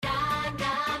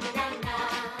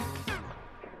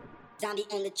Zombie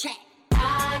on the track.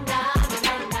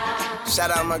 Shout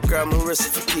out my girl Marissa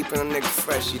for keeping a nigga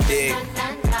fresh, you dig?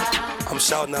 I'm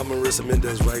shouting out Marissa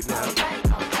Mendez right now.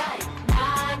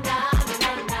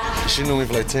 She knew me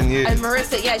for like 10 years. And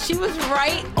Marissa, yeah, she was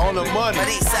right on the money.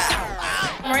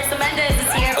 Marissa Mendez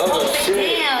is here. Oh,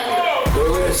 shit.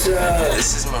 Marissa.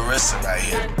 This is Marissa right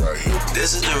here.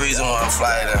 This is the reason why I'm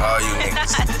flyer than all you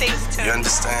niggas. Thanks, Tim. You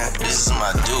understand? This is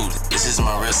my dude. This is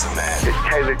Marissa, man. It's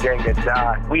Taylor Gang and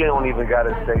Die. We don't even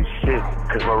gotta say shit,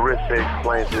 cause Marissa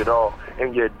explains it all.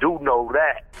 And you do know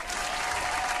that.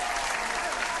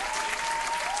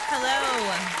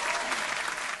 Hello.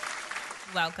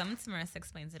 Welcome to Marissa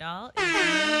Explains It All.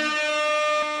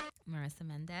 Marissa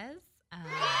Mendez.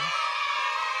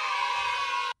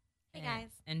 Hey, guys.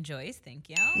 And Joyce, thank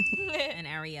you. And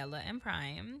Ariella and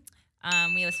Prime.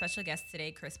 We have a special guest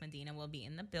today. Chris Medina will be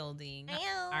in the building.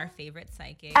 Hello. Our favorite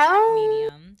psychic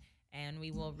medium. And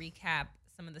we will recap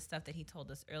some of the stuff that he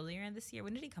told us earlier in this year.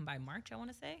 When did he come by? March, I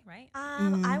want to say, right?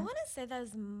 I want to say that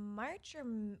was March or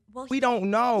we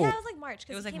don't know. Yeah, it was like March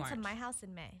because he came March. to my house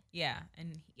in May. Yeah,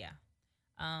 and yeah.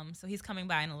 So he's coming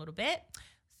by in a little bit.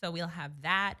 So we'll have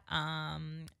that.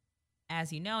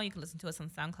 As you know, you can listen to us on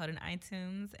SoundCloud and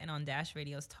iTunes and on Dash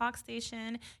Radio's Talk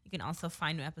Station. You can also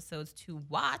find new episodes to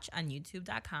watch on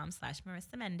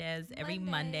youtube.com/Marissa Mendez every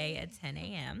Monday at 10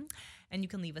 a.m. And you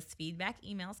can leave us feedback,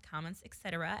 emails, comments,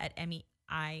 etc. at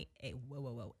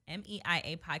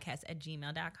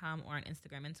meiapodcast@gmail.com or on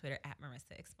Instagram and Twitter at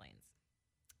Marissa Explains.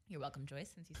 You're welcome,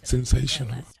 Joyce, since you said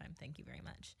Sensational. last time. Thank you very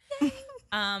much.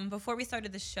 Before we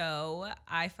started the show,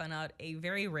 I found out a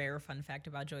very rare fun fact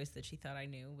about Joyce that she thought I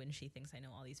knew when she thinks I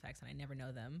know all these facts and I never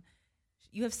know them.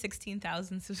 You have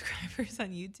 16,000 subscribers on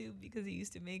YouTube because you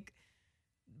used to make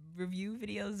review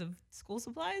videos of school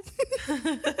supplies.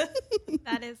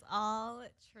 That is all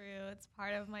true. It's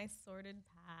part of my sordid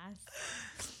past.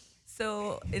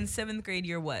 So in 7th grade,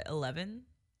 you're what, 11?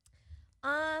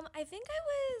 I think I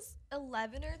was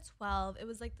 11 or 12. It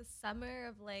was like the summer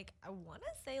of like, I want to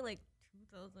say like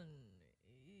 2008.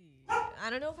 I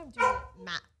don't know if I'm doing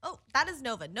math. Oh, that is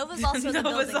Nova. Nova's also in the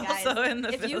building, guys. Also in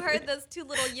the if you heard those two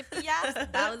little yippee yaps,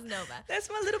 that was Nova. That's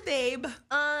my little babe.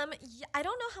 Yeah, I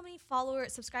don't know how many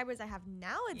subscribers I have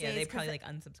nowadays. Yeah, they probably like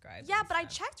unsubscribed. Yeah, but I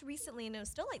checked recently and it was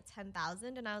still like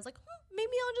 10,000, and I was like,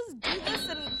 maybe I'll just do this,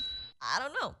 and I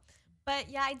don't know.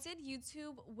 But yeah, I did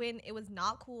YouTube when it was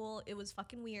not cool. It was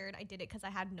fucking weird. I did it because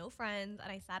I had no friends,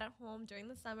 and I sat at home during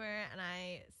the summer, and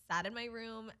I sat in my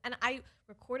room, and I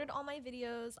recorded all my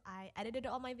videos. I edited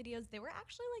all my videos. They were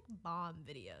actually like bomb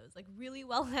videos, like really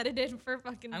well edited for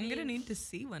fucking. I'm gonna need to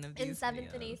see one of these in 7th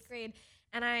videos. and 8th grade.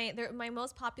 And my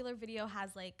most popular video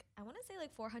has like, I want to say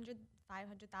like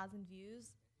 500,000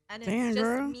 views, and it's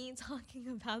just me talking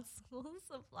about school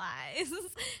supplies.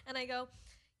 And I go,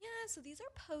 yeah, so these are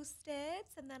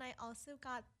Post-its, and then I also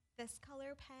got this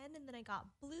color pen, and then I got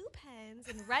blue pens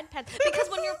and red pens, because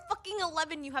when you're fucking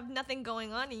 11, you have nothing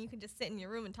going on, and you can just sit in your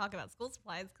room and talk about school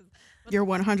supplies. Your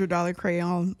 $100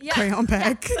 crayon pack. Yeah.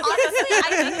 Honestly,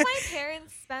 I think my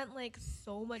parents spent like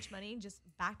so much money just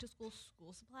back to school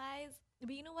supplies. But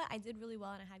you know what? I did really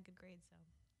well, and I had good grades, so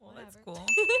whatever. That's cool.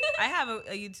 I have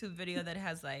a YouTube video that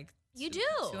has like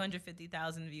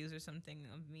 250,000 views or something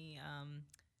of me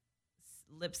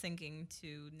lip syncing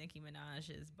to Nicki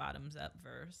Minaj's "Bottoms Up"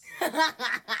 verse.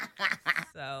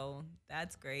 So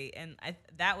that's great, and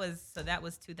that was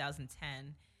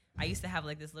 2010. I used to have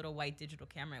like this little white digital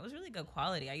camera. It was really good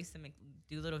quality. I used to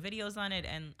do little videos on it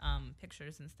and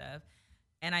pictures and stuff.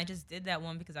 And I just did that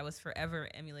one because I was forever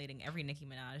emulating every Nicki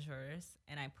Minaj verse,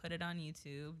 and I put it on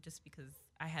YouTube just because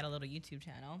I had a little YouTube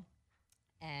channel.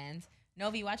 And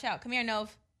Novi, watch out! Come here,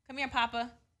 Nov. Come here,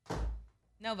 Papa.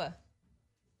 Nova.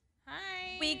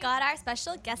 Hi. We got our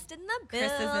special guest in the building.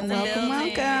 Chris is in the building.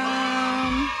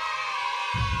 Welcome.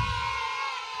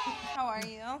 How are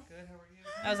you? Good, how are you?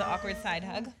 That was an awkward side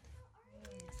hug.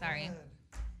 Sorry.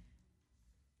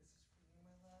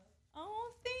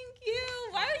 Oh, thank you.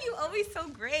 Why are you always so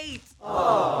great?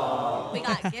 We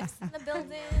got gifts in the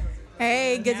building.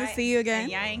 Hey, good to see you again.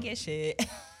 Yeah, I ain't get shit.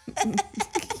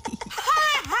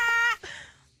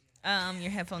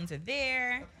 Your headphones are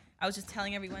there. I was just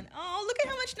telling everyone, oh, look at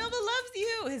how much Nova loves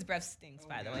you. His breath stinks,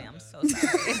 by the way. I'm so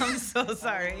sorry. I'm so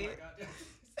sorry.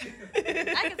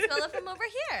 I can smell it from over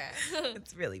here.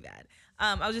 It's really bad.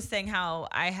 I was just saying how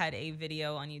I had a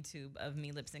video on YouTube of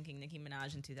me lip syncing Nicki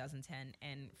Minaj in 2010,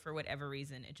 and for whatever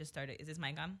reason, it just started. Is this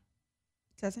mic on?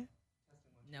 Does it?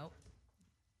 Nope.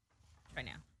 Try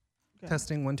now.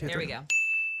 Testing 1, 2, 3. There we go.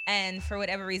 And for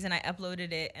whatever reason, I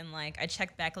uploaded it, and like I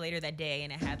checked back later that day,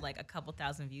 and it had like a couple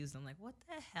thousand views. I'm like, what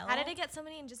the hell? How did it get so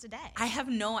many in just a day?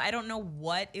 I don't know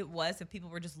what it was. If people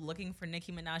were just looking for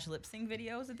Nicki Minaj lip sync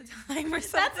videos at the time or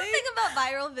something. That's the thing about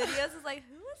viral videos is like,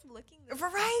 who is looking this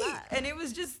right? up? And it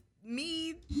was just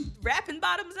me rapping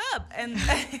bottoms up, and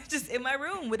just in my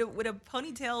room with a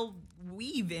ponytail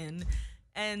weave in.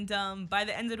 And by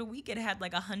the end of the week, it had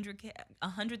like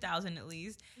 100,000 at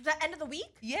least. The end of the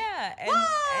week? Yeah,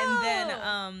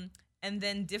 and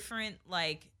then different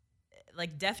like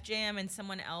Def Jam and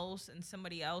somebody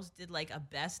else did like a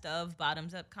best of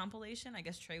bottoms up compilation. I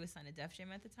guess Trey was signed to Def Jam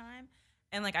at the time.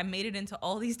 And like I made it into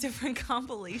all these different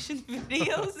compilation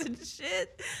videos and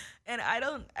shit. And I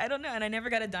don't know. And I never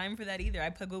got a dime for that either. I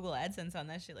put Google AdSense on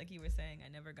that shit like you were saying. I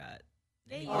never got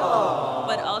any.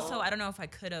 But also I don't know if I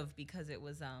could have because it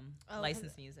was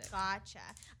licensed music. Gotcha.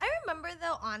 I remember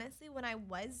though, honestly, when I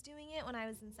was doing it when I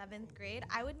was in 7th grade,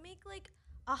 I would make like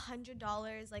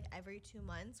 $100 like every 2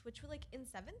 months, which like in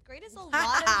 7th grade is a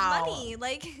lot of money.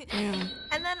 Like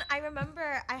and then I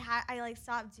remember I like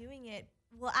stopped doing it.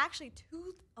 Well, actually,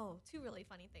 two really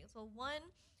funny things. Well, one,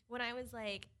 when I was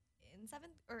like in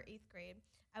 7th or 8th grade,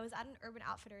 I was at an Urban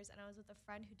Outfitters and I was with a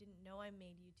friend who didn't know I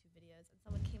made YouTube videos, and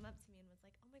someone came up to me and was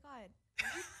like, "Oh my God,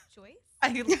 are you Joyce?"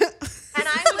 And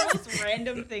I was this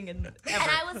random thing ever.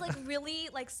 And I was like really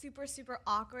like super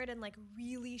awkward and like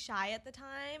really shy at the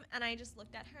time, and I just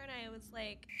looked at her and I was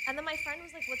like, and then my friend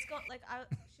was like, "What's going?" Like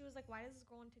she was like, "Why does this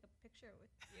girl want to take a picture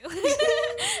with you?"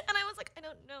 And I was like, "I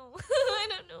don't know, I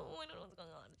don't know what's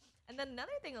going on." And then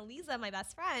another thing, Aliza, my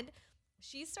best friend,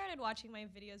 she started watching my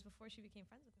videos before she became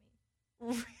friends with me.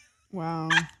 Wow.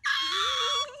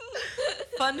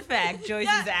 Fun fact, Joyce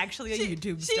is actually a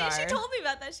YouTube star. She told me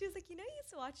about that. She was like, you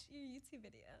used to watch your YouTube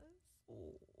videos.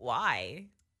 Why?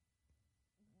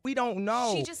 We don't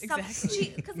know. She just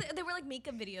because they were like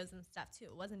makeup videos and stuff too.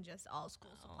 It wasn't just all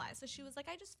school supplies. So she was like,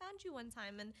 I just found you one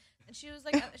time, and she was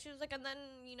like, and then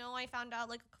I found out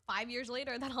like 5 years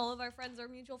later that all of our friends are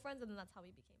mutual friends, and then that's how we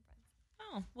became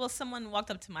friends. Oh, well, someone walked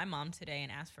up to my mom today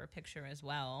and asked for a picture as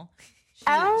well.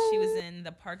 She was in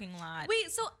the parking lot. Wait,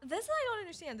 so this I don't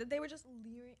understand. That they were just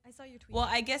leering. I saw your tweet. Well,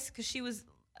 I guess because she was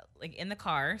like in the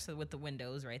car, so with the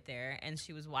windows right there, and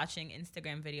she was watching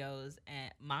Instagram videos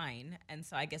at mine, and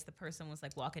so I guess the person was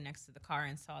like walking next to the car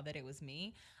and saw that it was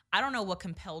me. I don't know what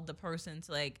compelled the person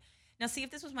to like. Now, see,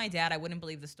 if this was my dad, I wouldn't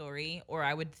believe the story, or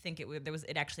I would think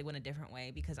it actually went a different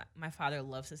way because my father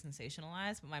loves to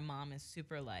sensationalize, but my mom is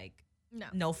super like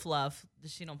no fluff.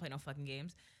 She don't play no fucking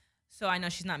games. So I know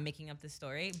she's not making up this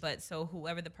story, but so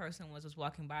whoever the person was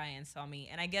walking by and saw me,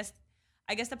 and I guess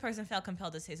the person felt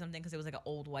compelled to say something because it was like an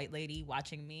old white lady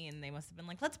watching me, and they must have been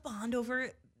like, let's bond over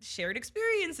shared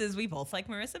experiences. We both like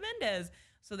Marissa Mendez.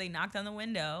 So they knocked on the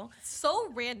window. So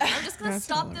random. I'm just going to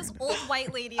stop this old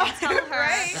white lady and tell her,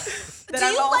 right? Do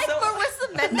you like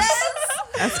Marissa Mendez?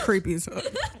 That's creepy as fuck.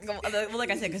 Well, like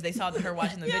I said, because they saw her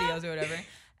watching the videos or whatever.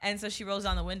 And so she rolls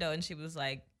down the window and she was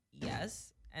like, yes.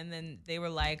 And then they were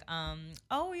like,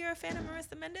 oh, you're a fan of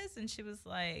Marissa Mendez? And she was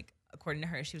like, according to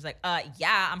her, she was like,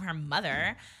 yeah, I'm her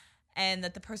mother. And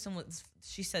that the person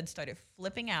she said, started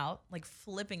flipping out,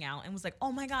 and was like,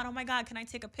 oh my God, can I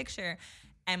take a picture?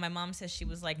 And my mom says she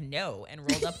was like, no, and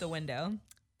rolled up the window.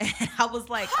 And I was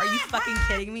like, are you fucking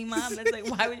kidding me, Mom? It's like,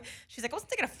 why would she's like, I wasn't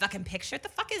taking a fucking picture. What the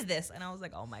fuck is this? And I was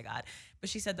like, oh my God.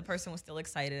 But she said the person was still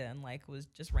excited and like was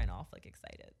just ran off like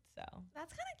excited. So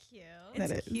that's kind of cute.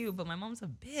 It's cute, but my mom's a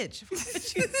bitch. Why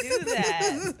would you do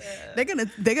that?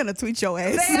 They're gonna tweet your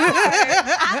ass. They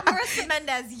are. At Marissa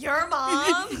Mendez, your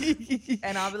mom.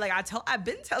 And I'll be like, I've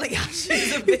been telling y'all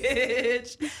she's a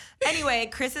bitch. Anyway,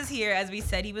 Chris is here. As we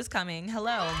said, he was coming.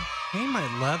 Hello. Hey, my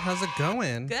love. How's it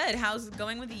going? Good. How's it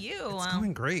going with you? It's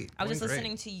going great. I was just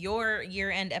listening to your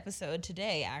year-end episode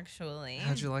today, actually.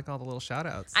 How'd you like all the little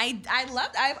shout-outs? I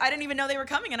loved. I didn't even know they were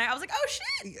coming, and I was like, oh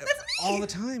shit, that's me. All the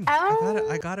time.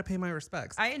 I gotta pay my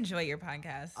respects. I enjoy your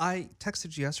podcast. I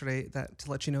texted you yesterday to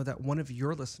let you know that one of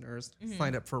your listeners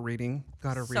signed up for a reading,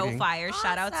 got a reading. So fire. Awesome.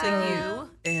 Shout out to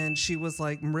you. And she was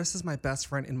like, Marissa's my best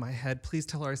friend in my head. Please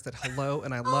tell her I said hello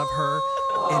and I love her.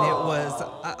 And it was,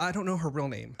 I don't know her real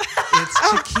name.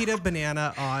 It's Chiquita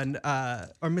Banana on,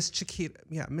 or Miss Chiquita,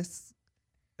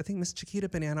 I think Miss Chiquita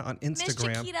Banana on Instagram.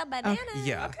 Miss Chiquita Banana.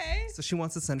 Yeah. Okay. So she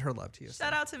wants to send her love to you.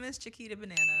 Shout out to Miss Chiquita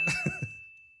Banana.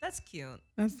 That's cute.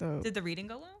 That's dope. Did the reading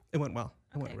go well? It went well.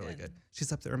 It went really good.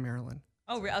 She's up there in Maryland.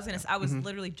 Oh, I was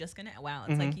literally just gonna. Wow,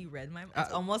 it's like you read my.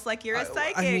 It's almost like you're a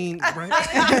psychic. I mean, right?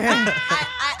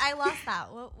 I lost that.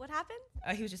 What happened?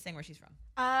 He was just saying where she's from.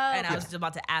 Oh. And I was just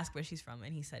about to ask where she's from,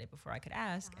 and he said it before I could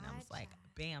ask, and I was like,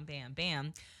 bam, bam,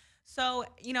 bam. So,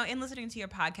 in listening to your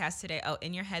podcast today,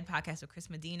 In Your Head podcast with Chris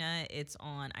Medina, it's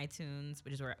on iTunes,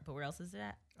 but where else is it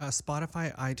at?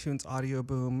 Spotify, iTunes, Audio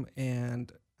Boom,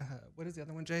 and what is the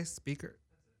other one, Jay? Speaker.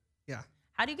 Yeah.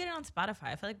 How do you get it on Spotify?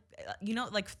 I feel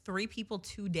like, 3 people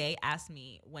today asked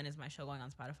me, when is my show going on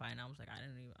Spotify? And I was like, I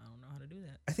don't know how to do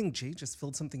that. I think Jay just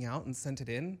filled something out and sent it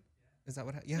in. Is that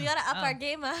what? Yeah. We gotta up our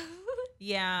game up.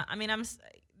 Yeah, I mean, I'm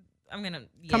gonna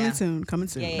coming soon.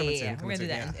 Yeah. We're gonna do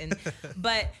that. Yeah.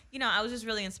 But I was just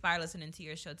really inspired listening to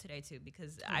your show today too,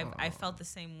 because I felt the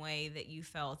same way that you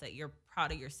felt, that you're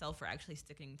proud of yourself for actually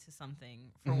sticking to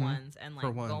something for once and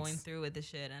going through with the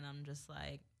shit. And I'm just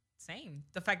like, same.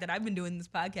 The fact that I've been doing this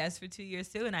podcast for 2 years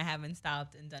too, and I haven't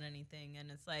stopped and done anything. And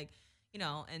it's like,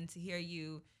 and to hear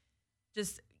you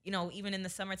just, even in the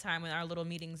summertime in our little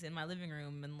meetings in my living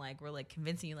room, and we're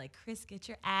convincing you, Chris, get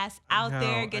your ass out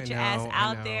there, get your ass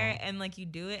out there, and you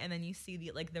do it, and then you see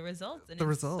the results, and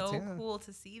it's so cool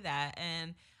to see that.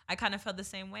 And I kind of felt the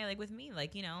same way, with me,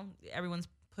 everyone's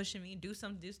pushing me, do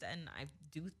stuff, and I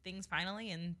do things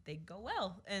finally, and they go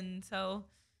well. And so,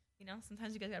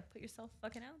 sometimes you guys gotta put yourself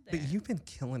fucking out there. But you've been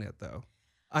killing it though.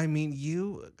 I mean,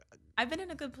 I've been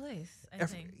in a good place, I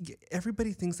think.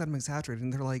 Everybody thinks that I'm exaggerating.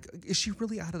 They're like, is she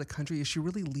really out of the country? Is she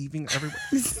really leaving everybody?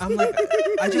 I'm like,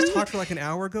 I just talked to her an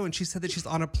hour ago, and she said that she's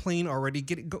on a plane already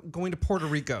going to Puerto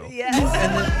Rico. Yeah.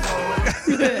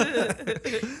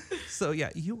 So, yeah,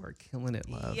 you are killing it,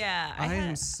 love. Yeah. I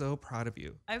am so proud of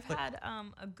you. I've had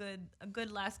a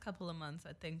good last couple of months,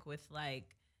 I think, with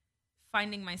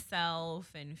finding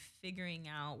myself and figuring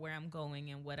out where I'm going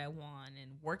and what I want,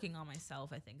 and working on myself,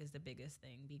 I think, is the biggest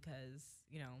thing, because,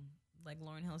 like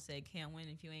Lauryn Hill said, can't win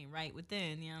if you ain't right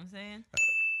within, you know what I'm saying?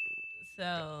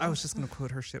 So I was just going to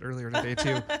quote her shit earlier today,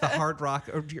 too. The hard rock,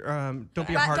 don't be a hard rock. Don't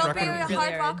be a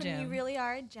hard rock when you really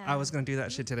are a gem. I was going to do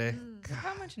that shit today.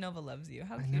 How much Nova loves you.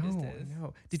 How cute is this? I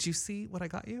know. Did you see what I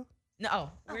got you? No.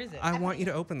 Where is it? I want you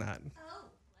to open that. Oh.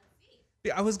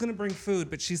 Yeah, I was gonna bring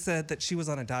food, but she said that she was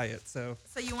on a diet, so.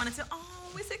 So you wanted to?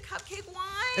 Oh, is it cupcake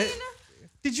wine?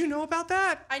 Did you know about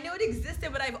that? I know it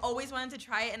existed, but I've always wanted to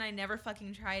try it, and I never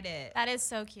fucking tried it. That is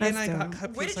so cute. And I got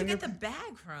cupcakes. Where did you get the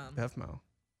bag from? Bevmo.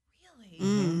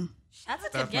 Really? That's a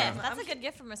good gift. That's a good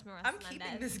gift from Miss Marissa. I'm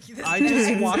keeping this. I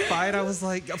just walked by and I was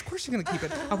like, of course you're going to keep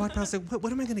it. I walked by, I was like,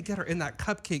 what am I going to get her? And that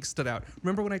cupcake stood out.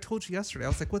 Remember when I told you yesterday? I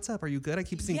was like, what's up? Are you good? I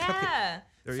keep seeing cupcakes. Yeah.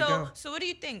 There you go. So what do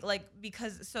you think?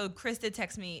 Because Chris did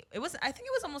text me. I think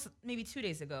it was almost maybe 2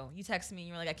 days ago. You texted me and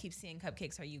you were like, I keep seeing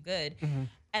cupcakes. Are you good? Mm-hmm.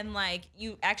 And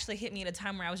you actually hit me at a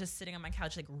time where I was just sitting on my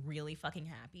couch, really fucking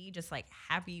happy. Just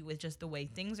happy with just the way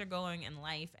things are going in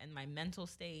life and my mental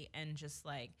state and just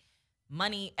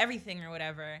money, everything or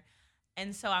whatever.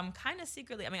 And so I'm kind of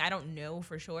secretly, I don't know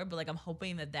for sure, but I'm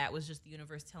hoping that was just the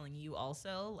universe telling you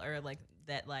also, or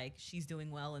that she's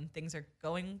doing well and things are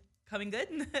coming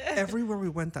good. Everywhere we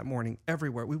went that morning,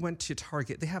 everywhere. We went to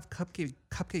Target. They have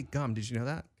cupcake gum. Did you know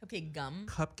that? Cupcake gum?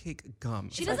 Cupcake gum.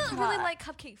 She doesn't really like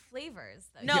cupcake flavors,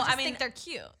 though. No, I think they're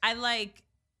cute. I like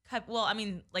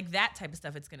that type of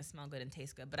stuff, it's going to smell good and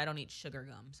taste good, but I don't eat sugar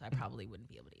gum, so I probably wouldn't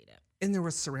be able to eat it. And there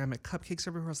was ceramic cupcakes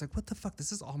everywhere. I was like, what the fuck?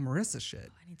 This is all Marissa shit.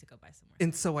 Oh, I need to go buy some more.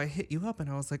 And so I hit you up and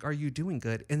I was like, are you doing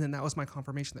good? And then that was my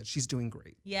confirmation that she's doing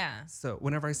great. Yeah. So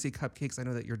whenever I see cupcakes, I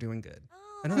know that you're doing good.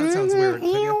 I know that sounds weird.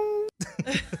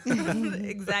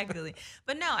 Exactly.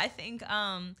 But no, I think,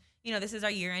 this is our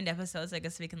year-end episode, so I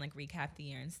guess we can recap the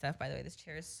year and stuff. By the way, this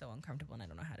chair is so uncomfortable and I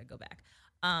don't know how to go back.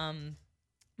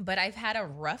 But I've had a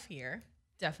rough year,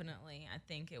 definitely. I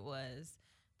think it was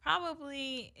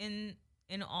probably in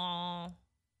all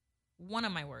one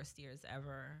of my worst years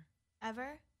ever.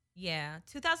 Ever? Yeah.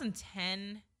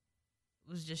 2010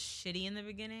 was just shitty in the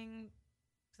beginning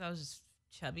because I was just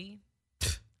chubby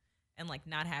and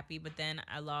not happy. But then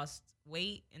I lost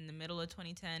weight in the middle of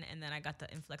 2010, and then I got the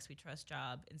Inflex We Trust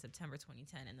job in September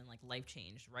 2010, and then life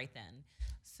changed right then.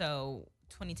 So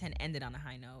 2010 ended on a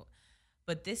high note.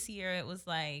 But this year it was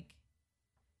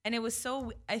and it was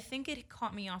so, I think it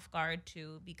caught me off guard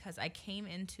too, because I came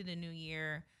into the new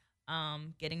year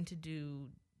getting to do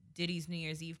Diddy's New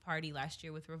Year's Eve party last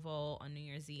year with Revolt on New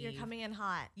Year's Eve. You're coming in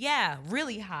hot. Yeah,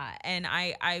 really hot. And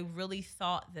I really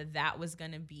thought that was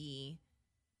going to be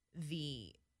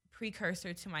the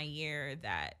precursor to my year,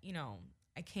 that,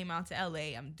 I came out to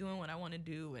LA, I'm doing what I want to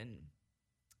do.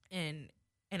 And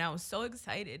I was so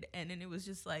excited. And then it was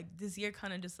just this year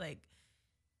kind of just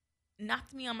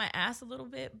knocked me on my ass a little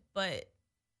bit, but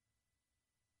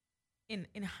in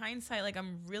hindsight,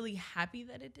 I'm really happy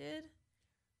that it did.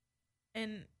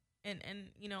 And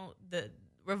the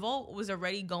Revolt was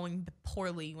already going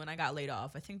poorly when I got laid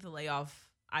off. I think the layoff,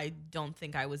 I don't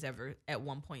think I was ever at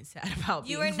one point sad about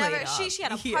You being were never. laid off. She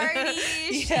had a Yeah. party.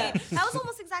 Yeah. That was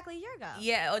almost exactly a year ago.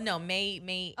 Yeah. Oh no,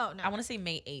 May. Oh, no. I want to say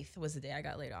May 8th was the day I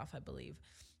got laid off, I believe.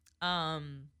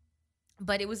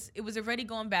 But it was already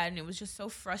going bad, and it was just so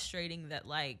frustrating that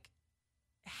like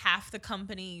half the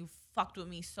company fucked with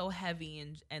me so heavy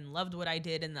and loved what I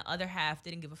did, and the other half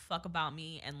didn't give a fuck about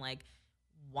me and like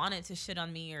wanted to shit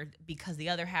on me, or because the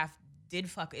other half did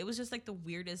fuck. It was just like the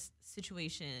weirdest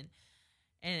situation,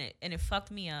 and it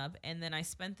fucked me up. And then I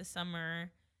spent the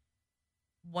summer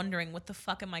wondering what the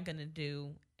fuck am I gonna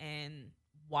do, and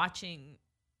watching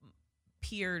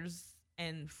peers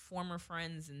and former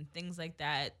friends and things like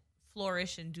that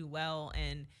flourish and do well.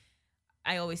 And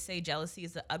I always say jealousy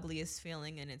is the ugliest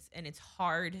feeling, and it's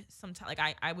hard sometimes.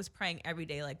 Like I was praying every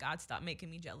day, like, God, stop making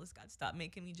me jealous. God, stop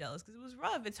making me jealous, because it was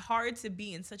rough. It's hard to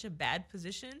be in such a bad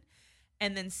position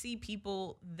and then see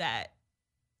people that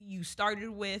you started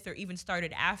with or even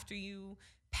started after you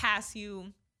pass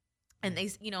you, and they,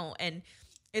 and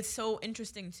it's so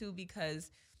interesting too,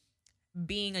 because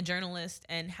being a journalist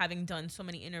and having done so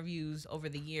many interviews over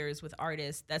the years with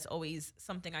artists, that's always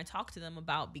something I talk to them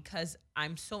about, because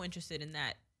I'm so interested in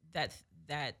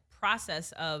that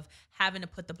process of having to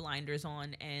put the blinders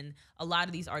on. And a lot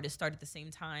of these artists start at the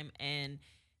same time, and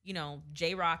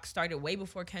J-Rock started way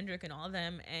before Kendrick and all of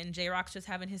them, and J-Rock's just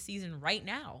having his season right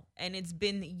now, and it's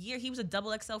been a year. He was a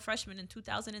XXL freshman in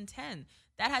 2010.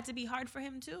 That had to be hard for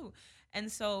him too. And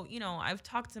so I've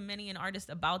talked to many an artist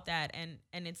about that, and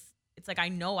it's like, I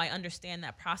know I understand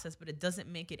that process, but it doesn't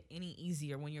make it any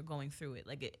easier when you're going through it,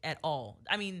 like at all.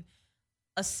 I mean,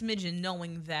 a smidgen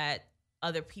knowing that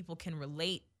other people can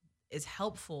relate is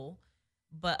helpful,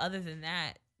 but other than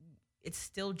that, it's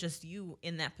still just you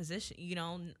in that position.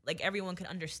 Like everyone can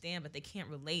understand, but they can't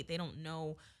relate. They don't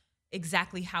know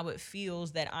exactly how it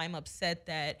feels that I'm upset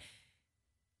that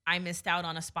I missed out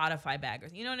on a Spotify bag, or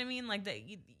you know what I mean? Like that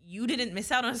you didn't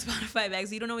miss out on a Spotify bag,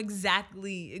 so you don't know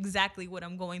exactly what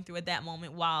I'm going through at that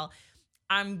moment, while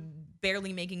I'm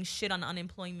barely making shit on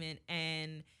unemployment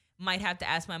and might have to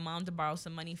ask my mom to borrow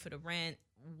some money for the rent,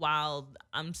 while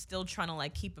I'm still trying to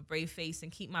like keep a brave face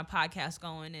and keep my podcast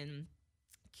going and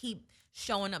keep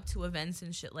showing up to events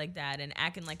and shit like that, and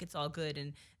acting like it's all good,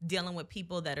 and dealing with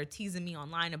people that are teasing me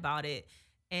online about it.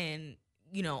 And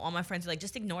all my friends are like,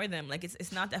 just ignore them. Like,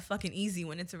 it's not that fucking easy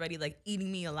when it's already like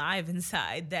eating me alive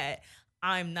inside, that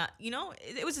I'm not,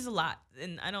 it was just a lot.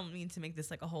 And I don't mean to make this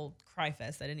like a whole cry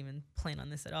fest. I didn't even plan on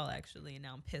this at all, actually. And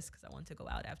now I'm pissed because I want to go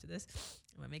out after this.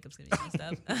 My makeup's going to be messed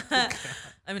up.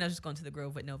 I mean, I was just going to the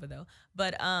Grove with Nova though.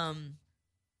 But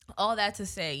all that to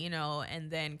say, and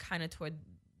then kind of toward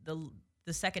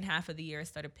the second half of the year, I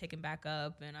started picking back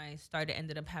up, and I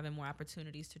ended up having more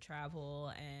opportunities to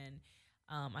travel. And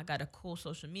I got a cool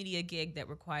social media gig that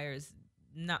requires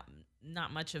not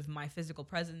much of my physical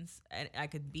presence. I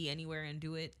could be anywhere and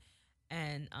do it.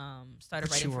 And started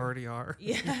But writing. You already are.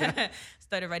 Yeah,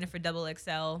 started writing for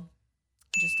XXL.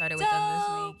 Just started with them this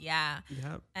week. Yeah.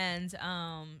 Yep. And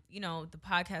the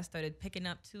podcast started picking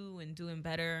up too, and doing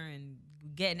better, and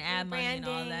getting ad money and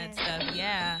all that stuff.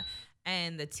 Yeah.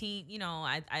 And the team,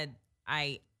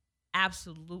 I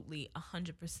absolutely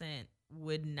 100%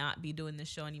 would not be doing this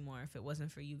show anymore if it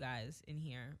wasn't for you guys in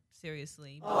here.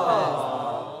 Seriously.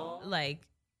 Because, like,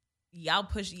 y'all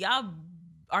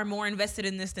are more invested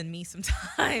in this than me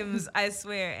sometimes, I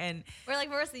swear. And we're like,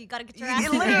 Marissa, you gotta get your ass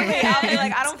in literally, there. I'll be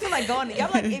like, I don't feel like going.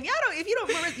 Y'all like, if you don't,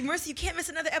 Marissa, you can't miss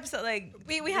another episode. Like,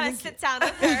 we had to sit down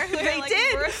with her. We They were like,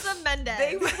 did. Marissa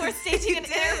Mendez. We're staging an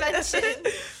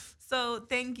intervention. So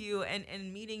thank you,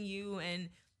 and meeting you, and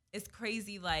it's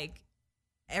crazy. Like,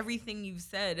 everything you've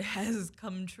said has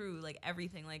come true. Like,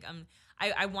 everything. Like,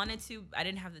 I wanted to. I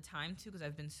didn't have the time to, because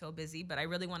I've been so busy. But I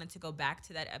really wanted to go back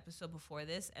to that episode before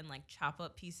this and like chop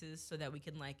up pieces so that we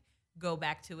can like go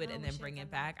back to it and then bring it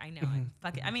back. I know.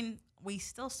 Fuck it. I mean, we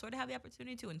still sort of have the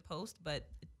opportunity to in post, but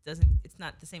it doesn't. It's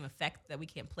not the same effect that we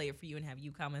can't play it for you and have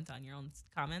you comment on your own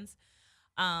comments.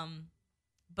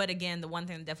 But again, the one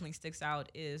thing that definitely sticks out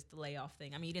is the layoff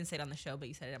thing. I mean, you didn't say it on the show, but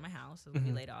you said it at my house. So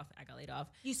we laid off. I got laid off.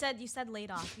 You said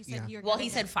laid off. You said you're. Well, he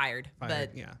said fired, Fired,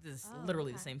 but yeah. this is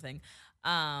literally the same thing.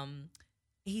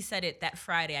 He said it that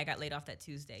Friday. I got laid off that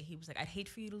Tuesday. He was like, "I'd hate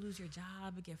for you to lose your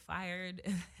job and get fired."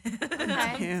 Okay.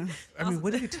 Yeah. I mean,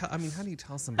 what do you tell? I mean, how do you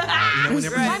tell somebody that?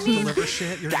 Whenever you deliver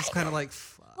shit, you're just kind of like,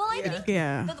 fuck. Well, I think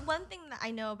Yeah. the one thing that I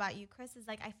know about you, Chris, is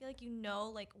like I feel like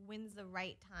like when's the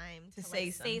right time to say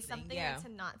like, say something, something yeah. or to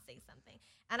not say something.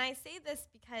 And I say this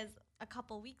because a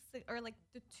couple weeks or like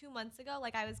 2 months ago,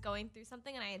 like I was going through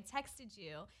something and I had texted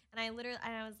you and I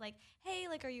was like, hey,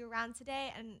 like, are you around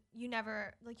today? And you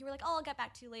never, like, you were like, oh, I'll get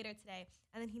back to you later today.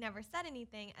 And then he never said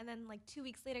anything. And then like 2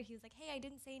 weeks later, he was like, hey, I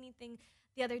didn't say anything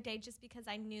the other day just because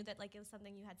I knew that like it was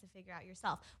something you had to figure out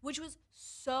yourself, which was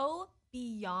so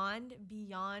beyond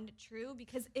true,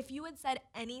 because if you had said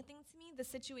anything to me, the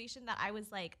situation that I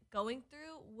was like going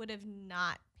through would have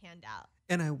not panned out.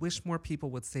 And I wish more people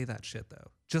would say that shit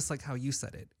though, just like how you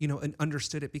said it, and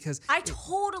understood it, because I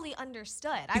totally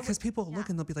understood. Because people look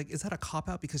and they'll be like, is that a cop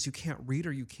out because you can't read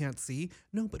or you can't see?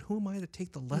 No, but who am I to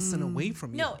take the lesson away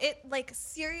from you? No, it like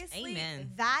seriously,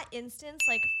 Amen. that instance,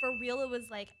 like for real, it was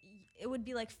like, it would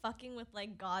be like fucking with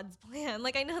like God's plan.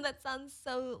 Like I know that sounds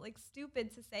so like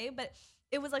stupid to say, but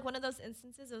it was like one of those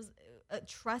instances. It was a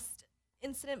trust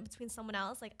incident between someone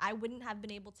else. Like I wouldn't have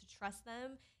been able to trust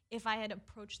them if I had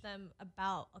approached them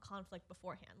about a conflict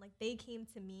beforehand. Like they came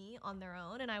to me on their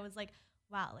own and I was like,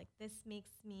 wow, like this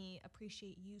makes me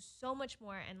appreciate you so much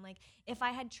more. And like if I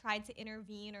had tried to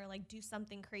intervene or like do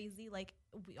something crazy, like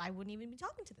I wouldn't even be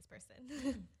talking to this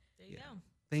person. There you go.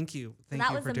 Thank you. That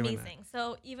you was for doing amazing.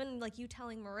 So even like you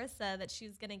telling Marissa that she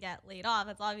was gonna get laid off,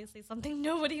 that's obviously something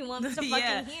nobody wants to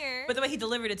fucking hear. But the way he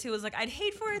delivered it too was like, I'd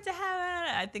hate for it to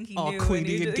happen. I think he all knew.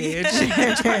 Queenie and Gage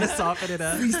trying to soften it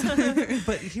up.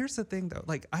 But here's the thing though,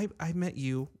 like I met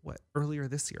you earlier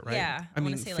this year, right? Yeah. I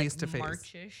mean say face like to face.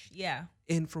 March-ish. Yeah.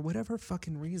 And for whatever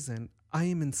fucking reason, I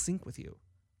am in sync with you.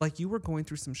 Like you were going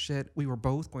through some shit. We were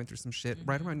both going through some shit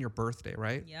right around your birthday,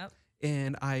 right? Yep.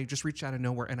 And I just reached out of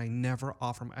nowhere, and I never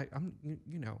offer.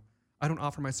 I don't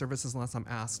offer my services unless I'm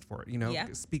asked for it. Yeah.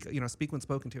 Speak when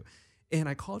spoken to. And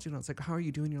I called you, and I was like, "How are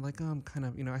you doing?" You're like, "Oh, I'm kind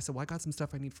of." I said, "Well, I got some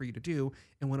stuff I need for you to do,"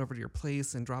 and went over to your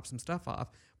place and dropped some stuff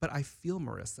off. But I feel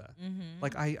Marissa,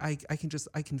 like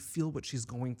I can feel what she's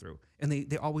going through, and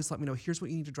they always let me know. Here's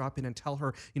what you need to drop in and tell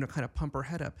her. Kind of pump her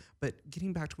head up. But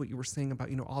getting back to what you were saying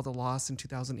about all the loss in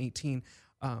 2018,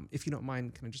 if you don't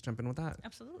mind, can I just jump in with that?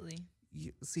 Absolutely.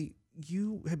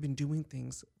 You have been doing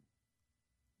things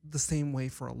the same way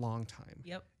for a long time.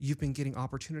 Yep. You've been getting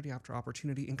opportunity after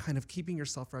opportunity and kind of keeping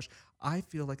yourself fresh. I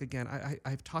feel like, again,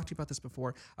 I've talked to you about this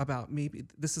before, about maybe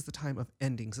this is the time of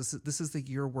endings. This is the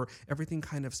year where everything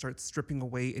kind of starts stripping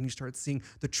away and you start seeing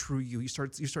the true you. You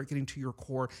start getting to your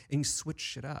core and you switch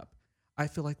shit up. I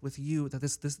feel like with you that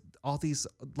this all these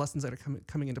lessons that are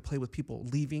coming into play with people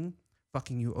leaving,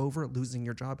 fucking you over, losing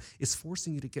your job, is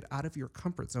forcing you to get out of your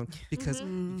comfort zone, because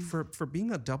for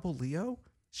being a double Leo,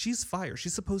 she's fire.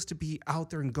 She's supposed to be out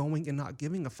there and going and not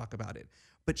giving a fuck about it.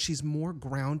 But she's more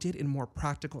grounded and more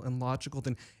practical and logical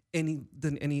than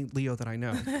any Leo that I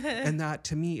know. And that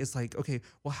to me is like, okay,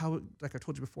 well, how, like I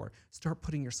told you before, start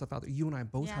putting yourself out there. You and I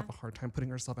both have a hard time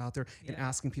putting ourselves out there and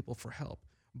asking people for help.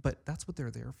 But that's what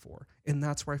they're there for. And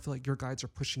that's where I feel like your guides are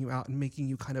pushing you out and making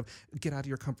you kind of get out of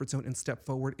your comfort zone and step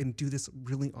forward and do this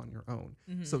really on your own.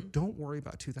 So don't worry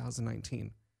about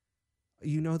 2019.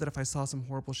 You know that if I saw some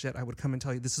horrible shit, I would come and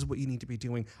tell you, this is what you need to be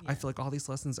doing. I feel like all these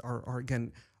lessons are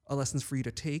again, lessons for you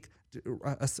to take,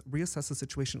 reassess the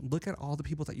situation, look at all the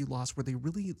people that you lost. Were they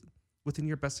really within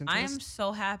your best interest? I am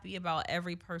so happy about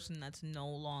every person that's no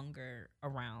longer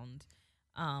around.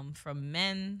 From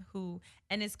men who,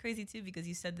 and it's crazy too, because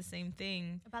you said the same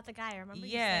thing about the guy. I remember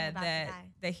you saying about the guy.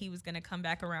 That he was going to come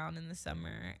back around in the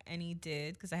summer, and he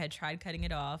did, because I had tried cutting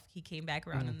it off. He came back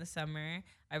around in the summer.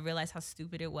 I realized how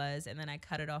stupid it was, and then I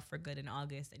cut it off for good in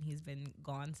August, and he's been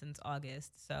gone since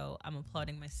August. So I'm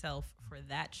applauding myself for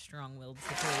that strong-willed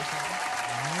situation.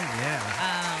 Oh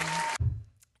yeah.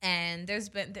 And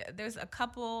there's a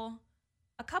couple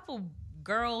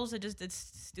girls that just did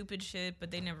stupid shit, but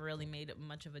they never really made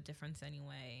much of a difference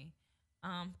anyway.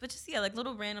 But just like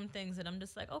little random things that I'm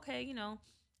just like, okay,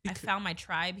 I found my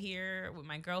tribe here with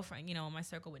my girlfriend, my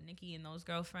circle with Nikki and those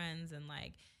girlfriends, and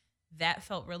like that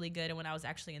felt really good. And when I was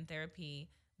actually in therapy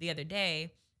the other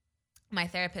day, my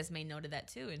therapist made note of that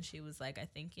too, and she was like, I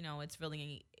think it's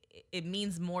really, it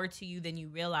means more to you than you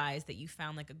realize that you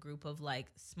found like a group of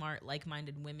like smart,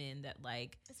 like-minded women that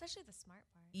like, especially the smart part.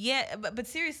 Yeah, but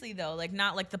seriously though, like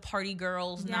not like the party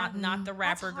girls, not the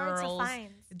rapper girls,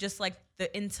 just like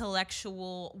the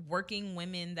intellectual working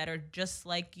women that are just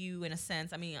like you in a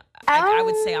sense. I mean, I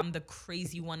would say I'm the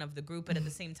crazy one of the group, but at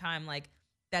the same time, like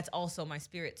that's also my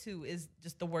spirit too, is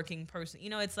just the working person.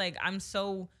 It's like I'm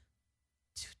so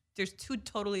there's two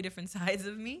totally different sides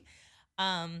of me.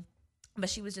 But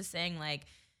she was just saying like,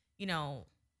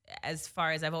 as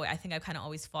far as I think I've kind of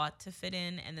always fought to fit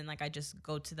in, and then like I just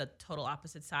go to the total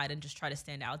opposite side and just try to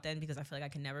stand out then, because I feel like I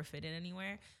can never fit in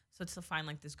anywhere. So to find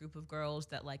like this group of girls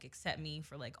that like accept me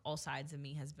for like all sides of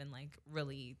me has been like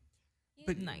really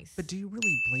But nice. But do you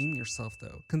really blame yourself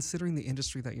though, considering the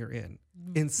industry that you're in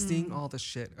and seeing all the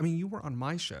shit? I mean, you were on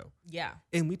my show. Yeah.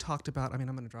 And we talked about, I mean,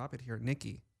 I'm going to drop it here,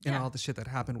 Nikki, and all the shit that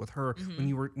happened with her when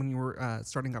you were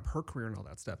starting up her career and all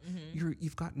that stuff.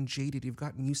 You've gotten jaded. You've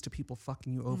gotten used to people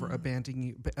fucking you over, abandoning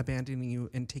you,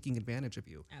 and taking advantage of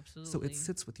you. Absolutely. So it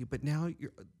sits with you. But now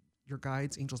your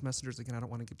guides, angels, messengers. Again, I don't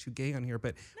want to get too gay on here,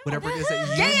 but whatever it is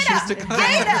that you choose to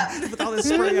come with all this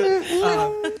spray.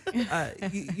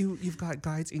 You've got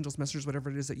guides, angels, messengers, whatever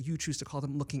it is that you choose to call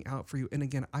them, looking out for you. And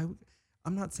again, I'm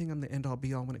not saying I'm the end all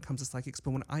be all when it comes to psychics,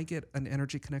 but when I get an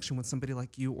energy connection with somebody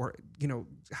like you, or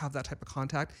have that type of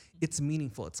contact, it's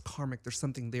meaningful. It's karmic. There's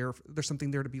something there. There's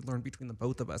something there to be learned between the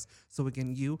both of us. So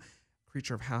again, you,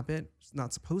 creature of habit,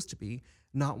 not supposed to be,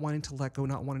 not wanting to let go,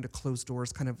 not wanting to close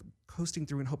doors, kind of coasting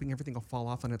through and hoping everything will fall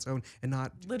off on its own, and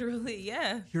not literally.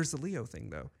 Yeah. Here's the Leo thing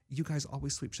though. You guys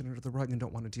always sweep shit under the rug and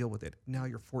don't want to deal with it. Now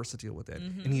you're forced to deal with it,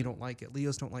 and you don't like it.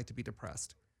 Leos don't like to be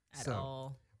depressed at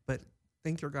all. But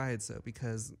thank your guides though,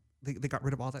 because they got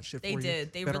rid of all that shit for you. They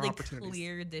did. They Better really opportunities.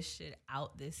 cleared this shit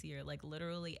out this year. Like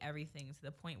literally everything, to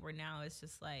the point where now it's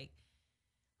just like,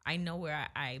 I know where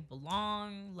I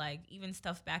belong. Like even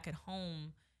stuff back at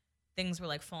home, things were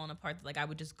like falling apart. Like I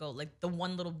would just go, like the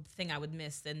one little thing I would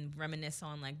miss and reminisce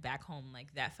on, like back home,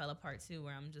 like that fell apart too,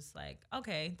 where I'm just like,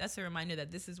 okay, that's a reminder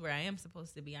that this is where I am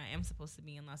supposed to be. I am supposed to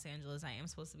be in Los Angeles. I am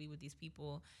supposed to be with these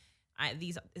people.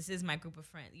 This is my group of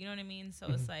friends. You know what I mean? So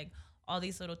it's like all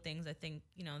these little things. I think,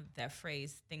 that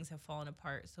phrase, things have fallen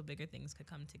apart so bigger things could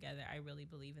come together. I really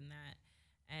believe in that.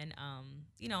 And,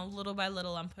 little by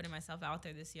little, I'm putting myself out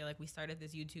there this year. Like we started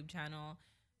this YouTube channel.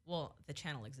 Well, the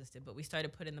channel existed, but we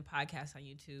started putting the podcast on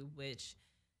YouTube, which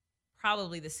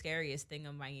probably the scariest thing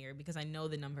of my year, because I know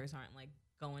the numbers aren't like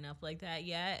going up like that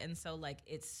yet. And so like,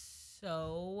 it's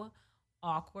so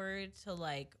awkward to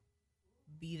like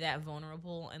be that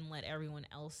vulnerable and let everyone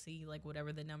else see like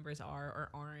whatever the numbers are or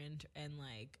aren't, and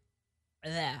like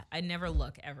I never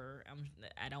look ever.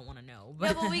 I don't want to know. But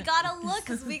yeah, but we gotta look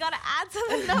because we gotta add to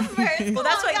the numbers. Well,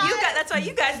 that's why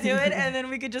you guys do it, and then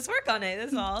we could just work on it.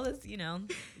 That's all.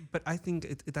 But I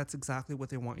think that's exactly what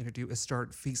they want you to do, is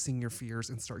start facing your fears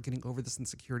and start getting over this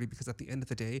insecurity, because at the end of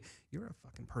the day, you're a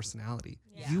fucking personality.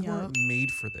 Yeah. You weren't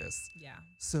made for this. Yeah.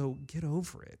 So get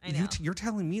over it. I know. You're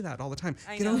telling me that all the time.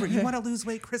 Get over it. You want to lose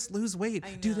weight, Chris, lose weight.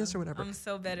 Do this or whatever. I'm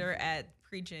so better at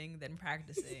preaching than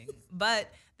practicing.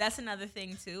 But that's another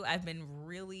thing too. I've been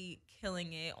really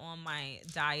killing it on my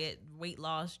diet weight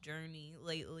loss journey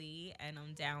lately, and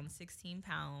I'm down 16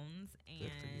 pounds.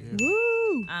 And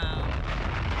woo!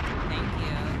 Thank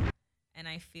you. And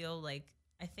I feel like,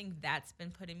 I think that's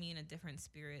been putting me in a different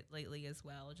spirit lately as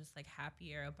well. Just like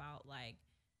happier about like,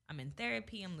 I'm in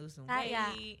therapy, I'm losing weight,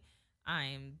 yeah.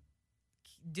 I'm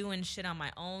doing shit on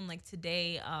my own. Like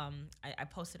today, I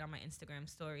posted on my Instagram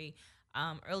story.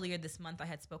 Earlier this month, I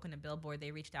had spoken to Billboard.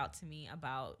 They reached out to me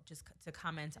about just to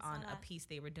comment on a piece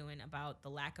they were doing about the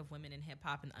lack of women in hip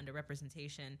hop and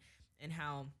underrepresentation, and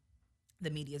how the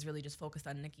media is really just focused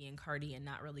on Nicki and Cardi and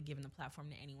not really giving the platform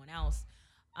to anyone else.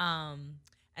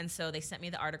 And so they sent me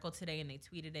the article today, and they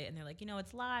tweeted it, and they're like,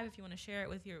 it's live if you want to share it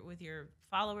with your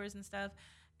followers and stuff.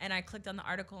 And I clicked on the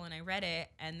article and I read it,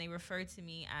 and they referred to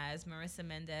me as Marissa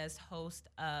Mendez, host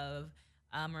of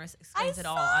Marissa Explains It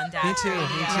All on Dash. Me too. And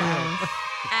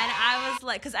I was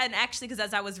like, because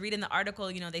as I was reading the article,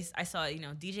 I saw,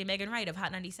 DJ Megan Wright of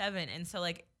Hot 97. And so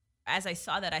like, as I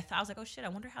saw that, I was like, oh shit, I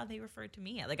wonder how they referred to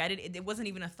me. Like it wasn't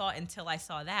even a thought until I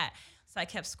saw that. So I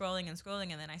kept scrolling,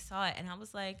 and then I saw it, and I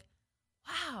was like,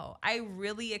 wow, I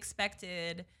really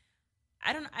expected,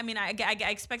 I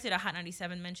expected a Hot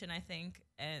 97 mention, I think,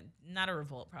 and not a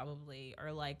Revolt probably,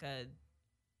 or like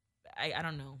I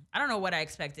don't know. I don't know what I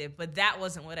expected, but that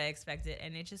wasn't what I expected.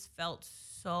 And it just felt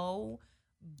so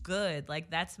good.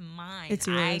 Like, that's mine.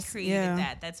 I created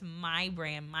that. That's my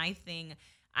brand, my thing.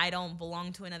 I don't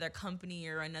belong to another company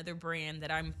or another brand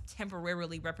that I'm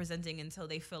temporarily representing until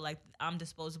they feel like I'm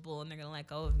disposable and they're going to let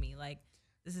go of me. Like,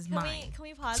 this is mine. Can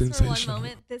we pause for one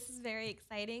moment? This is very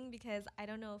exciting because I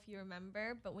don't know if you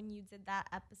remember, but when you did that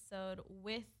episode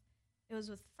with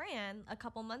Fran a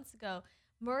couple months ago,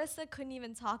 Marissa couldn't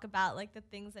even talk about like the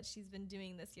things that she's been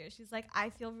doing this year. She's like,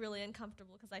 I feel really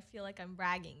uncomfortable because I feel like I'm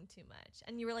bragging too much.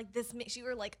 And you were like, you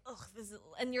were like, ugh, this is,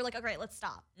 and you're like, okay, let's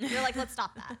stop. You're like, let's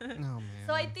stop that. Oh, man.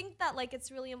 So I think that like it's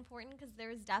really important because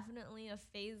there's definitely a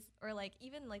phase, or like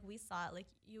even like we saw it, like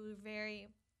you were very,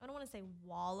 I don't want to say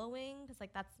wallowing because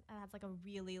like that has like a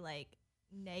really like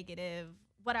negative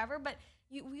whatever, but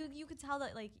you could tell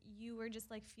that like you were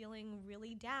just like feeling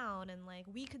really down, and like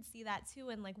we could see that too,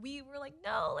 and like we were like,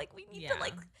 no, like we need to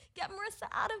like get Marissa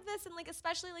out of this, and like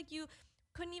especially like you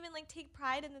couldn't even like take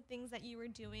pride in the things that you were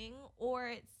doing, or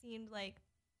it seemed like,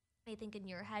 I think in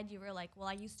your head you were like, well,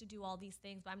 I used to do all these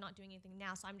things, but I'm not doing anything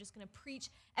now, so I'm just gonna preach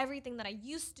everything that I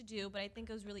used to do. But I think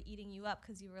it was really eating you up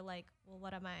because you were like, well,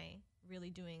 what am I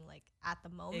really doing like at the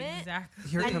moment? Exactly.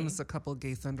 Here comes a couple of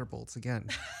gay thunderbolts again.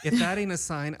 If that ain't a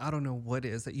sign, I don't know what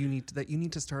is. That you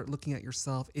need to start looking at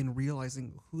yourself and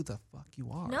realizing who the fuck you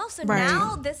are. No, so Right.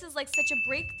 now this is like such a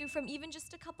breakthrough from even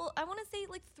just a couple, I want to say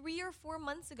like 3 or 4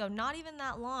 months ago, not even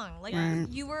that long. Like Right.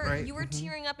 you were Right.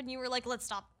 tearing up and you were like, let's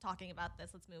stop talking about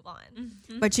this, let's move on.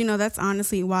 But you know, that's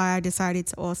honestly why I decided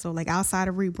to also, like, outside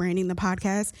of rebranding the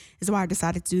podcast, is why I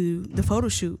decided to do the photo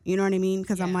shoot. You know what I mean?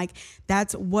 Because I'm like,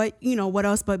 that's what, you know, what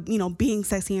else but, you know, being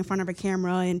sexy in front of a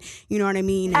camera, and you know what I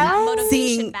mean? And Motivation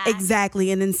seeing back.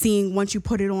 exactly, and then seeing once you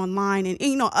put it online, and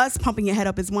you know, us pumping your head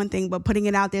up is one thing, but putting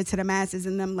it out there to the masses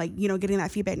and them, like, you know, getting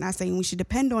that feedback, not saying we should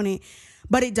depend on it,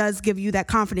 but it does give you that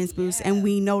confidence boost. And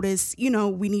we noticed, you know,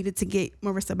 we needed to get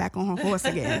Marissa back on her horse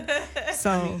again.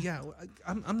 So Yeah,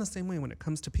 I'm the same way when it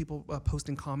comes to people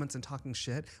posting comments and talking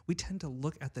shit. We tend to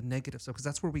look at the negative stuff because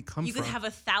that's where we come You from. could have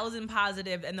 1,000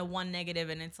 positive and the one negative,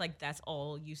 and it's like that's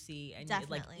all you see, and it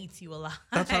like Definitely. eats you alive.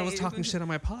 That's why I was talking shit on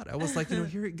my pod. I was like, you know,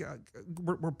 here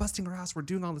we're busting our ass, we're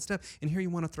doing all this stuff, and here you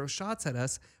want to throw shots at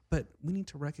us, but we need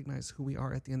to recognize who we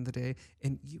are at the end of the day.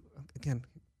 And you, again,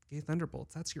 gay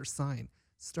thunderbolts, that's your sign.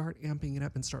 Start amping it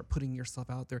up and start putting yourself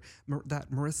out there. That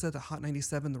Marissa, the Hot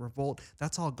 97, the Revolt,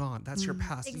 that's all gone. That's your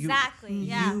past. Exactly,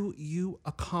 yeah. You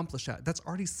accomplish that. That's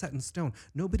already set in stone.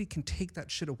 Nobody can take that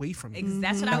shit away from you.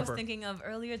 That's what I was Ever. thinking of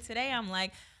earlier today. I'm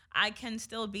like, I can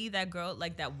still be that girl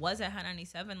like that was at Hot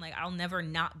 97. Like I'll never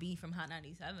not be from Hot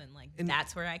 97. Like And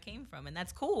that's where I came from, and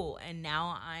that's cool. And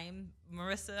now I'm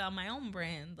Marissa on my own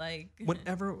brand. Like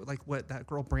Whatever, like what that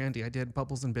girl Brandy, I did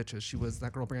Bubbles and Bitches. She was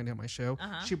that girl Brandy on my show.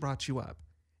 She brought you up.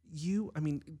 I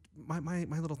mean, my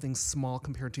little thing's small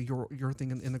compared to your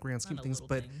thing in the grand scheme of things.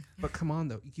 But come on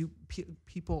though,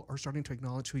 people are starting to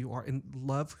acknowledge who you are and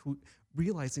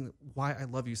realizing why I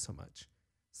love you so much.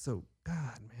 So God,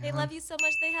 man, They love you so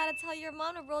much they had to tell your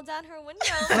mom to roll down her window.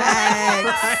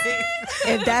 facts.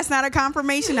 If that's not a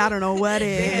confirmation, I don't know what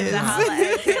is. Because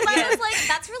I was like,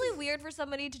 that's really weird for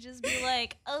somebody to just be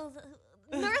like, oh,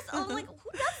 nurse. I'm like, who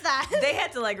does that? they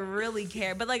had to like really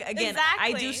care. But like again, I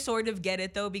do Exactly. sort of get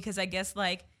it though, because I guess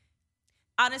like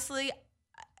honestly,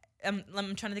 I'm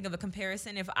trying to think of a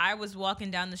comparison. If I was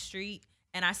walking down the street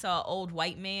and I saw an old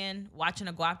white man watching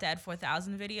a Guap Dad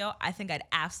 4000 video, I think I'd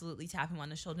absolutely tap him on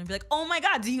the shoulder and be like, oh my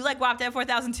God, do you like Guap Dad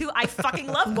 4000 too? I fucking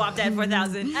love Guap Dad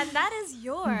 4000. And that is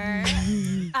your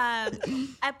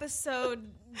episode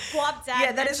Guap Dad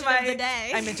Yeah, that is mention my of the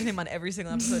day. I mention him on every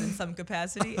single episode in some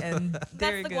capacity, and there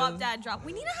That's the it goes. Guap Dad drop.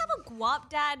 We need to have a Guap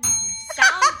Dad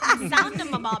sound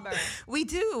We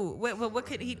do. What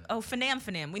could he? Oh,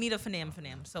 Fanam. We need a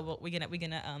Fanam. So we're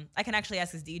gonna. I can actually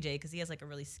ask his DJ because he has like a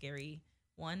really scary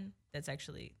one. That's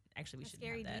actually we should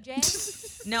Scary have that.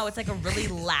 DJ. No, it's like a really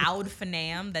loud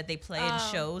Fanam that they play in Oh.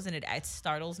 shows, and it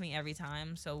startles me every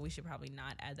time. So we should probably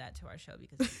not add that to our show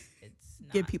because it's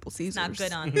not, Give people it's Caesars. not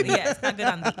good on it's not good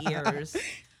on the ears.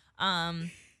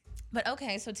 But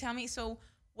okay, so tell me, so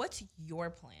what's your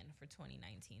plan for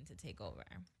 2019 to take over?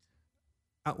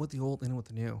 out with the old, in with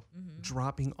the new,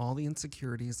 dropping all the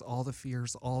insecurities, all the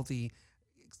fears, all the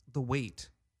weight.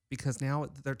 Because now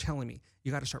they're telling me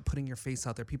you got to start putting your face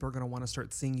out there. People are going to want to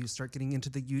start seeing you. Start getting into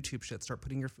the YouTube shit. Start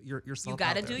putting yourself. You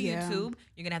got to out do there. Yeah. YouTube.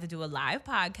 You're gonna have to do a live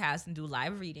podcast and do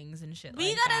live readings and shit. We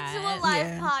like gotta that. do a live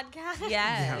Yeah. podcast.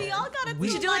 Yeah. We all gotta We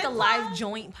do should do like a live live pod.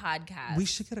 joint podcast. We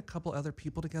should get a couple other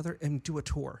people together and do a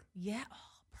tour. Yeah. Oh,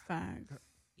 Facts.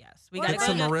 yes. We Or gotta Get like-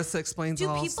 some go. Marissa explains Do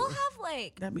all. people have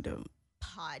like That'd be dope.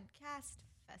 podcast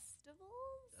festivals?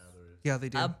 Yeah, they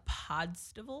do. A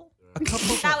podstival. A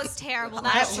couple. That was terrible.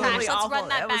 That was trash. Let's run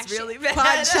that back. really shit.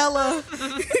 bad. Podchella.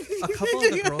 a couple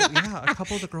of the girls, a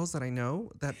couple of the girls that I know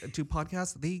that do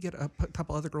podcasts, they get a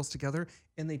couple other girls together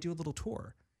and they do a little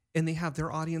tour. And they have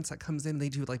their audience that comes in. They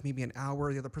do like maybe an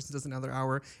hour. The other person does another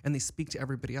hour, and they speak to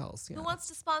everybody else. Yeah. Who wants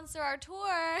to sponsor our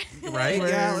tour? Right?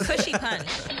 Yeah. Cushy punch.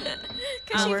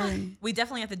 We We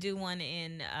definitely have to do one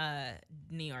in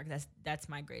New York. That's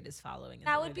my greatest following. is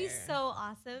That over would be there. so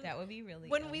awesome. That would be really.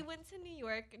 When good. we went to New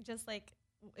York, just like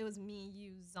it was me,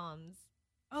 you, Zoms,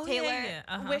 oh, Taylor. yeah.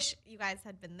 Uh-huh. Wish you guys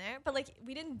had been there, but like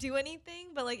we didn't do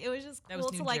anything. But like it was just that cool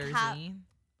was New to like Jersey, have.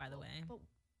 by the way. But,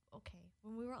 okay,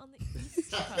 when we were on the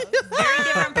East Coast, Very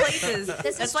different places.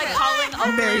 This That's is like true. calling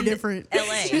Oakland very different.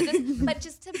 LA. but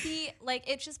just to be like,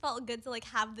 it just felt good to like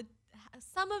have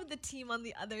some of the team on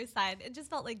the other side. It just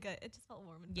felt like good. It just felt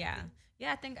warm and Yeah. fuzzy.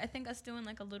 Yeah, I think us doing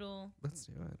like a little Let's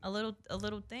do it. a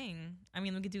little thing. I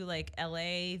mean, we could do like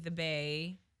LA, the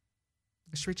Bay,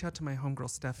 I should reach out to my homegirl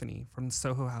Stephanie from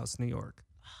Soho House, New York.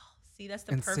 See, that's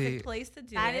the And perfect see- place to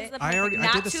do That it. is the I perfect. did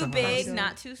Not the too Soho big, House.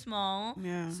 not too small.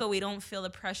 Yeah. So we don't feel the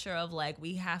pressure of like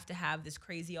we have to have this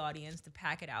crazy audience to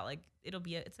pack it out. Like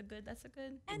that's a good.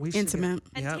 We should Intimate.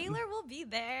 And yep. Taylor will be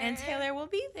there. And Taylor will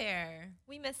be there.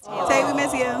 We miss Taylor. Say we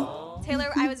miss you.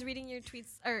 Taylor, I was reading your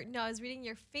tweets, I was reading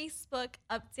your Facebook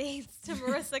updates to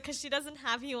Marissa because she doesn't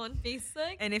have you on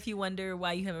Facebook. And if you wonder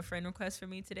why you have a friend request for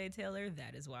me today, Taylor,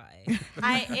 that is why.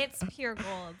 It's pure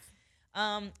gold.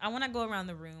 I want to go around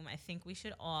the room. I think we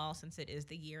should all, since it is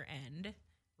the year end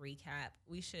recap,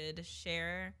 we should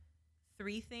share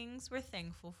 3 things we're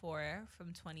thankful for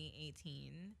from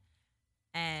 2018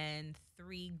 and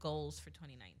 3 goals for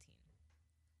 2019.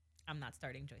 I'm not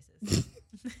starting Joyce's.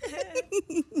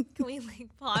 Can we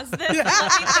pause this and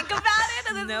let me think about it?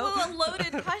 And then Nope. it's a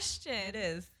loaded question. It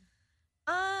is.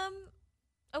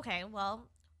 Okay, well,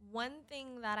 one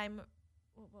thing that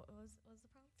what was the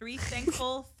problem? 3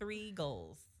 thankful, 3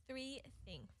 goals. 3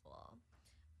 thankful.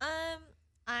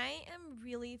 I am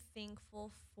really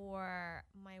thankful for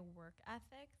my work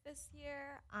ethic this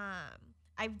year.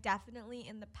 I've definitely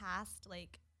in the past,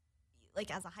 like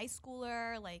as a high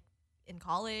schooler, like in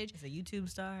college, As a YouTube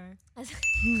star.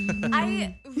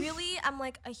 I really am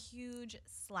like a huge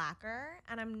slacker,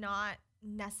 and I'm not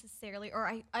necessarily, or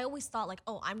I always thought like,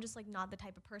 oh, I'm just like not the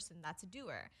type of person that's a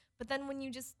doer. But then when you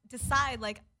just decide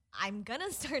like I'm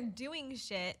gonna start doing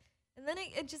shit, and then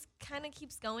it just kind of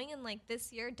keeps going. And like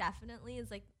this year definitely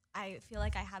is like, I feel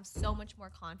like I have so much more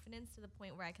confidence to the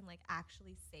point where I can like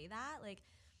actually say that. Like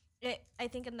I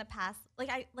think in the past,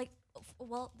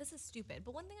 well, this is stupid,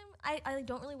 but one thing I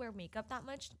don't really wear makeup that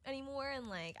much anymore, and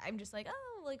like I'm just like,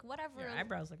 oh, like whatever. Your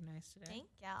eyebrows look nice today. Thank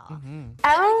you. Mhm.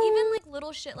 Like even like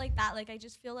little shit like that, like I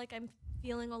just feel like I'm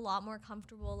feeling a lot more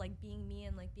comfortable like being me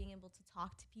and like being able to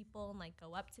talk to people and like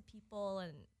go up to people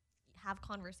and have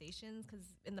conversations, because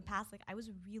in the past like I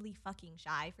was really fucking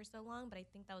shy for so long, but I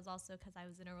think that was also because I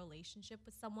was in a relationship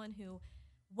with someone who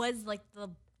was like the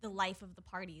life of the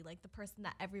party, like the person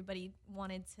that everybody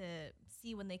wanted to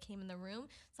see when they came in the room.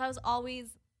 So I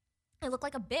looked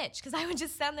like a bitch because I would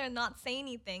just stand there and not say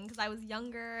anything because I was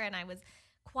younger and I was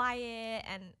quiet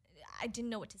and I didn't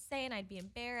know what to say and I'd be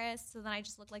embarrassed. So then I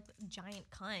just looked like a giant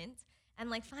cunt. And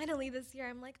like finally this year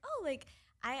I'm like, oh, like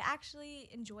I actually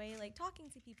enjoy like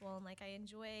talking to people and like I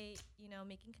enjoy,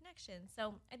 making connections.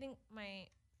 So I think my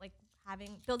like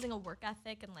building a work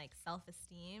ethic and like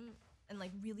self-esteem and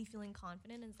like really feeling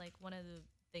confident is like one of the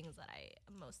things that I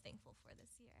am most thankful for this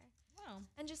year. Wow.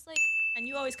 And just like, And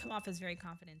you always come off as very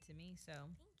confident to me, so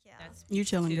thank you. that's You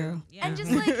chilling, too. girl. Yeah. And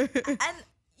just like, and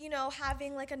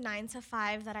having like a 9 to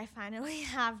 5 that I finally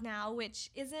have now,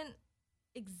 which isn't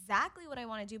exactly what I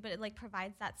want to do, but it like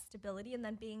provides that stability, and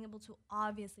then being able to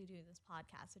obviously do this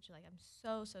podcast, which like I'm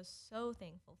so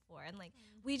thankful for. And like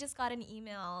we just got an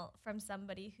email from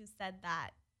somebody who said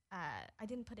that I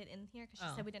didn't put it in here because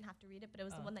she said we didn't have to read it, but it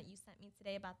was the one that you sent me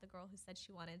today about the girl who said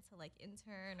she wanted to like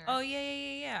intern. Oh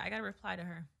yeah. I gotta reply to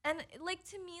her. And like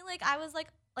to me, like I was like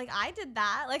I did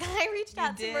that. Like I reached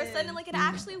out to Marissa and like it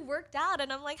actually worked out.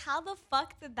 And I'm like, how the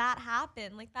fuck did that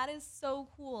happen? Like that is so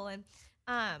cool. And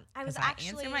I was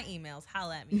actually answer my emails.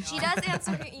 Holla at me. she does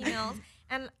answer her emails,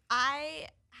 and I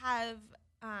have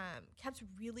kept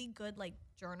really good like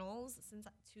journals since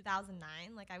 2009.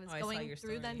 Like I was I saw going your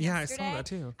through them story. Yeah, yesterday. I saw that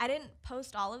too. I didn't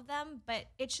post all of them, but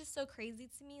it's just so crazy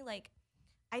to me. Like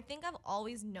I think I've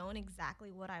always known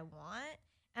exactly what I want,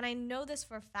 and I know this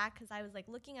for a fact because I was like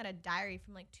looking at a diary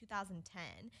from like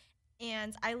 2010.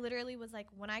 And I literally was like,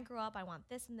 when I grow up, I want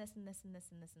this and this and this and this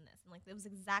and this and this. And like, it was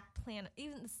exact plan.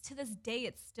 Even to this day,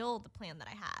 it's still the plan that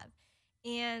I have.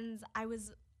 And I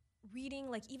was reading,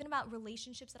 like, even about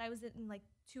relationships that I was in like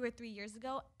 2 or 3 years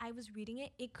ago, I was reading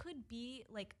it. It could be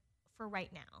like for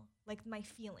right now, like my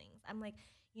feelings. I'm like,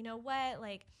 you know what?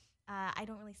 Like, I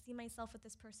don't really see myself with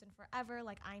this person forever.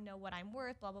 Like, I know what I'm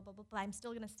worth, blah, blah, blah, blah, but I'm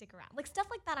still going to stick around. Like, stuff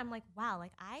like that. I'm like, wow,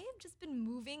 like, I have just been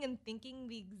moving and thinking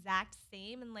the exact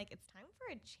same. And, like, it's time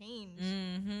for a change.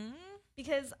 Mm-hmm.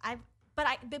 Because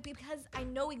because I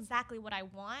know exactly what I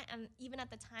want. And even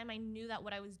at the time, I knew that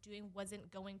what I was doing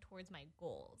wasn't going towards my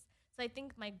goals. So I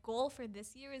think my goal for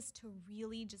this year is to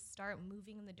really just start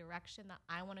moving in the direction that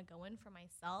I want to go in for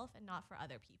myself and not for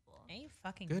other people. Ain't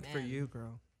fucking Good for men. you,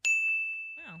 girl.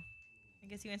 Wow. I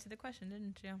guess you answered the question,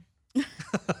 didn't you?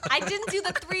 I didn't do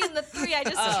the 3 and the 3. I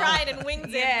just tried and winged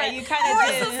it. Yeah, but you kind of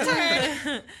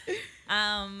Marissa's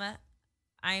did.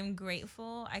 I'm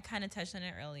grateful. I kind of touched on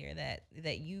it earlier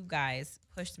that you guys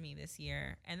pushed me this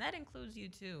year, and that includes you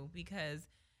too,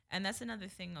 and that's another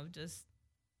thing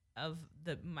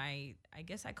I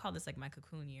guess I call this like my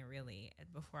cocoon year, really,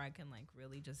 before I can like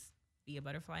really just be a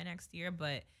butterfly next year,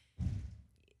 but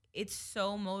it's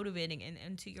so motivating.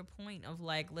 And to your point of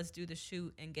like, let's do the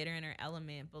shoot and get her in her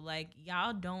element. But like,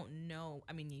 y'all don't know.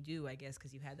 I mean, you do, I guess,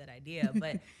 because you had that idea,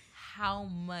 but how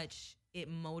much it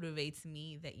motivates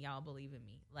me that y'all believe in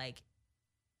me. Like,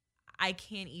 I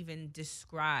can't even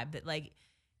describe that, like,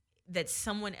 that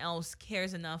someone else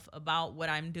cares enough about what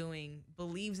I'm doing,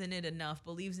 believes in it enough,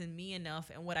 believes in me enough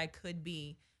and what I could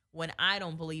be when I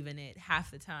don't believe in it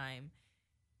half the time.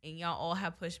 And y'all all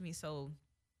have pushed me. So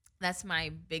that's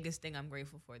my biggest thing I'm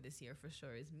grateful for this year, for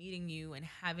sure, is meeting you and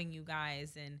having you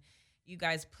guys, and you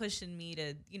guys pushing me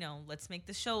to, you know, let's make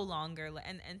the show longer.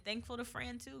 And thankful to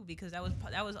Fran too, because that was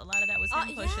a lot of that was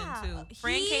him pushing too.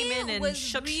 Fran came in and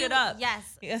shook shit up.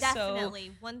 Yes,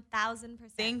 definitely, 1000%.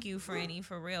 Thank you, Franny,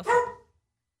 for real.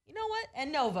 You know what?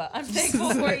 And Nova, I'm thankful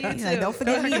for you too. Yeah, don't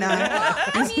forget me now. Well,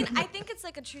 I mean, I think it's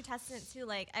like a true testament to,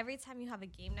 like, every time you have a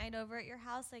game night over at your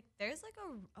house, like, there's like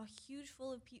a huge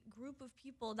group of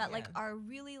people that like are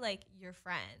really like your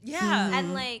friends. Yeah.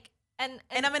 And like, and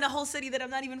I'm in a whole city that I'm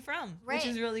not even from, which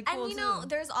is really cool. And you know,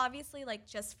 there's obviously like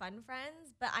just fun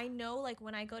friends, but I know like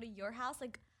when I go to your house,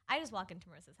 like, I just walk into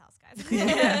Marissa's house, guys.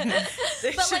 Yeah.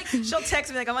 But like, she'll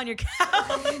text me like, I'm on your couch.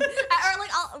 Or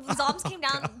like, Zoms came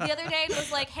down the other day and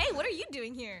was like, "Hey, what are you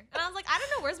doing here?" And I was like, "I don't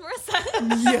know. Where's Marissa?"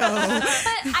 Yo.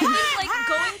 But I think like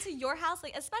going to your house,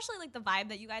 like, especially like the vibe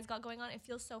that you guys got going on, it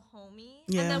feels so homey.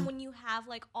 Yeah. And then when you have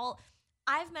like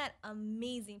I've met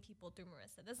amazing people through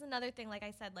Marissa. This is another thing, like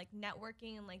I said, like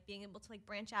networking and like being able to like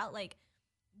branch out, like.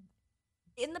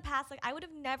 In the past, like, I would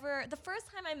have never, the first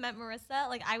time I met Marissa,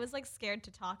 like, I was like scared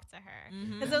to talk to her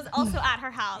because it was also at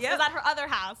her house. It was at her other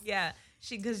house. Yeah.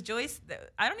 Because Joyce,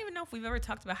 I don't even know if we've ever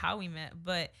talked about how we met,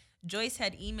 but Joyce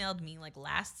had emailed me like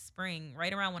last spring,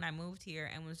 right around when I moved here,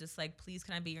 and was just like, please,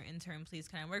 can I be your intern? Please,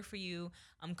 can I work for you?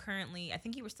 I'm currently, I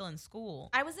think you were still in school.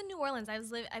 I was in New Orleans. I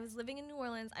was living in New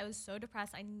Orleans. I was so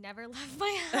depressed. I never left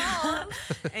my house.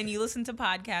 And you listened to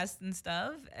podcasts and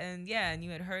stuff. And yeah, and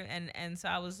you had heard, and so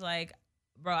I was like,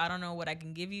 bro, I don't know what I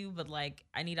can give you, but like,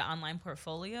 I need an online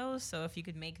portfolio. So if you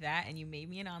could make that, and you made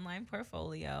me an online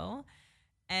portfolio.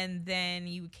 And then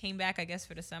you came back, I guess,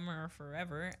 for the summer or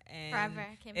forever. And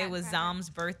it was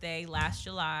Zom's birthday last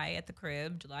July at the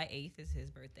crib. July 8th is his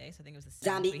birthday. So I think it was the 7th.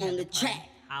 Zombie on the track.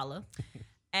 Holla.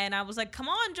 And I was like, come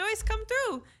on, Joyce, come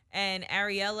through. And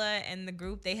Ariella and the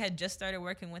group, they had just started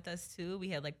working with us too. We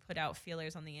had like put out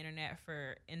feelers on the internet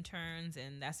for interns,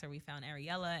 and that's where we found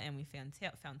Ariella, and we found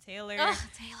Taylor. Oh,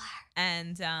 Taylor.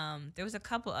 And there was a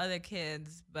couple other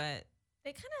kids, but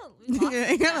they kind of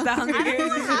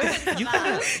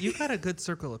you got a good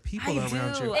circle of people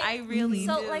around you. I really do.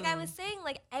 So like I was saying,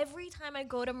 like every time I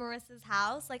go to Marissa's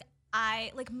house, like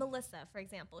I like Melissa, for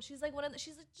example. She's like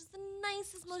she's like just the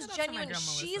nicest, most genuine.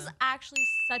 She's actually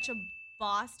such a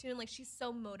boss too, and like she's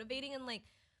so motivating, and like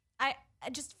I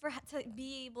just to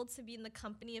be able to be in the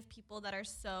company of people that are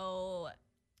so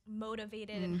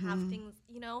motivated and have things,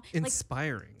 you know,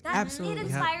 inspiring. Like, absolutely, it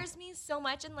inspires me so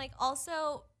much. And like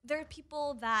also there are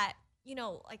people that, you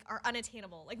know, like are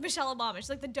unattainable, like Michelle Obama. She's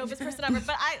like the dopest person ever.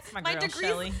 But my degrees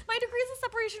of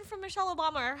separation from Michelle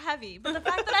Obama are heavy. But the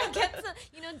fact that I get to,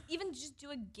 you know, even just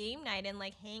do a game night and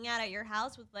like hang out at your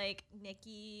house with like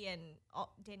Nikki and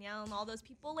Danielle and all those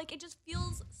people, like it just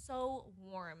feels so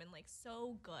warm and like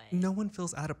so good. No one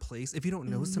feels out of place if you don't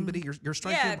know somebody. You're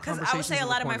striking conversations. Yeah, because I would say a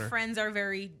lot of my corner. friends are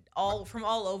from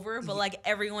all over, but like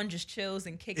everyone just chills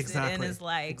and kicks it in as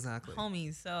like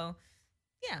homies. So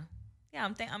yeah. Yeah,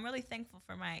 I'm really thankful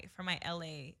for my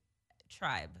LA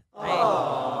tribe.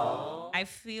 I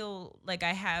feel like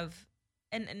I have,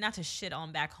 and not to shit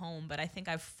on back home, but I think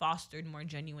I've fostered more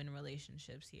genuine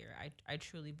relationships here. I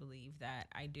truly believe that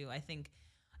I do. I think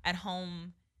at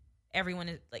home, everyone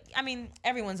is like, I mean,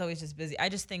 everyone's always just busy. I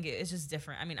just think it's just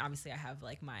different. I mean, obviously I have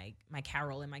like my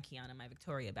Carol and my Kiana and my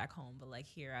Victoria back home, but like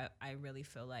here, I really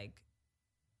feel like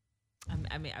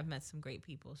I've met some great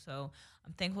people. So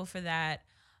I'm thankful for that.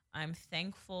 I'm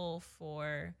thankful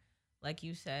for, like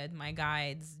you said, my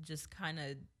guides just kind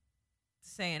of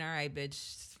saying, all right,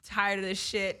 bitch, tired of this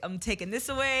shit. I'm taking this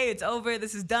away. It's over.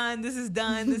 This is done. This is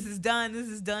done. This is done. This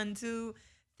is done too.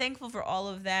 Thankful for all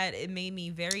of that. It made me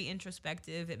very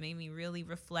introspective. It made me really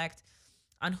reflect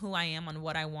on who I am, on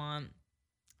what I want.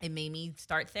 It made me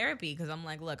start therapy because I'm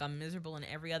like, look, I'm miserable in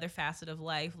every other facet of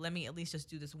life. Let me at least just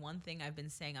do this one thing I've been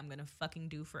saying I'm going to fucking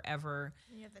do forever.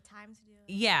 You have the time to do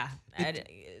it. Yeah.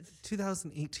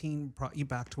 2018 brought you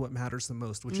back to what matters the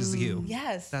most, which is you.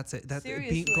 Yes. That's it. That's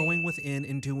seriously. Going within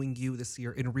and doing you this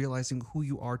year and realizing who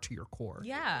you are to your core.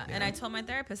 Yeah. And I told my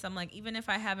therapist, I'm like, even if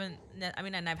I haven't,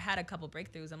 and I've had a couple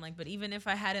breakthroughs, I'm like, but even if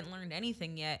I hadn't learned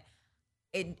anything yet,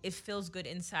 it feels good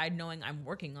inside knowing I'm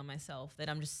working on myself, that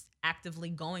I'm just actively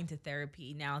going to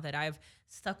therapy now that I've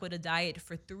stuck with a diet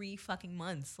for 3 fucking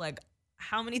months. Like,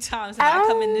 how many times have I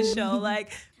come in this show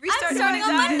like restart starting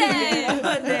on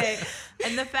Monday?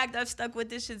 And the fact I've stuck with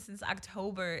this shit since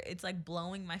October, it's like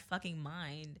blowing my fucking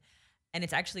mind. And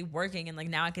it's actually working, and like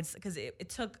now I could, because it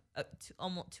took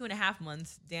almost 2.5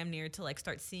 months, damn near, to like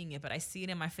start seeing it. But I see it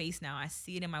in my face now. I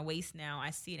see it in my waist now.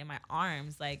 I see it in my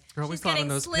arms. Like, You're always She's getting on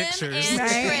those slim pictures. and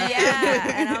trim.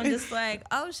 yeah. And I'm just like,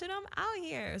 oh shit, I'm out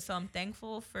here. So I'm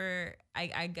thankful for,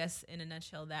 I guess in a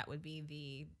nutshell, that would be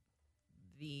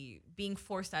the being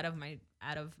forced out of my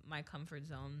comfort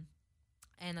zone.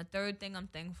 And the third thing I'm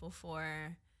thankful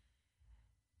for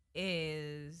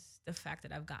is the fact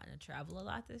that I've gotten to travel a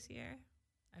lot this year.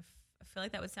 I feel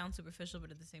like that would sound superficial,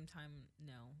 but at the same time,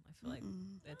 no. I feel like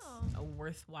it's a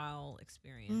worthwhile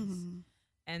experience.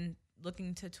 And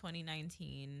looking to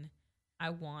 2019, I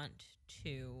want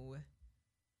to...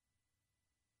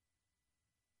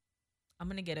 I'm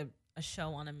going to get a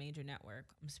show on a major network.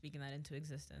 I'm speaking that into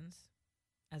existence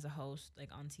as a host, like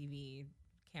on TV,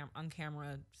 on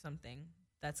camera, something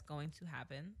that's going to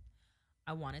happen.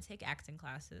 I want to take acting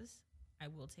classes. I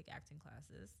will take acting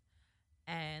classes.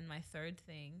 And my third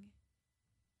thing,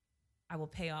 I will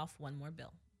pay off one more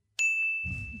bill.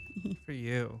 For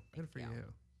you. Good Thank for you. you.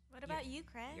 What about you,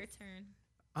 Chris? Your turn.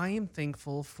 I am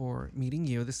thankful for meeting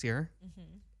you this year,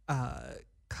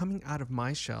 coming out of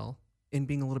my shell and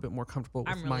being a little bit more comfortable with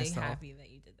I'm really myself. happy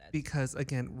that you did that. Because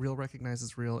again, real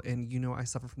recognizes real, and I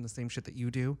suffer from the same shit that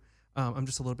you do. I'm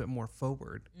just a little bit more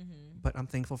forward, but I'm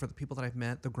thankful for the people that I've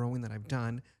met, the growing that I've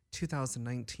done.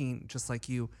 2019, just like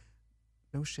you,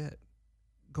 no shit,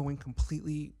 going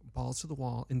completely balls to the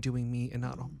wall and doing me and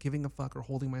not giving a fuck or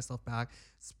holding myself back,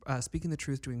 speaking the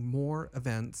truth, doing more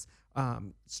events,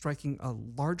 striking a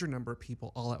larger number of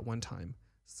people all at one time.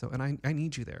 So, and I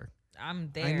need you there.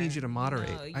 I'm there. I need you to moderate.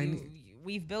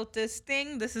 We've built this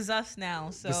thing. This is us now.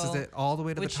 So this is it, all the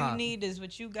way to the top. What you need is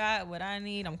what you got. What I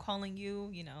need, I'm calling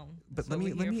you. But let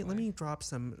me drop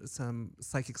some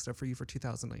psychic stuff for you for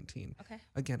 2019. Okay.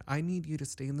 Again, I need you to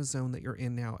stay in the zone that you're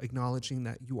in now, acknowledging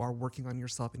that you are working on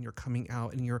yourself and you're coming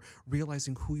out and you're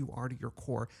realizing who you are to your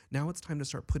core. Now it's time to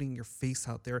start putting your face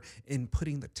out there and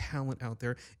putting the talent out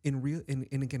there. And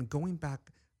again, going back,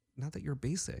 not that you're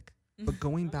basic, but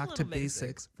going back to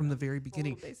basics from the very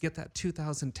beginning. Get that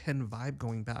 2010 vibe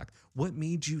going back. What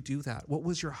made you do that? What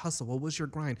was your hustle? What was your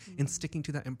grind? And sticking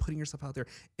to that and putting yourself out there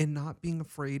and not being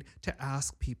afraid to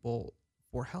ask people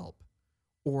for help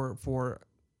or for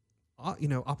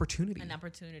opportunity. An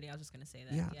opportunity. I was just gonna say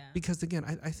that. Yeah. Yeah. Because again,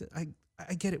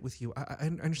 I get it with you.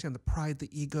 I understand the pride, the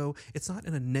ego. It's not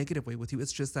in a negative way with you.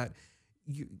 It's just that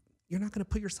you're not going to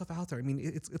put yourself out there. I mean,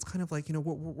 it's kind of like,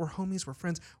 we're homies, we're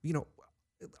friends.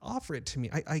 Offer it to me.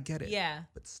 I get it. Yeah.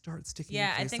 But start sticking. Yeah,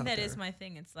 your face I think out that there. is my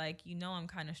thing. It's like, I'm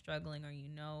kind of struggling, or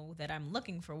that I'm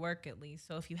looking for work at least.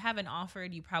 So if you haven't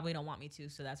offered, you probably don't want me to.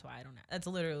 So that's why I don't. That's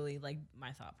literally like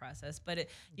my thought process. But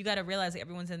you got to realize that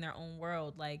everyone's in their own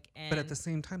world. But at the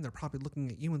same time, they're probably looking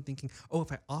at you and thinking, oh,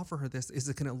 if I offer her this, is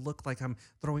it going to look like I'm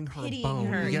throwing her a pitying bone?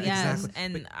 her, Yeah, yes. exactly.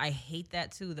 And I hate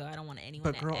that too, though. I don't want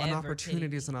anyone. But girl, to an ever opportunity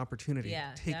pity is an opportunity.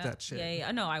 Yeah, Take that shit.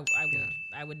 Yeah. No, I would. Yeah.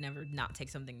 I would never not take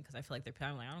something because I feel like they're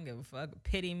probably like, I don't give a fuck.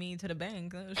 Pity me to the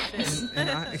bank. Oh, shit. and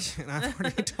I've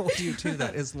already told you too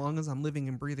that as long as I'm living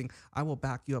and breathing, I will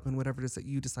back you up in whatever it is that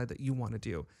you decide that you want to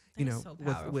do. That's so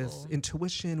with powerful.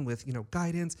 intuition, with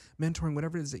guidance, mentoring,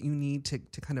 whatever it is that you need to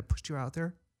kind of push you out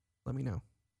there. Let me know.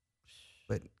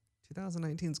 But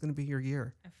 2019 is going to be your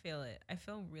year. I feel it. I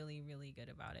feel really, really good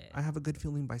about it. I have a good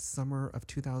feeling by summer of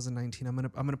 2019. I'm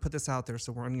gonna put this out there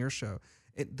so we're on your show.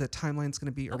 The timeline's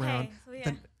gonna be around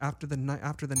after the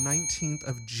 19th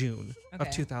of June of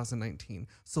 2019.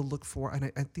 So look for, and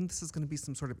I think this is gonna be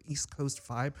some sort of East Coast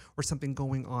vibe or something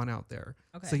going on out there.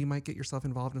 Okay. So you might get yourself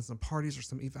involved in some parties or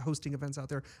some hosting events out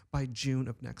there by June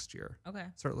of next year. Okay.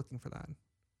 Start looking for that.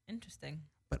 Interesting.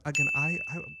 But again,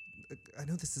 I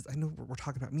know we're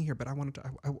talking about me here, but I want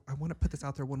to put this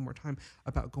out there one more time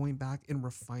about going back and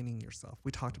refining yourself.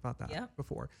 We talked about that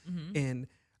before. Mm-hmm. And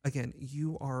again,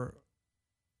 you are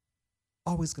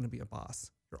always going to be a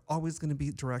boss. You're always going to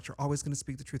be direct. You're always going to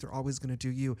speak the truth. You're always going to do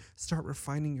you. Start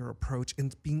refining your approach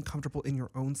and being comfortable in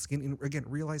your own skin. And again,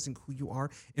 realizing who you are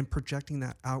and projecting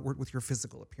that outward with your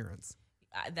physical appearance.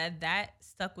 That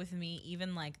stuck with me.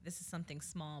 Even like, this is something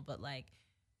small, but like,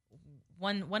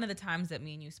 one of the times that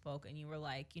me and you spoke, and you were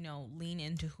like, you know, lean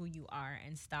into who you are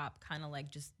and stop kind of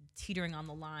like just teetering on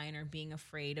the line or being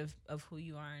afraid of who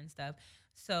you are and stuff.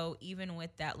 So even with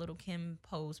that little Kim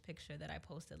pose picture that I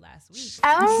posted last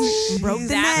week, Broke the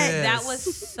that was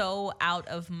so out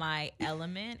of my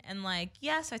element. And like,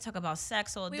 yes, I talk about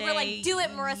sex all day. We were like, do it,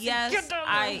 Marissa. Yes, Get down there.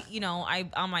 I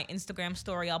on my Instagram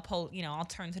story, I'll post, I'll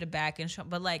turn to the back and show,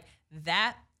 but like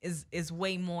that is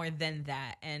way more than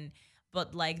that.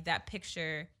 But like that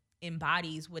picture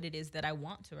embodies what it is that I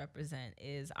want to represent.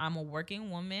 Is I'm a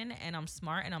working woman and I'm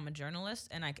smart and I'm a journalist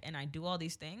and I do all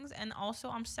these things, and also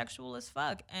I'm sexual as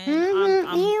fuck and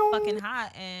I'm fucking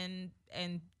hot and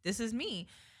this is me.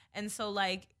 And so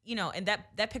like, and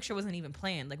that picture wasn't even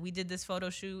planned. Like we did this photo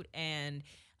shoot and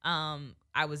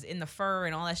I was in the fur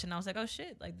and all that shit, and I was like, oh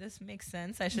shit, like this makes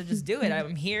sense. I should just do it.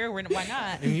 I'm here. Why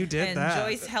not? And you did that. And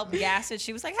Joyce helped gas it.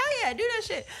 She was like, hell yeah, do that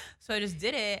shit. So I just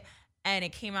did it. And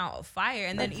it came out fire.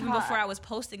 And then even before I was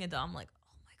posting it though, I'm like,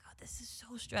 oh my God, this is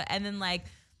so stress. And then like,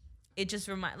 it just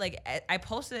I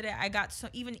posted it. I got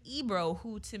even Ebro,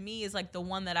 who to me is like the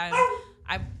one that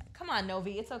I come on,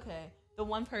 Novi, it's okay. The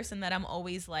one person that I'm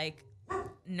always like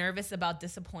nervous about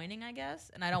disappointing, I guess.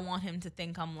 And I don't want him to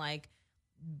think I'm like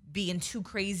being too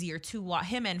crazy or too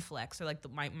him and Flex or like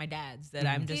my dads that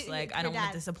I'm just like, I don't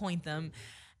want to disappoint them.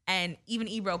 And even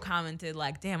Ebro commented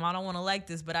like, damn, I don't want to like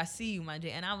this, but I see you, my J.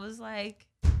 And I was like,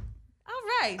 all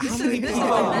right.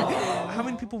 How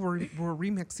many people were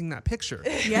remixing that picture?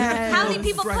 Yeah. How many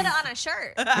people put it on a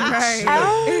shirt?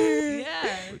 Right.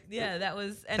 Yeah, that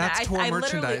was, and That's tour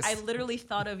merchandise. I literally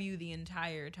thought of you the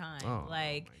entire time. Oh,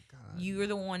 like my God. you were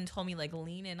the one told me like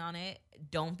lean in on it.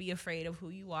 Don't be afraid of who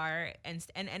you are. And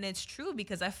it's true,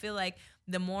 because I feel like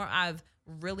the more I've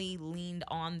really leaned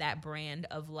on that brand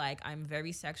of like, I'm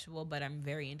very sexual, but I'm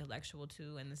very intellectual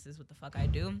too. And this is what the fuck I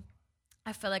do.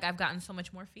 I feel like I've gotten so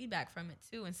much more feedback from it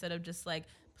too, instead of just like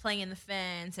playing in the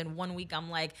fence. And one week I'm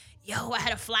like, yo, I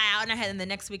had a fly out, and the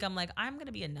next week I'm like, I'm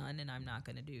gonna be a nun and I'm not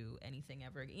gonna do anything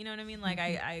ever again. You know what I mean? Like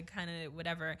I kind of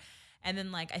whatever. And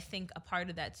then like I think a part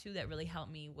of that too that really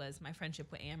helped me was my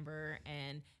friendship with Amber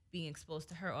and being exposed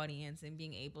to her audience and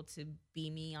being able to be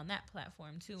me on that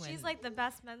platform too. She's and like the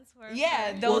best mentor.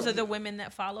 yeah, those are the women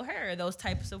that follow her. Those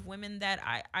types of women that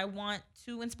I want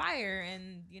to inspire.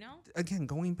 And Again,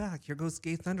 going back, here goes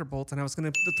Gay Thunderbolts, and I was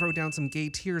going to throw down some gay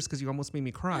tears because you almost made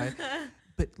me cry.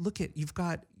 But look at, you've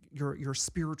got your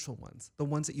spiritual ones, the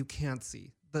ones that you can't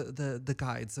see, the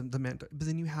guides and the mentor. But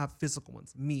then you have physical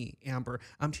ones. Me, Amber,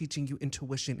 I'm teaching you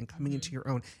intuition and coming into your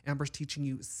own. Amber's teaching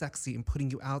you sexy and putting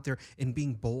you out there and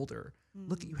being bolder.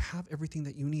 Look, you have everything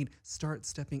that you need. Start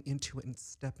stepping into it and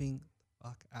stepping the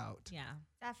fuck out. yeah.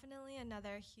 Definitely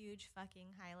another huge fucking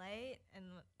highlight, and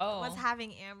Oh. was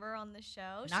having Amber on the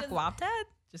show. Not Guap Dad?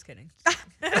 Just kidding.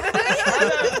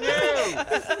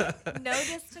 No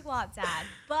diss to Guap Dad,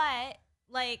 but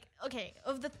like, okay,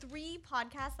 of the 3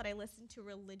 podcasts that I listened to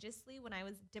religiously when I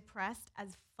was depressed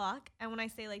as fuck, and when I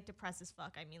say like depressed as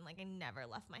fuck, I mean like I never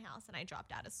left my house and I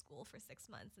dropped out of school for 6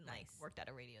 months and like worked at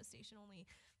a radio station only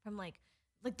from like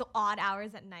the odd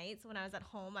hours at night. So when I was at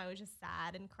home, I was just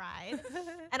sad and cried.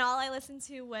 And all I listened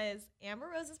to was Amber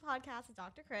Rose's podcast with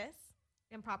Dr. Chris,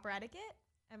 Improper Etiquette,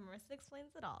 and Marissa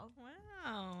Explains It All.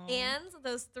 Wow. And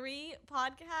those 3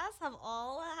 podcasts have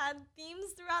all had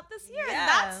themes throughout this year. Yeah. And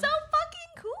that's so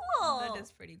fucking cool. That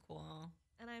is pretty cool.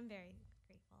 And I'm very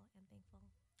grateful and thankful.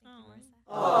 Thank you, Marissa.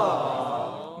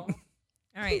 All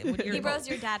right. What are your Ebro's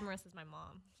your dad, Marissa's my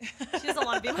mom. She doesn't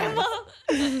want to be my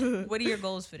mom. What are your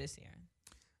goals for this year?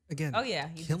 Again, Oh yeah,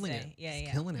 you did killing say. it. Yeah, Just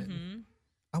yeah. killing it. Mhm.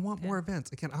 I want more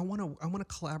events. Again, I want to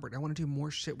collaborate. I want to do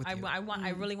more shit with you.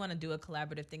 I really want to do a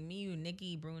collaborative thing. Me, you,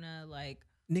 Nikki, Bruna, like.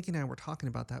 Nick and I were talking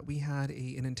about that. We had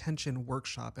an intention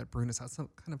workshop at Bruna's house, some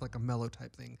kind of like a mellow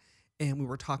type thing. And we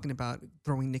were talking about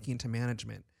throwing Nikki into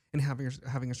management and having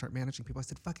her start managing people. I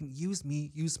said, fucking use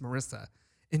me, use Marissa.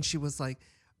 And she was like,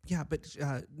 yeah, but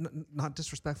not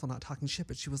disrespectful, not talking shit,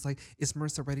 but she was like, is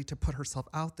Marissa ready to put herself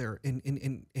out there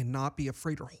and not be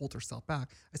afraid or hold herself back?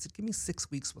 I said, give me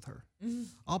 6 weeks with her.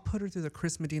 I'll put her through the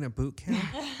Chris Medina boot camp,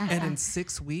 and in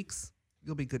 6 weeks,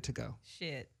 you'll be good to go.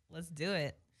 Shit, let's do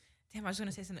it. Damn, I was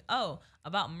gonna say something. Oh,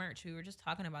 about merch. We were just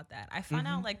talking about that. I found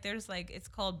out like there's like, it's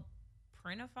called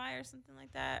Printify or something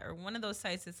like that, or one of those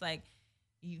sites. It's like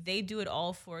they do it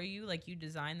all for you. Like you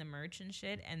design the merch and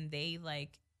shit, and they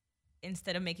like,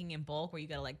 instead of making in bulk where you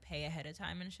gotta like pay ahead of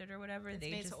time and shit or whatever, It's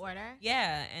they made just to order.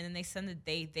 yeah, and then they send it.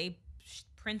 They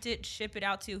print it, ship it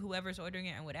out to whoever's ordering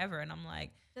it and whatever. And I'm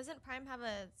like, Doesn't Prime have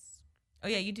a... oh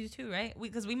yeah, you do too, right?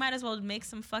 Because we might as well make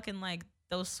some fucking like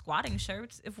those squatting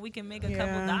shirts if we can make a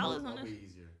couple dollars on it.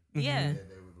 Yeah.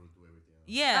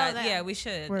 Yeah, that. yeah, we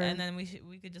should. Word. And then we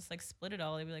could just like split it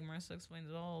all. It'd be like Marissa Explains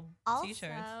It All t-shirts.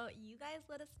 Also, you guys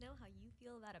let us know how you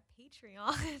feel about a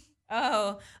Patreon.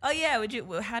 Oh yeah. Would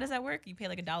you? How does that work? You pay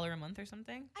like $1 a month or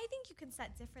something? I think you can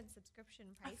set different subscription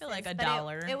prices. feel like but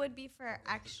 $1. It would be for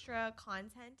extra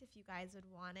content if you guys would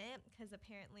want it, because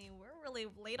apparently we're really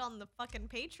late on the fucking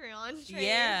Patreon train.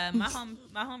 Yeah, my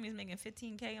homie's making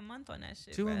 $15K a month on that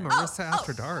shit. Doing bruh. Marissa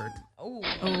After Dark. Oh,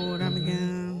 that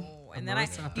again. and then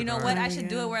Marissa After you know Dark. what? I should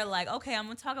do Yeah. it where like, okay, I'm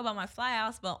gonna talk about my fly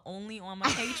outs, but only on my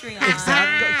Patreon.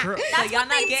 Exactly. Girl, So y'all not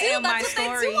they getting do. my That's what they do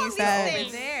on stories these over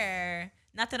things. there.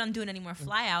 Not that I'm doing any more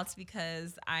fly outs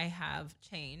because I have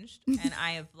changed and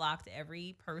I have blocked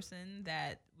every person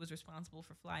that was responsible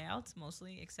for fly outs,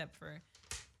 mostly except for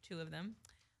 2 of them.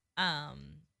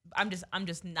 I'm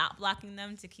just not blocking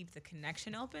them to keep the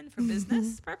connection open for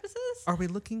business purposes. Are we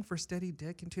looking for steady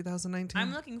dick in 2019?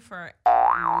 I'm looking for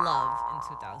love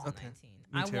in 2019.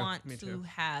 Me too. I want Me to too.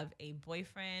 have a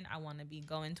boyfriend. I want to be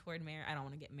going toward marriage. I don't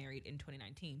want to get married in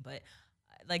 2019, but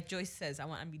like Joyce says, I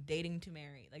want to be dating to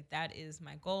marry. Like that is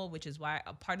my goal, which is why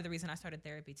a part of the reason I started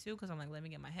therapy too, because I'm like, let me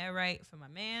get my head right for my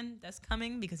man that's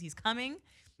coming, because he's coming.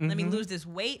 Let me lose this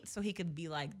weight so he could be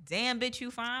like, damn, bitch,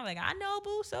 you fine. Like, I know,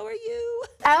 boo, so are you.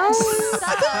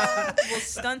 We'll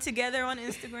stunt together on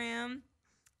Instagram.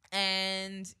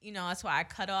 And, you know, that's why I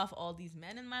cut off all these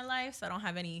men in my life, so I don't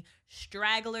have any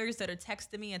stragglers that are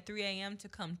texting me at 3 a.m. to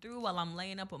come through while I'm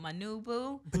laying up with my new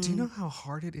boo. But do you know how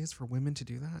hard it is for women to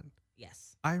do that?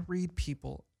 Yes. I read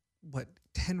people,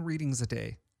 10 readings a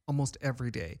day, almost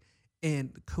every day.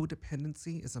 And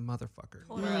codependency is a motherfucker.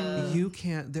 Bruh. You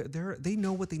can't, they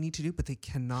know what they need to do, but they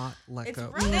cannot let It's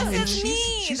go. right. This And is me.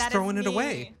 she's That is throwing it me.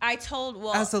 away. I told,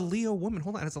 well, As a Leo woman,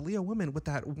 as a Leo woman with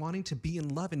that wanting to be in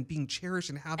love and being cherished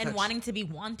and have and that wanting to be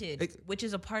wanted, which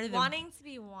is a part of the Wanting to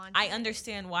be wanted. I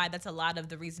understand why that's a lot of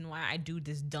the reason why I do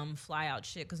this dumb fly out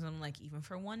shit, because I'm like, even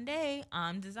for one day,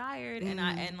 I'm desired, and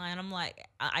I'm like,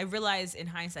 I realize in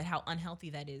hindsight how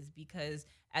unhealthy that is, because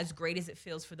as great as it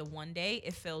feels for the one day,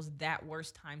 it feels that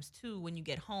worse times 2 when you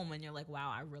get home and you're like,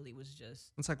 wow, I really was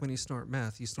just. It's like when you snort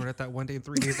meth. You snort it that one day and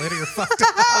 3 days later you're fucked up.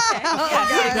 Okay.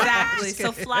 Yes, exactly.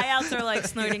 So fly outs are like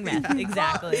snorting meth.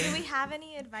 Exactly. Well, do we have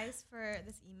any advice for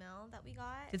this email that we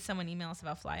got? Did someone email us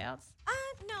about fly outs?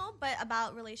 No, but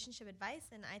about relationship advice,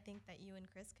 and I think that you and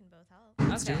Chris can both help.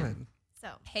 Let's do it. So,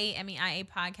 Hey, MEIA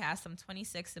podcast. I'm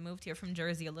 26 and moved here from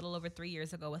Jersey a little over 3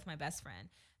 years ago with my best friend.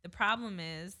 The problem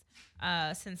is,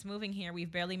 since moving here,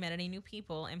 we've barely met any new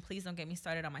people, and please don't get me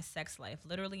started on my sex life.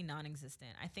 Literally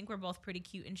non-existent. I think we're both pretty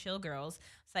cute and chill girls,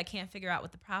 so I can't figure out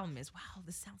what the problem is. Wow,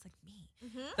 this sounds like me.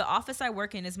 The office I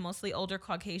work in is mostly older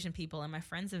Caucasian people, and my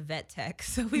friend's a vet tech,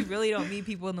 so we really don't meet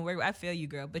people in the work. I feel you,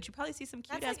 girl, but you probably see some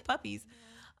cute-ass puppies.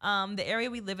 The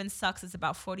area we live in sucks. It's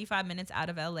about 45 minutes out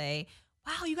of LA.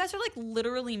 Wow, you guys are like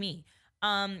literally me.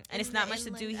 And it's not much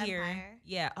to do Inland here. Empire.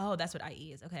 Yeah. Oh, that's what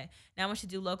IE is. Okay. Not much to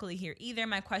do locally here either.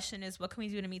 My question is, what can we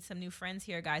do to meet some new friends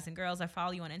here, guys and girls? I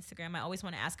follow you on Instagram. I always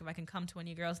want to ask if I can come to one of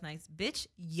your girls' nights. Bitch,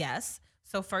 yes.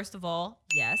 So first of all,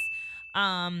 yes.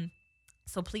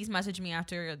 So please message me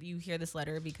after you hear this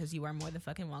letter, because you are more than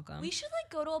fucking welcome. we should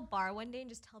like go to a bar one day and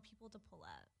just tell people to pull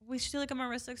up. We should do like a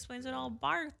Marissa Explains It All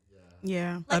bar.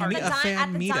 Yeah. Like A at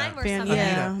fan the meetup. dime or Fan- something.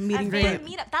 yeah, meet and a greet. fan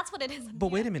meetup. That's what it is. But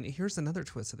wait a minute. Here's another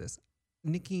twist of this.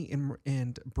 Nikki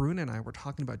and Bruna and I were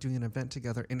talking about doing an event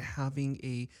together and having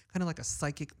a kind of like a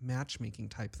psychic matchmaking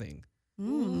type thing.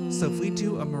 So if we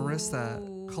do a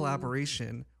Marissa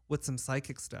collaboration with some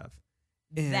psychic stuff.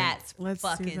 And That's Let's do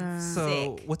fucking that.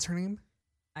 so sick. what's her name?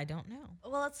 I don't know.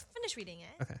 Well, let's finish reading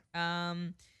it. Okay.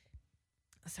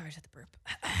 Sorry, I just had to burp.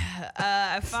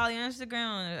 I follow you on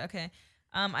Instagram. Okay.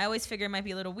 I always figure it might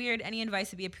be a little weird. Any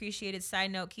advice would be appreciated.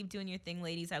 Side note, keep doing your thing,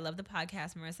 ladies. I love the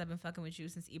podcast. Marissa, I've been fucking with you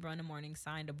since Ebro in the morning.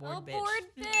 Signed, a bored bitch. Bored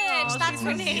bitch. That's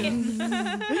her name.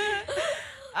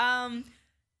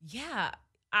 Yeah,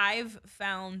 I've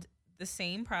found the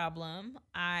same problem.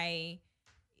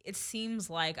 It seems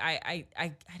like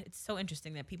it's so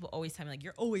interesting that people always tell me like,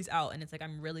 you're always out, and it's like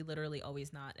I'm really literally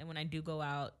always not. And when I do go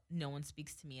out, no one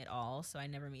speaks to me at all, so I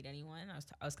never meet anyone.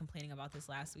 I was complaining about this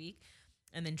last week.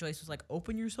 And then Joyce was like,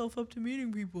 open yourself up to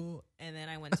meeting people. And then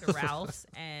I went to Ralph's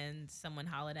and someone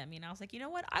hollered at me. And I was like, you know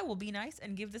what? I will be nice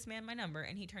and give this man my number.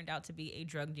 And he turned out to be a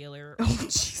drug dealer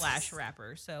 /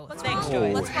 rapper. So thanks,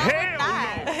 Joyce. What's wrong with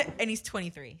that? And he's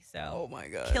 23. So Oh my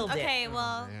God. killed it. Okay,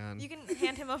 well, man. you can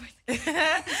hand him over.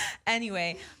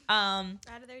 Anyway,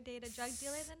 Rather date a drug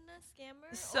dealer than a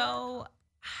scammer? so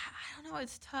I don't know.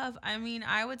 It's tough. I mean,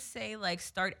 I would say like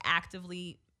start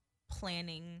actively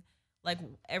planning like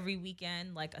every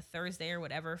weekend, like a Thursday or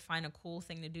whatever, find a cool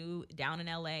thing to do down in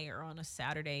LA or on a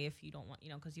Saturday if you don't want,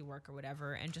 because you work or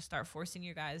whatever, and just start forcing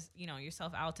you guys,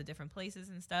 yourself out to different places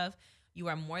and stuff. You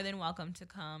are more than welcome to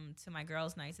come to my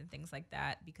girls' nights and things like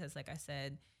that because, like I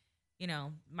said,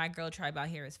 my girl tribe out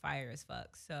here is fire as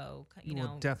fuck. So, you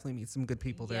will definitely meet some good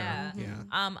people there.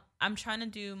 Yeah. I'm trying to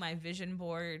do my vision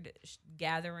board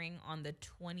gathering on the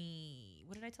 20.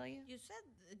 What did I tell you? You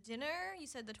said dinner. You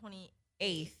said the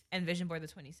 28th and vision board the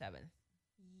 27th.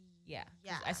 Yeah.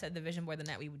 Yeah. I said the vision board the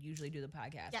night we would usually do the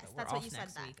podcast. Yes, but we're that's off what you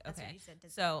next said. week. That's okay. what you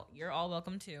said. So you're all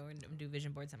welcome to and do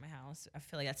vision boards at my house. I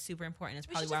feel like that's super important. It's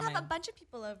We probably should why just have a bunch of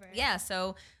people over. Yeah,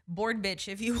 so board bitch,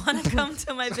 if you want to come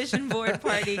to my vision board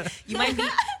party,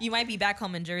 you might be back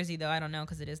home in Jersey though. I don't know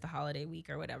because it is the holiday week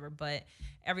or whatever. But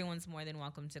everyone's more than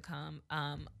welcome to come.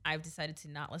 I've decided to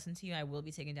not listen to you. I will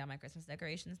be taking down my Christmas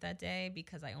decorations that day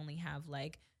because I only have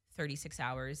like 36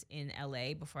 hours in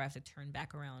LA before I have to turn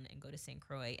back around and go to St.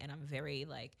 Croix, and I'm very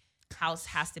like. House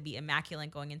has to be immaculate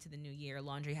going into the new year.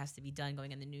 Laundry has to be done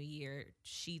going in the new year.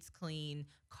 Sheets clean,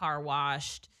 car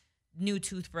washed, new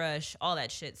toothbrush, all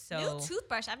that shit. So new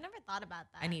toothbrush. I've never thought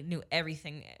about that. I need new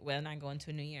everything when I go into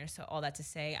a new year. So all that to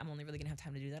say, I'm only really gonna have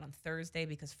time to do that on Thursday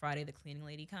because Friday the cleaning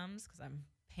lady comes because I'm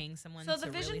paying someone. So to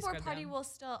the vision really board scrub party down. will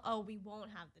still. Oh, we won't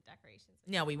have the decorations.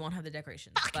 No, we won't have the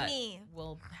decorations. Fuck but me.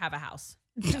 We'll have a house.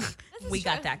 This We is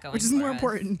got true. that going, Which is for more us.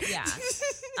 important. Yeah.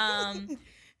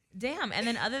 Damn. And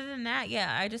then other than that,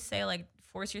 yeah, I just say like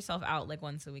force yourself out like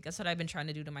once a week. That's what I've been trying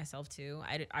to do to myself too.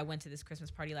 I went to this Christmas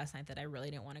party last night that I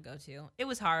really didn't want to go to. It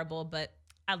was horrible, but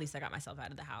at least I got myself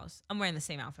out of the house. I'm wearing the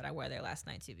same outfit I wore there last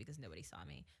night too because nobody saw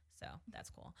me. So that's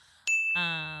cool.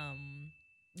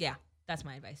 Yeah, that's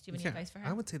my advice. Do you have any advice for her?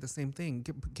 I would say the same thing.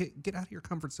 Get out of your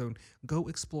comfort zone. Go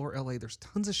explore LA. There's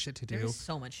tons of shit to do. There's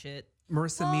so much shit.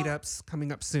 Marissa meetups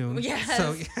coming up soon. Yes.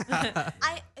 So yeah.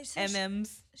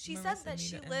 MMs. She said Marissa that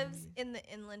she Anita lives MMs. in the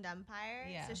Inland Empire.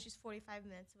 Yeah. So she's 45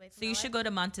 minutes away from So you LA. should go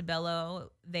to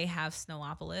Montebello. They have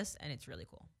Snowopolis, and it's really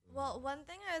cool. Well, one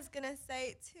thing I was going to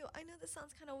say, too, I know this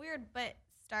sounds kind of weird, but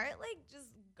start, like, just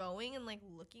going and, like,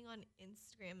 looking on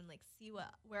Instagram and, like, see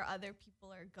where other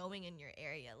people are going in your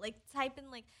area. Like, type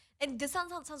in, like, and this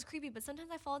sounds creepy, but sometimes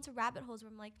I fall into rabbit holes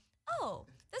where I'm like, oh,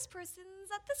 this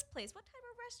person's at this place. What type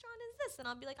of restaurant is this? And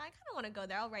I'll be like, I kind of want to go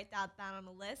there. I'll write that down on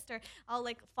a list, or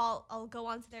I'll go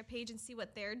onto their page and see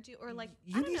what they're doing, or, like,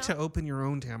 You need to open your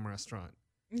own damn restaurant.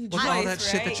 With Choice, all that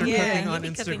shit that you're right? cooking You on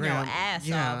be cooking your Instagram. ass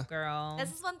Yeah. off, girl.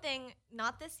 This is one thing,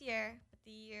 not this year, but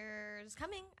the year's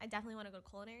coming. I definitely want to go to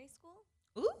culinary school.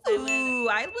 Ooh,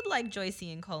 I would like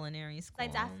Joycey in culinary school. I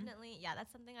definitely,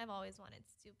 that's something I've always wanted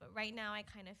to do. But right now, I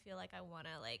kind of feel like I want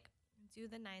to like do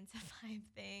the 9 to 5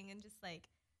 thing and just like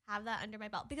have that under my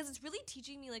belt because it's really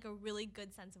teaching me like a really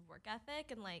good sense of work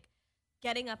ethic and like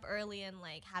getting up early and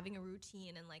like having a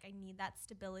routine and like I need that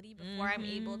stability before I'm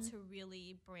able to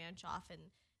really branch off and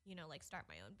like start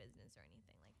my own business or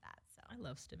anything like that. So I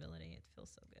love stability. It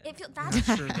feels so good. That's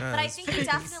Sure but I does. think you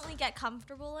definitely get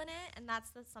comfortable in it, and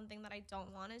that's something that I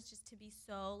don't want is just to be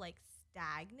so like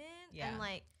stagnant and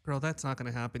like. Girl, that's not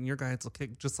going to happen. Your guys will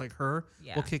kick, just like her,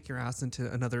 will kick your ass into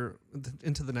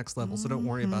the next level. So don't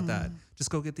worry about that. Just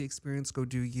go get the experience. Go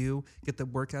do you. Get the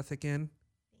work ethic in.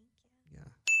 Thank you. Yeah.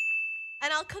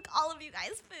 And I'll cook all of you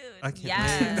guys food. I can't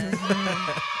Yes.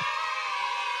 wait.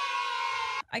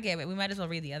 I get it. We might as well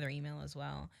read the other email as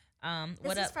well.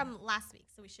 This is from last week,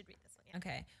 so we should read this one. Yeah.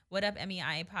 Okay. What up,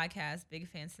 MEIA podcast? Big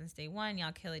fan since day one.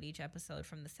 Y'all kill it each episode,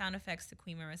 from the sound effects to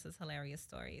Queen Marissa's hilarious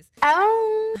stories.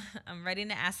 I'm ready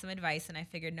to ask some advice, and I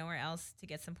figured nowhere else to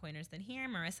get some pointers than here.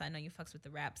 Marissa, I know you fucks with the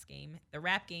rap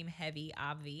game heavy,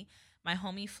 obvi. My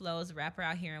homie Flo's rapper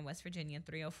out here in West Virginia,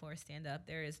 304 stand up.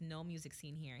 There is no music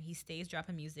scene here. He stays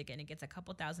dropping music and it gets a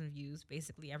couple thousand views,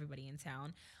 basically everybody in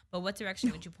town. But what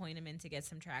direction would you point him in to get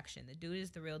some traction? The dude is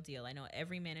the real deal. I know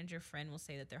every manager friend will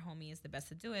say that their homie is the best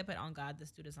to do it, but on God, this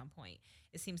dude is on point.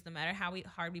 It seems no matter how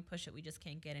hard we push it, we just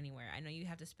can't get anywhere. I know you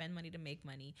have to spend money to make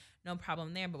money. No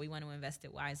problem there, but we want to invest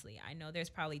it wisely. I know there's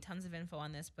probably tons of info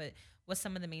on this, but what's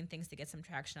some of the main things to get some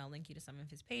traction? I'll link you to some of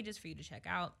his pages for you to check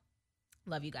out.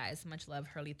 Love you guys. Much love,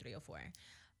 Hurley304.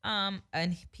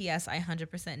 And P.S. I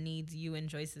 100% needs you and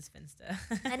Joyce's Finsta.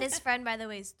 And his friend, by the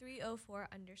way, is 304_.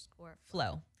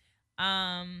 Flo.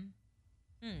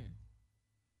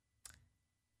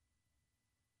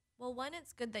 Well, one,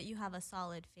 it's good that you have a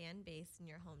solid fan base in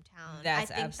your hometown. That's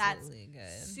I think absolutely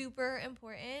that's good. super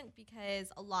important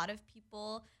because a lot of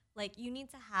people like you need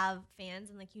to have fans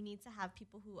and like you need to have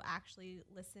people who actually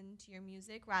listen to your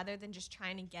music rather than just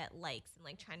trying to get likes and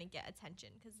like trying to get attention.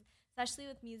 Because especially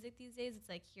with music these days, it's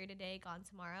like here today, gone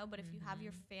tomorrow. But if you have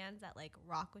your fans that like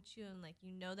rock with you and like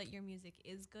you know that your music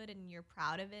is good and you're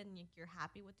proud of it and you're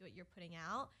happy with what you're putting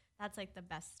out, that's like the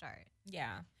best start.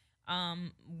 Yeah.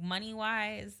 Money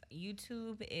wise,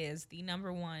 YouTube is the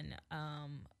number one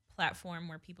platform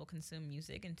where people consume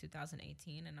music in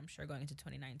 2018, and I'm sure going into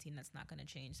 2019 that's not going to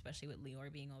change, especially with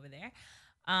Lior being over there.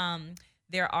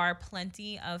 There are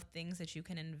plenty of things that you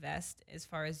can invest as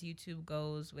far as YouTube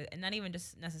goes with, and not even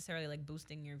just necessarily like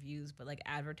boosting your views, but like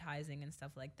advertising and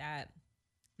stuff like that.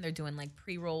 They're doing like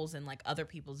pre-rolls and like other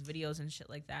people's videos and shit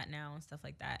like that now and stuff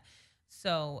like that.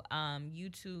 So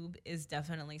YouTube is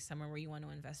definitely somewhere where you want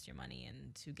to invest your money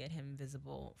and to get him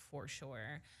visible for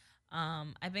sure.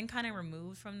 I've been kind of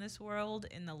removed from this world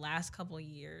in the last couple of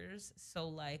years. So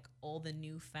like all the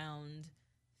newfound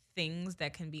things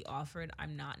that can be offered,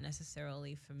 I'm not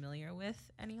necessarily familiar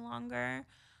with any longer.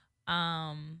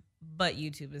 But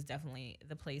YouTube is definitely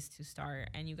the place to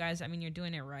start. And you guys, I mean, you're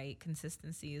doing it right.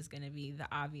 Consistency is going to be the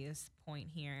obvious point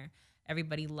here.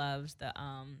 Everybody loves the,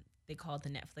 they call it the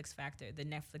Netflix factor, the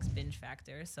Netflix binge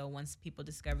factor. So once people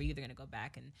discover you, they're going to go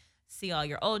back and see all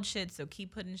your old shit. So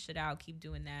keep putting shit out, keep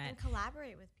doing that. And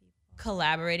collaborate with people.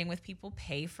 Collaborating with people,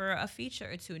 pay for a feature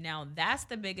or two. Now, that's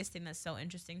the biggest thing that's so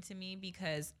interesting to me,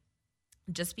 because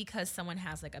just because someone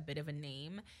has like a bit of a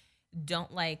name,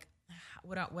 don't like,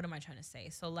 what am I trying to say?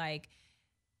 So like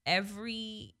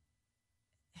everybody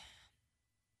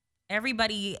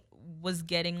was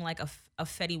getting like a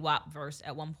Fetty Wap verse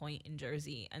at one point in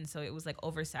Jersey. And so it was like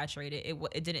oversaturated.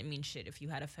 It didn't mean shit if you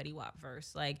had a Fetty Wap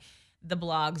verse. Like the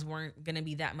blogs weren't going to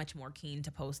be that much more keen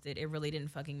to post it. It really didn't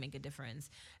fucking make a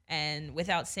difference. And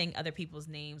without saying other people's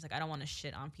names, like I don't want to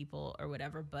shit on people or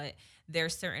whatever, but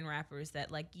there's certain rappers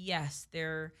that like, yes,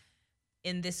 they're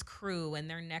in this crew and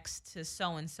they're next to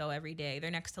so-and-so every day.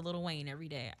 They're next to Lil Wayne every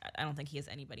day. I don't think he has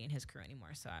anybody in his crew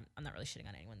anymore, so I'm not really shitting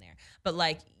on anyone there. But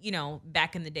like, you know,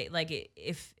 back in the day, like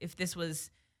if this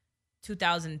was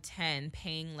 2010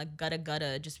 paying like Gutta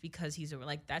Gutta just because he's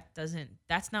like,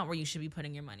 that's not where you should be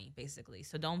putting your money, basically.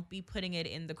 So don't be putting it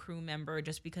in the crew member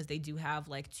just because they do have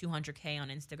like 200K on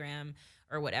Instagram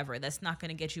or whatever. That's not going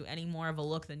to get you any more of a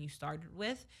look than you started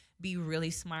with. Be really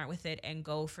smart with it and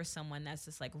go for someone that's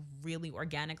just like really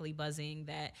organically buzzing,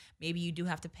 that maybe you do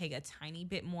have to pay a tiny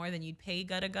bit more than you'd pay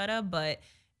Gutta Gutta, but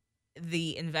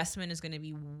the investment is going to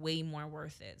be way more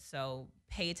worth it. So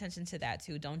pay attention to that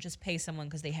too. Don't just pay someone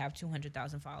because they have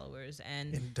 200,000 followers.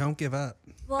 And don't give up.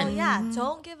 Well, yeah,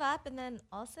 don't give up. And then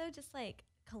also just like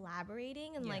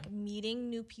collaborating and like meeting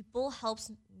new people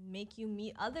helps make you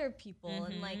meet other people.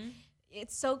 And like,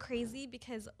 it's so crazy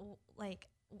because like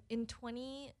in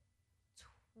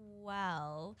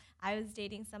 2012, I was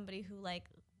dating somebody who like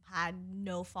had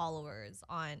no followers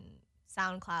on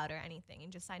SoundCloud or anything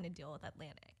and just signed a deal with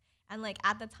Atlantic. And like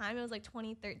at the time it was like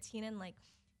 2013, and like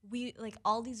we like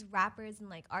all these rappers and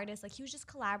like artists, like he was just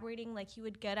collaborating. Like he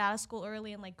would get out of school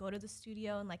early and like go to the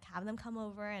studio and like have them come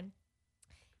over. And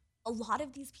a lot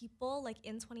of these people like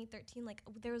in 2013, like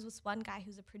there was this one guy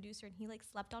who's a producer and he like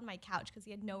slept on my couch because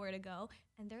he had nowhere to go,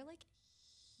 and they're like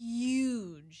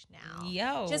huge now.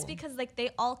 Yo. Just because like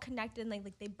they all connected and like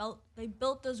they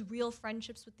built those real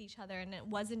friendships with each other, and it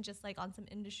wasn't just like on some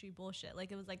industry bullshit. Like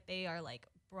it was like they are like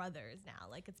brothers now.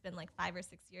 Like it's been like 5 or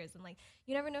 6 years, and like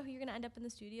you never know who you're gonna end up in the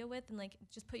studio with, and like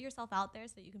just put yourself out there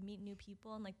so that you can meet new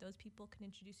people, and like those people can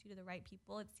introduce you to the right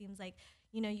people. It seems like,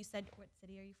 you know, you said, what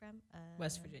city are you from?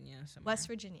 West Virginia. Somewhere. West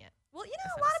Virginia. Well, you know,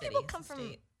 That's a not lot a of city, people it's come a from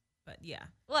state. But yeah.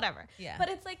 Whatever. Yeah. But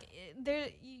it's like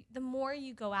the more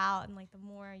you go out and like the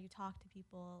more you talk to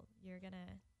people, you're gonna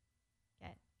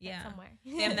get somewhere.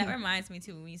 Damn, that reminds me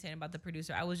too, when you saying about the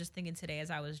producer, I was just thinking today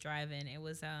as I was driving, it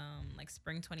was like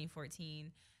spring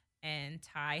 2014, and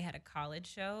Ty had a college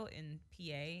show in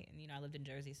PA, and you know, I lived in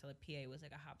Jersey, so PA was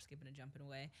like a hop, skip, and a jumping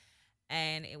away.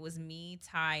 And it was me,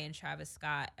 Ty, and Travis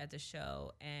Scott at the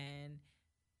show, and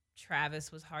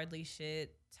Travis was hardly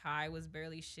shit. Ty was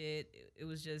barely shit. It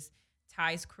was just,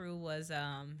 Ty's crew was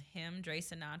him, Dre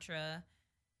Sinatra,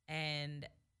 and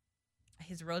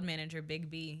his road manager,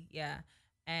 Big B. Yeah.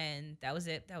 And that was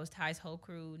it. That was Ty's whole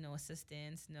crew. No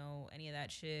assistants, no any of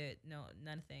that shit, no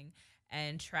nothing.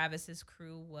 And Travis's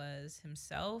crew was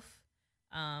himself.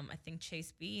 I think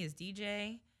Chase B, his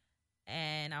DJ.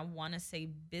 And I want to say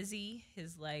Busy,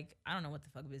 his like, I don't know what the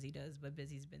fuck Busy does, but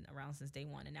Busy's been around since day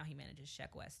one, and now he manages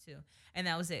Sheck West too. And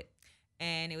that was it.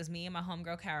 And it was me and my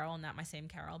homegirl Carol, not my same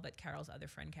Carol, but Carol's other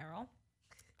friend Carol.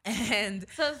 And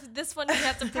so this one you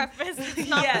have to preface, it's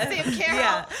not the same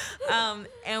Carol.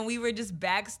 And we were just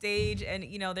backstage, and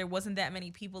you know, there wasn't that many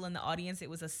people in the audience. It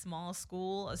was a small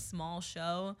school, a small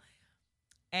show,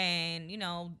 and you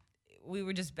know, we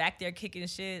were just back there kicking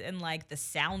shit, and like the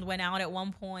sound went out at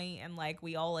one point, and like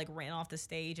we all like ran off the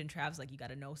stage, and Trav's like, you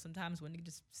gotta know sometimes when to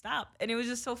just stop. And it was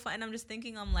just so fun. And I'm just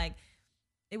thinking, I'm like,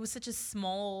 it was such a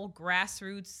small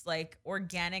grassroots like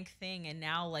organic thing, and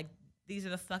now like these are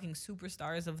the fucking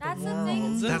superstars of the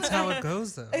world. That's how it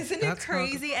goes, though. Isn't it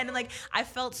crazy? And like I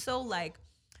felt so like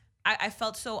I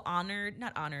felt so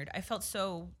not honored. I felt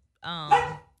so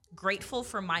grateful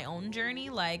for my own journey,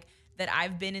 like that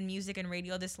I've been in music and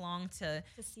radio this long to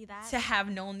see that, to have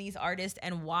known these artists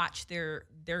and watch their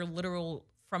literal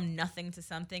from nothing to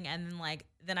something. And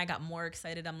then I got more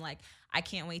excited. I'm like, I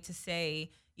can't wait to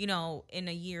say, you know, in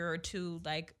a year or two,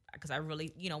 like, because I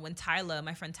really, you know, when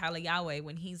my friend Tyler Yahweh,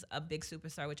 when he's a big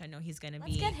superstar, which I know he's going to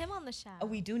be. Let's get him on the show. Oh,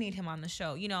 we do need him on the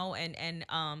show, you know, and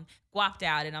Guapped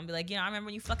Out, and I'll be like, you know, I remember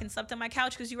when you fucking slept on my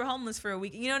couch because you were homeless for a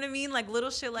week. You know what I mean? Like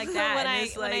little shit like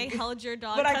that. when I held your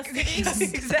dog custody.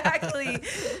 Exactly.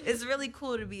 It's really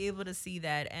cool to be able to see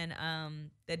that. And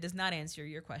that does not answer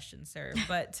your question, sir.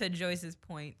 But to Joyce's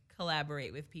point,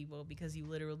 collaborate with people, because you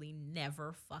literally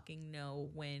never fucking know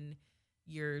when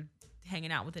you're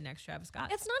hanging out with the next Travis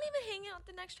Scott. It's not even hanging out with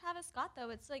the next Travis Scott, though.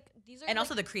 It's like these are, and like,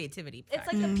 also the creativity.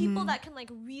 It's like the people that can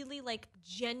like really like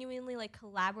genuinely like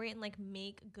collaborate and like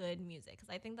make good music, because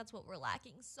I think that's what we're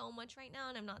lacking so much right now.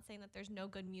 And I'm not saying that there's no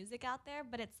good music out there,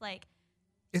 but it's like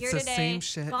it's here the today, same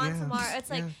shit. gone tomorrow. It's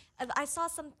like I saw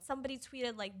somebody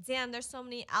tweeted like, damn, there's so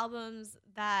many albums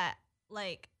that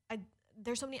like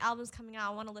there's so many albums coming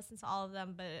out. I want to listen to all of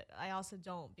them, but I also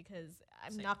don't, because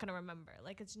I'm not going to remember.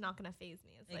 Like, it's not going to phase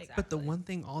me. It's like, but the one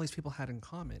thing all these people had in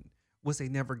common was they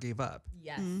never gave up.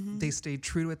 Yes. They stayed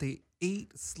true to it. They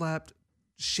ate, slept,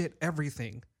 shit,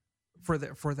 everything for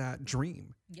that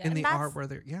dream. Yeah. And they are where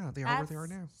they're where they are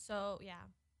now. So,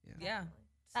 Yeah.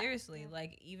 Seriously.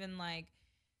 Like, even like,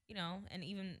 you know, and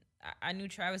even I knew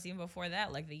Travis even before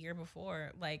that, like the year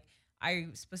before. Like, I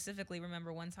specifically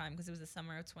remember one time, because it was the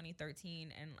summer of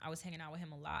 2013, and I was hanging out with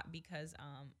him a lot because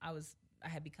I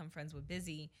had become friends with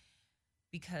Busy,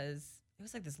 because it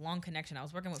was like this long connection. I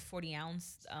was working with 40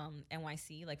 Ounce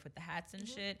NYC, like with the hats and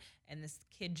shit, and this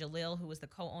kid Jalil, who was the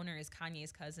co-owner, is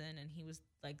Kanye's cousin, and he was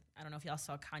like, I don't know if y'all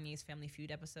saw Kanye's Family Feud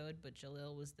episode, but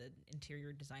Jalil was the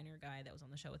interior designer guy that was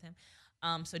on the show with him.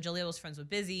 So Jalil was friends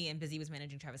with Busy, and Busy was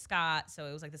managing Travis Scott, so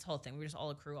it was like this whole thing. We were just all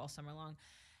a crew all summer long,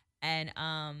 and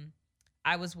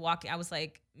I was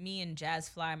like, me and Jazz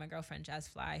Fly, my girlfriend Jazz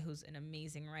Fly, who's an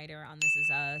amazing writer on This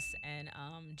Is Us, and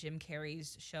Jim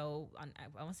Carrey's show on, I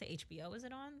want to say HBO, is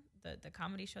it on? The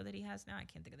comedy show that he has now? I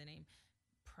can't think of the name.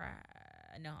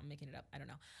 No, I'm making it up. I don't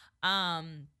know.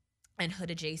 And Hood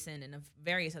Adjacent, and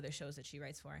various other shows that she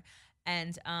writes for.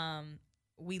 And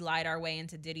we lied our way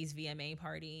into Diddy's VMA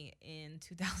party in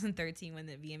 2013 when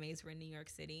the VMAs were in New York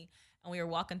City. And we were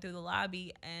walking through the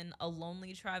lobby, and a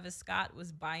lonely Travis Scott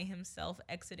was by himself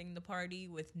exiting the party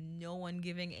with no one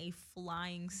giving a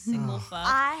flying single fuck.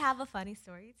 I have a funny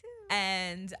story too.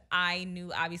 And I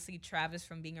knew obviously Travis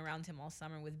from being around him all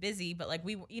summer with Busy, but like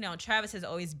Travis has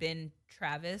always been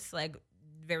Travis, like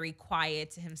very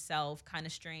quiet to himself, kind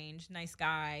of strange, nice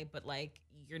guy, but like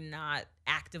you're not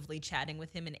actively chatting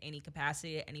with him in any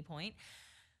capacity at any point.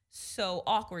 So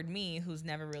awkward me, who's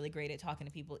never really great at talking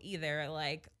to people either,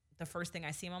 like the first thing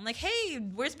I see him, I'm like, hey,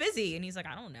 where's Busy? And he's like,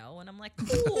 I don't know. And I'm like,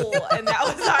 cool. And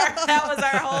that was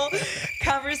our whole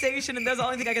conversation. And that's the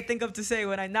only thing I could think of to say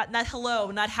when I not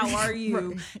hello, not how are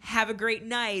you, have a great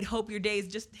night, hope your day's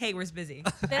just, hey, where's Busy?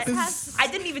 I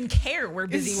didn't even care where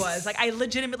Busy was. Like, I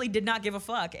legitimately did not give a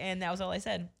fuck. And that was all I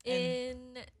said. In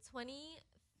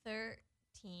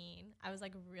 2013, I was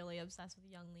like really obsessed with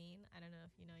Young Lean. I don't know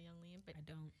if you know Young Lean, but I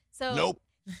don't. So nope.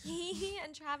 He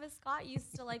and Travis Scott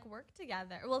used to like work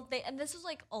together. Well, and this was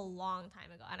like a long time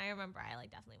ago, and I remember I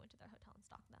like definitely went to their hotel and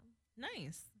stalked them.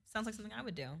 Nice. Sounds like something I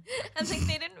would do. And like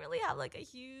they didn't really have like a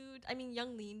huge. I mean,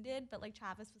 Young Lean did, but like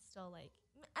Travis was still like.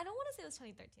 I don't want to say it was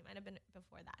 2013. Might have been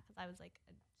before that, because I was like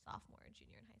a sophomore or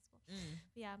junior in high school. But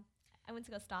yeah. I went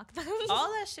to go stalk them. All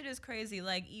that shit is crazy.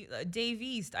 Like Dave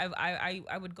East, I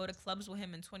would go to clubs with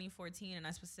him in 2014, and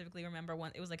I specifically remember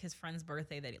it was like his friend's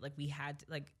birthday that he had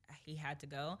to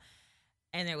go,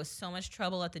 and there was so much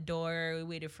trouble at the door. We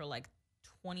waited for like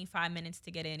 25 minutes to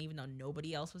get in, even though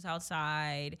nobody else was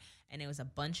outside, and it was a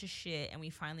bunch of shit. And we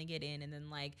finally get in, and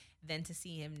then to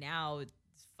see him now, it's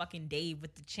fucking Dave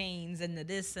with the chains and the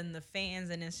this and the fans,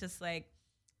 and it's just like,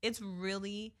 it's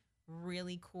really,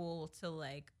 really cool to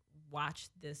like watch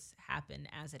this happen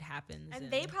as it happens.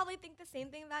 And they probably think the same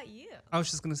thing about you. I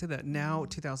was just gonna say that now,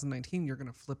 2019, you're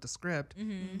gonna flip the script,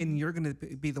 and you're gonna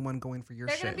be the one going for your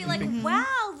They're shit. gonna be like,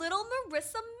 wow, little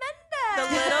Marissa Mendez. the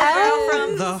little girl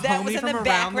from The that was homie in from the around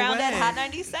background the at way. Hot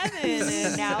 97,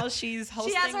 and now she's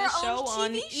hosting has her a show own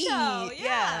on TV E! show,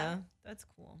 yeah. That's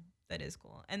cool. That is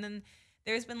cool. And then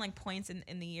there's been like points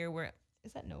in the year where,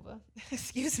 is that Nova?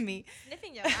 Excuse me.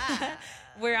 Sniffing your ass.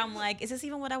 Where I'm like, is this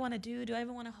even what I want to do? Do I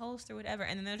even want to host or whatever?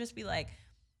 And then they'll just be like,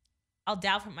 I'll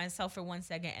doubt for myself for 1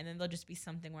 second, and then there'll just be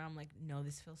something where I'm like, no,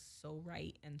 this feels so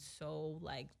right, and so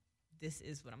like, this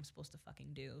is what I'm supposed to fucking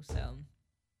do. So.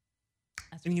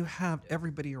 That's And what you I'm have supposed to do.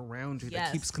 everybody around you Yes.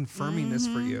 that keeps confirming this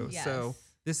for you. Yes. So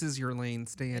this is your lane.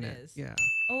 Stay in It it. is. Yeah.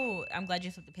 Oh, I'm glad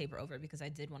you flipped the paper over because I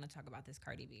did want to talk about this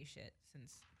Cardi B shit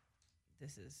since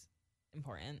this is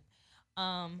important.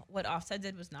 What Offset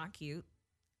did was not cute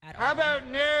at all.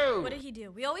 What did he do?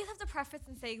 We always have to preface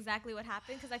and say exactly what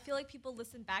happened because I feel like people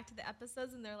listen back to the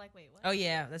episodes and they're like, wait, what? Oh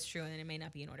yeah, that's true, and it may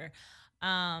not be in order.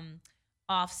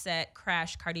 Offset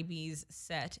crashed Cardi B's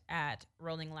set at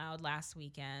Rolling Loud last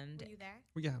weekend. Were you there?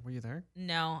 Yeah. Were you there?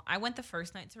 No, I went the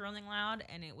first night to Rolling Loud,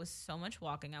 and it was so much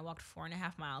walking. I walked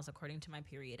 4.5 miles according to my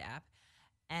period app,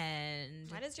 and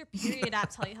Why does your period app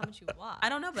tell you how much you walk? I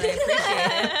don't know, but I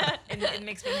appreciate it. It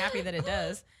makes me happy that it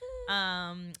does.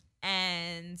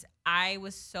 And I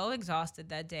was so exhausted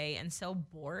that day and so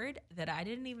bored that I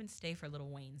didn't even stay for Lil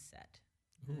Wayne's set.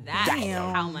 That's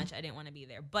Damn. how much I didn't want to be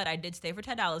there. But I did stay for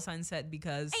Ty Dolla $ign's set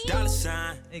because Dollar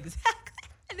sign. exactly.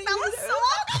 That was so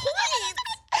on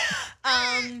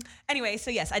point. Anyway,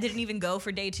 so yes, I didn't even go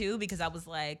for day 2 because I was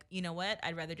like, you know what?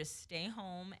 I'd rather just stay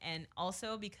home. And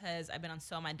also because I've been on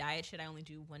so my diet shit, I only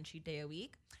do 1 cheat day a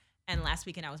week. And last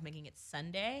weekend I was making it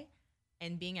Sunday.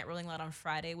 And being at Rolling Loud on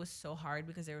Friday was so hard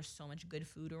because there was so much good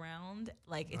food around.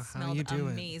 Like it How smelled you do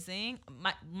it? amazing.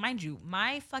 Mind you,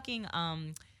 my fucking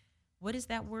what is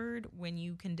that word when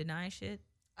you can deny shit?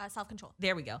 Self-control.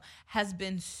 There we go. Has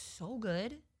been so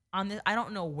good on this. I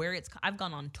don't know where I've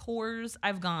gone on tours.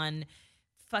 I've gone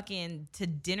fucking to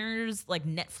dinners, like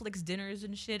Netflix dinners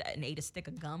and shit, and ate a stick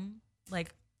of gum.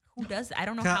 Like, who does that? I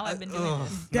don't know how I've been doing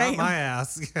this. Not Damn. my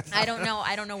ass. I don't know.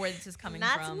 I don't know where this is coming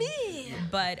That's from. me.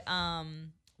 But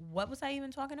what was I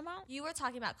even talking about? You were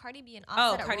talking about Cardi B and Oh,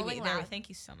 Offset at Cardi B. Rolling There, Loud. thank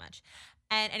you so much.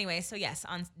 And anyway, so yes,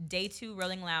 on day 2,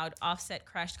 Rolling Loud, Offset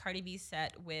crashed Cardi B's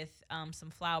set with some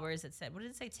flowers that said, what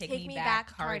did it say? Take me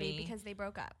back, Cardi. because they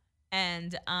broke up.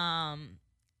 And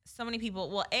so many people,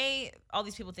 well, all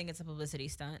these people think it's a publicity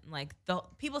stunt. Like,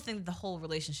 people think the whole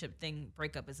relationship thing,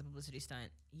 breakup, is a publicity stunt.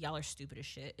 Y'all are stupid as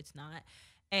shit. It's not.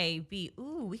 A, B,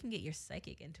 ooh, we can get your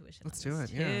psychic intuition. Let's on do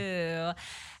this it, yeah. too.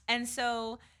 And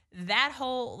so that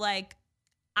whole, like,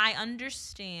 I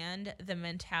understand the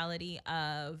mentality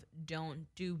of don't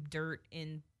do dirt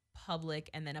in public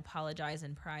and then apologize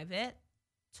in private.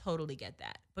 Totally get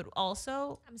that. But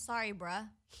also, I'm sorry, bruh.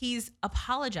 he's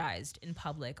apologized in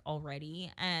public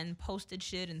already and posted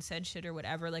shit and said shit or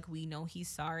whatever. Like, we know he's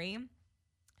sorry.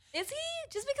 Is he?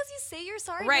 Just because you say you're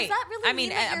sorry, Right. does that really mean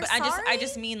that you're but sorry? I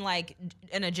just mean like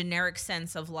in a generic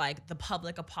sense of like the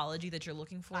public apology that you're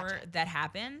looking for Gotcha. that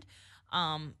happened.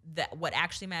 That what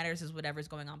actually matters is whatever's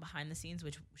going on behind the scenes,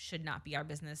 which should not be our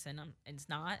business, and it's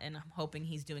not. And I'm hoping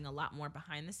he's doing a lot more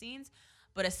behind the scenes.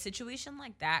 But a situation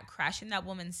like that, crashing that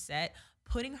woman's set,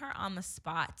 putting her on the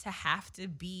spot to have to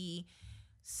be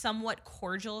somewhat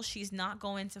cordial. She's not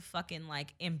going to fucking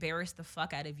like embarrass the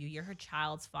fuck out of you. You're her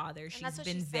child's father. She's that's what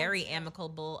been she said, very too.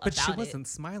 amicable But about she it. wasn't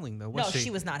smiling though, was No, she? she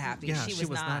was not happy. Yeah, she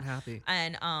was not happy.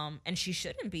 And she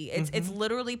shouldn't be. It's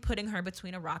literally putting her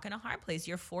between a rock and a hard place.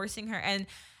 You're forcing her,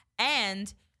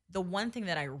 and the one thing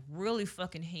that I really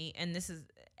fucking hate, and this is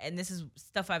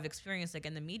stuff I've experienced like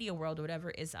in the media world or whatever,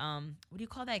 is what do you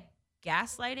call that?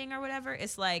 Gaslighting or whatever.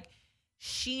 It's like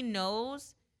she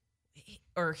knows,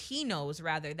 or he knows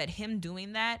rather, that him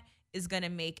doing that is gonna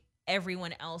make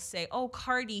everyone else say, oh,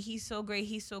 Cardi, he's so great,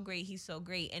 he's so great, he's so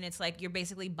great. And it's like you're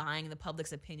basically buying the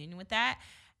public's opinion with that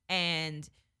and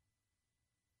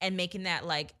making that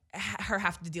like her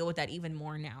have to deal with that even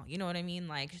more now. You know what I mean?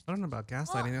 Like, I don't know about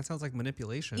gaslighting. That sounds like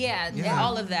manipulation. yeah,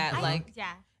 all of that. Like,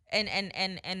 yeah.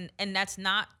 and that's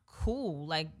not cool.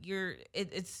 Like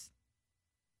it's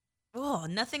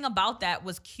nothing about that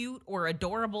was cute or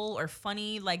adorable or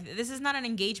funny. Like, this is not an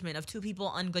engagement of two people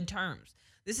on good terms.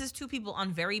 This is two people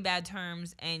on very bad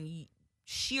terms, and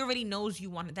she already knows you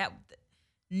wanted that.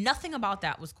 Nothing about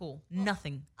that was cool.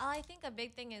 Nothing. I think a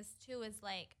big thing is too is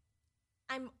like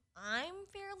I'm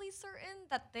fairly certain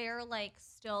that they're like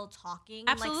still talking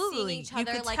and like Absolutely. seeing each You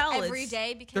other could like tell every it's-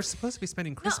 day because They're supposed to be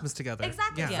spending Christmas together.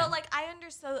 Exactly. Yeah. So like I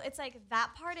understand it's like that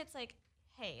part. It's like,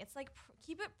 hey, it's like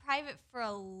keep it private for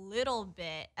a little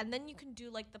bit, and then you can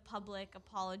do like the public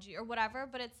apology or whatever.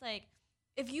 But it's like,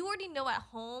 if you already know at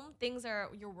home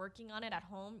you're working on it at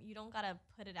home, you don't gotta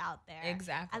put it out there.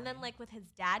 Exactly. And then like with his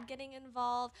dad getting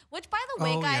involved, which by the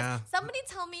way, guys, somebody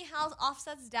tell me how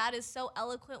Offset's dad is so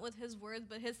eloquent with his words,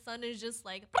 but his son is just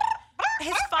like.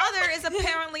 His father is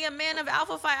apparently a man of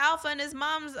Alpha Phi Alpha, and his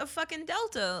mom's a fucking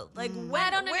Delta. Like,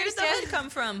 where does the hood come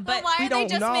from? But why are they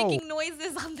just making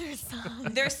noises on their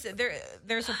son?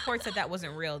 There's reports that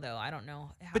wasn't real, though. I don't know.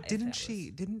 But didn't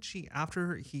she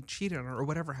after he cheated on her or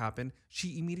whatever happened,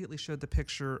 she immediately showed the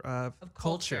picture of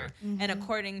Culture. And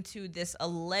according to this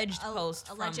alleged post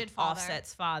from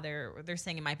Offset's father, they're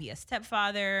saying it might be a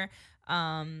stepfather.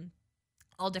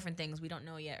 All different things. We don't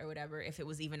know yet or whatever. If it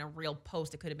was even a real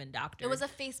post, it could have been doctored. It was a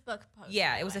Facebook post.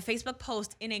 Yeah, it was a Facebook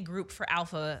post in a group for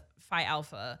Alpha Phi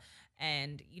Alpha.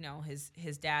 And, you know,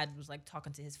 his dad was like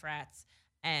talking to his frats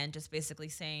and just basically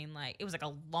saying like, it was like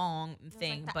a long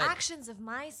thing. Like, the actions of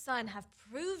my son have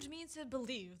proved me to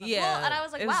believe. Yeah. And I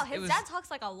was like, wow, his dad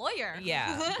talks like a lawyer.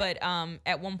 Yeah. But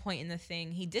at one point in the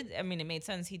thing, it made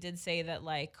sense. He did say that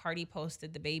like Cardi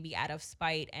posted the baby out of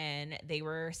spite, and they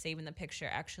were saving the picture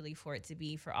actually for it to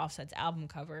be for Offset's album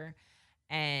cover,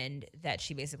 and that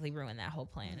she basically ruined that whole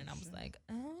plan. And I was like,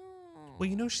 oh. Well,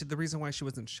 you know, the reason why she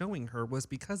wasn't showing her was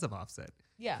because of Offset.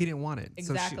 Yeah. He didn't want it.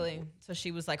 Exactly. So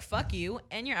she was like, fuck you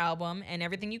and your album and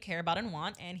everything you care about and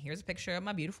want. And here's a picture of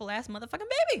my beautiful ass motherfucking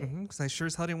baby. Because I sure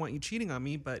as hell didn't want you cheating on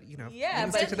me, but, you know. Yeah,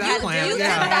 didn't but stick to that plan.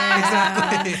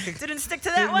 Exactly. Didn't stick to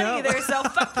that one either. So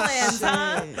fuck plans,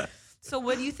 huh? So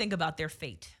what do you think about their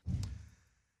fate?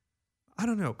 I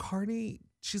don't know. Cardi,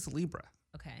 she's a Libra.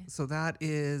 Okay. So that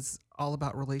is all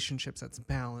about relationships. That's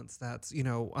balance. That's, you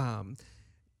know,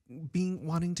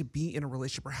 wanting to be in a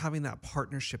relationship or having that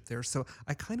partnership there. So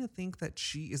I kind of think that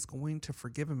she is going to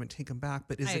forgive him and take him back,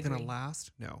 but is it going to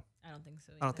last? No. I don't think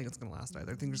so either. I don't think it's going to last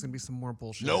either. I think there's going to be some more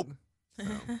bullshit. Nope. So,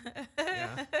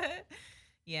 yeah.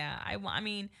 Yeah. I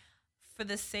mean, for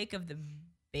the sake of the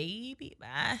baby,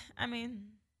 I mean,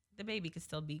 the baby could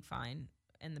still be fine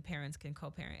and the parents can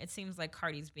co-parent. It seems like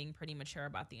Cardi's being pretty mature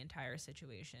about the entire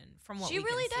situation from what she we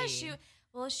really can does. see.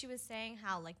 She was saying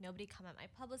how like nobody come at my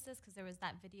publicist, because there was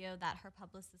that video that her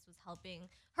publicist was helping.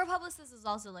 Her publicist is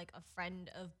also like a friend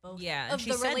of both. Yeah, of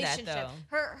she the said relationship. that,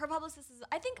 though. Her publicist is.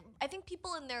 I think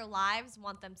people in their lives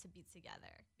want them to be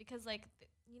together because like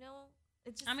you know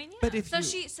it's just. I mean, yeah. But if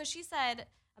she said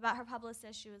about her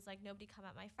publicist, she was like, nobody come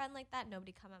at my friend like that.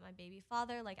 Nobody come at my baby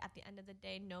father. Like, at the end of the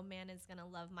day, no man is going to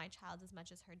love my child as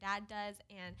much as her dad does.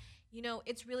 And, you know,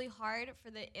 it's really hard for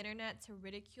the internet to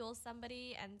ridicule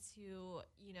somebody and to,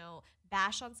 you know,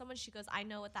 bash on someone. She goes, I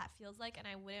know what that feels like, and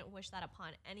I wouldn't wish that upon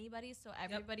anybody. So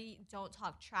everybody don't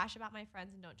talk trash about my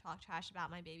friends and don't talk trash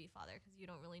about my baby father, because you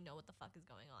don't really know what the fuck is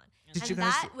going on. And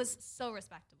that was so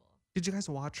respectable. Did you guys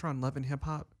watch her on Love and Hip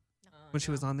Hop? When she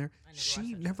was on there, she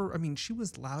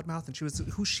was loudmouth and she was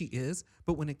who she is.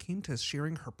 But when it came to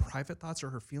sharing her private thoughts or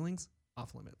her feelings,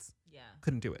 off limits. Yeah.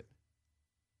 Couldn't do it.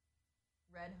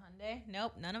 Red Hyundai?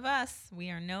 Nope, none of us. We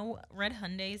are no Red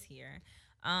Hyundais here.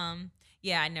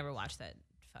 Yeah, I never watched that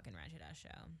fucking ratchet ass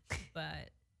show.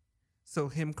 But so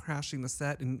him crashing the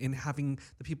set and having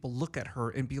the people look at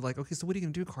her and be like, okay, so what are you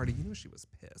gonna do, Cardi? You know she was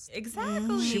pissed.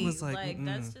 Exactly. She was like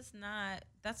that's just not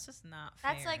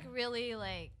fair. That's like really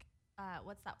like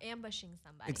what's that? Ambushing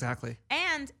somebody. Exactly.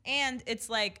 And it's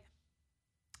like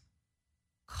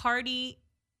Cardi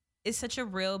is such a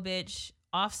real bitch.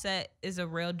 Offset is a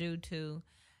real dude too.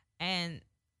 And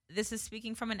this is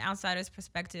speaking from an outsider's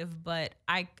perspective, but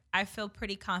I feel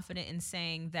pretty confident in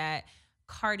saying that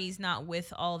Cardi's not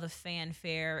with all the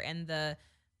fanfare and the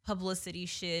publicity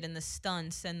shit and the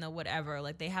stunts and the whatever.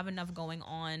 Like, they have enough going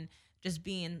on just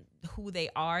being who they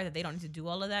are that they don't need to do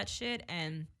all of that shit.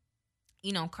 And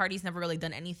you know, Cardi's never really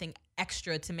done anything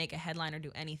extra to make a headline or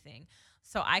do anything.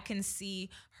 So I can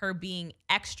see her being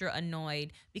extra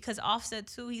annoyed because Offset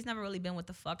too, he's never really been with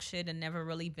the fuck shit and never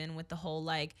really been with the whole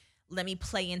like, let me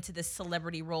play into this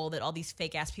celebrity role that all these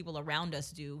fake ass people around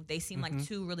us do. They seem like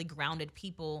two really grounded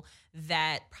people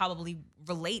that probably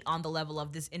relate on the level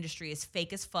of this industry is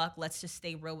fake as fuck. Let's just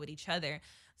stay real with each other.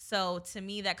 So to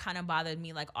me, that kind of bothered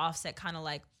me. Like Offset kind of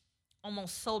like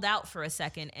almost sold out for a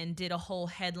second and did a whole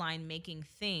headline making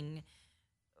thing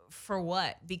for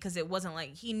what? Because it wasn't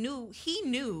like he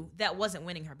knew that wasn't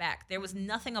winning her back. There was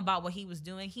nothing about what he was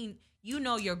doing. You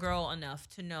know your girl enough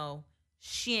to know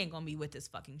she ain't gonna be with this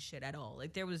fucking shit at all.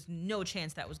 Like there was no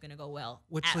chance that was gonna go well.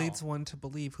 Which leads one to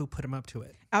believe who put him up to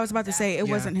it. I was about to say it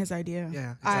Yeah. wasn't his idea.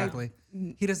 Yeah, exactly.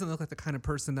 He doesn't look like the kind of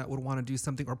person that would want to do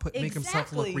something or make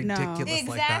himself look Exactly. No. ridiculous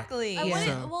like that. Exactly.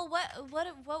 Yeah.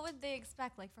 What would they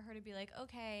expect? Like for her to be like,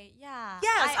 okay, yeah,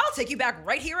 Yes, I'll take you back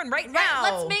right here and right right, now.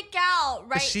 let's make out right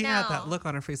But she now. had that look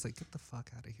on her face like, get the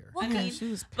fuck out of here. Well, I mean, she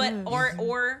was but pissed.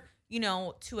 or you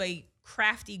know, to a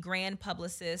crafty grand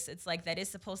publicist, it's like that is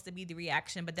supposed to be the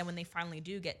reaction. But then when they finally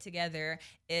do get together,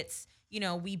 it's, you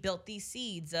know, we built these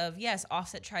seeds of, yes,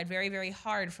 Offset tried very, very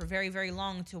hard for very, very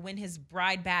long to win his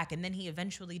bride back, and then he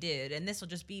eventually did. And this will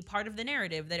just be part of the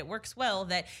narrative that it works well,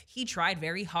 that he tried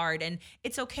very hard. And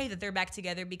it's okay that they're back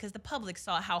together because the public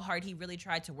saw how hard he really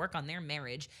tried to work on their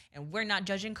marriage. And we're not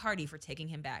judging Cardi for taking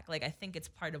him back. Like, I think it's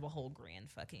part of a whole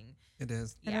grand fucking, It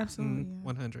is. It yeah. absolutely.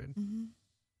 100.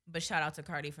 But shout out to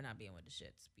Cardi for not being with the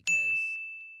shits, because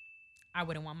I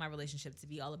wouldn't want my relationship to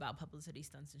be all about publicity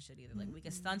stunts and shit either. Like, we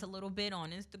can stunt a little bit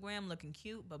on Instagram looking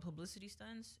cute, but publicity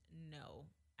stunts, no,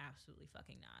 absolutely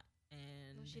fucking not.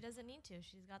 And Well, she doesn't need to.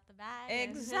 She's got the bag.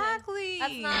 exactly.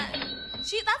 That's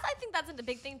not. I think that's the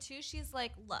big thing too. She's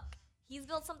like, look, he's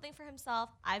built something for himself.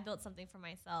 I built something for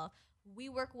myself. We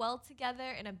work well together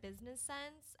in a business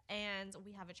sense, and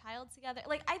we have a child together.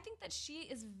 Like, I think that she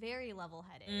is very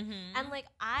level-headed, and like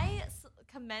I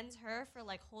commend her for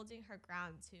like holding her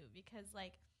ground too, because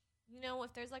like, you know,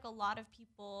 if there's like a lot of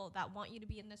people that want you to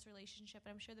be in this relationship,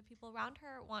 and I'm sure the people around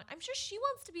her I'm sure she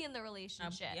wants to be in the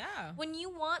relationship. yeah. When you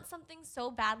want something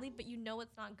so badly, but you know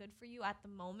it's not good for you at the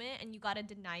moment, and you got to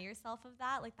deny yourself of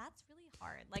that, like that's really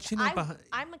hard. Like you know,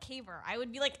 I'm a caver. I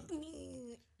would be like,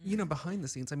 You know, behind the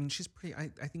scenes, I mean, she's pretty,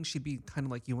 I think she'd be kind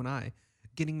of like you and I,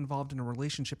 getting involved in a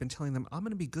relationship and telling them, I'm going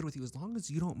to be good with you as long as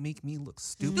you don't make me look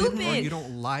stupid. Or Stupid. you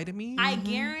don't lie to me. I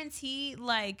guarantee,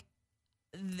 like,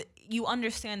 you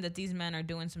understand that these men are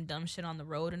doing some dumb shit on the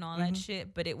road and all that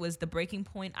shit, but it was the breaking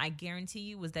point, I guarantee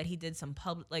you, was that he did some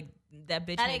public, like, that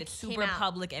bitch That made it it came super out.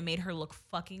 public and made her look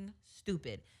fucking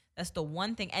stupid. That's the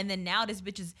one thing. And then now this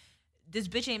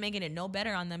bitch ain't making it no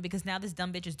better on them, because now this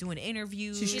dumb bitch is doing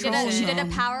interviews. She's she trolling did a them.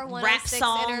 Power rap 106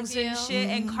 songs interview. and shit,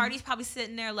 and Cardi's probably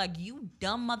sitting there like, you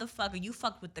dumb motherfucker, you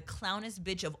fucked with the clownest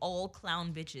bitch of all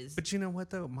clown bitches. But you know what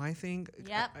though? My thing,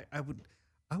 Yep.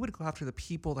 I would go after the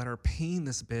people that are paying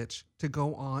this bitch to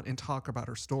go on and talk about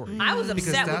her story. I was Because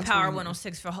upset with that's Power when-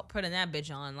 106 for putting that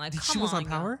bitch on. Like, She come was on y'all.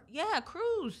 Power? Yeah,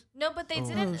 Cruz. No, but they Oh.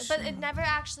 didn't. But it never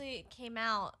actually came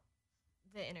out,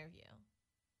 the interview.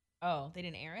 Oh, they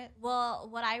didn't air it? Well,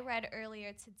 what I read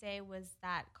earlier today was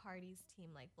that Cardi's team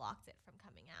like blocked it from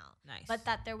coming out. Nice. But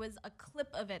that there was a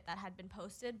clip of it that had been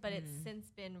posted, but it's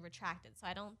since been retracted. So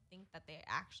I don't think that they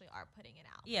actually are putting it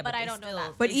out. Yeah, but but I they don't know still-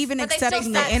 that. But They- even but they still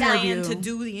accepting the sat down interview to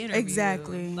do the interview.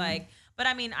 Exactly. Like, but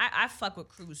I mean, I fuck with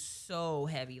Cruz so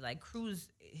heavy. Like, Cruz,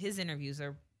 his interviews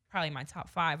are probably my top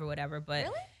 5 or whatever. But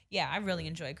Really? yeah, I really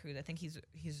enjoy Cruz. I think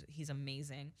he's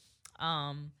amazing.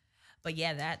 But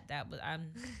yeah, that was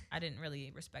I didn't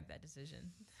really respect that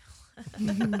decision. I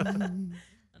don't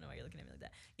know why you're looking at me like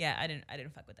that. Yeah, I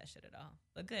didn't fuck with that shit at all.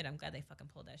 But good, I'm glad they fucking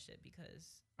pulled that shit, because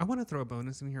I want to throw a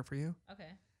bonus in here for you. okay.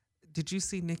 Did you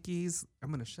see Nikki's?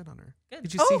 I'm gonna shit on her. Good.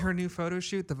 Did you see her new photo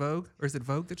shoot, the Vogue, or is it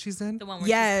Vogue that she's in? The one where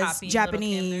Yes, she's copying Lil' Kim,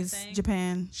 they're Japanese, saying?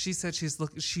 Japan. She said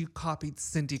she copied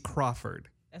Cindy Crawford.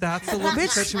 That's That's the look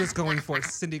that she was going for,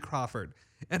 Cindy Crawford.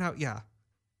 And yeah,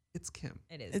 it's Kim.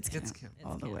 It is. It's Kim, It's Kim.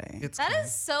 all the Kim. way. It's That Kim.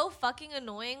 is so fucking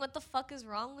annoying. What the fuck is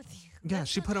wrong with you? Yeah,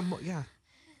 she put yeah.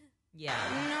 Yeah.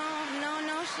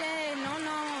 No shade.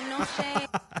 No shade.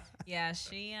 Yeah,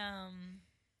 she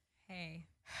hey,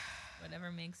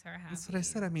 whatever makes her happy. That's what I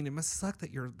said. I mean, it must suck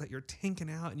that you're tanking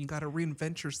out and you got to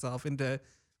reinvent yourself into,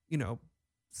 you know,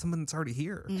 someone that's already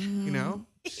here. You know,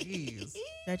 jeez.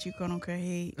 That you quote unquote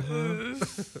hate.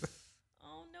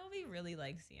 Oh, Novi really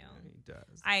likes you. He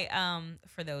does. I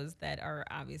for those that are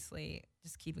obviously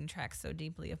just keeping track so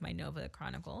deeply of my Nova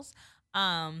Chronicles,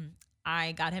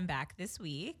 I got him back this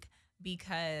week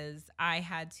because I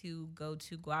had to go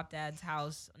to Guap Dad's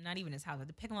house. Not even his house. I had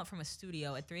to pick him up from a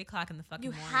studio at 3:00 in the fucking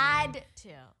You morning. had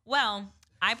to. Well,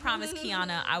 I promised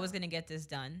Kiana I was gonna get this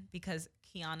done because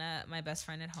Kiana, my best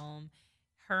friend at home,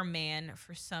 her man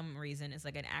for some reason is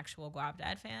like an actual Guap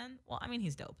Dad fan. Well, I mean,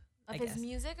 he's dope. I Of his guess.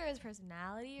 music or his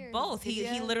personality or Both. his He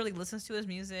videos? literally listens to his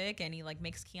music and he like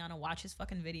makes Kiana watch his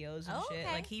fucking videos and Oh, shit.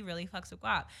 okay. Like he really fucks with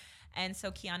Guap. And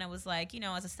so Kiana was like, you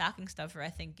know, as a stocking stuffer, I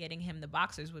think getting him the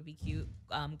boxers would be cute.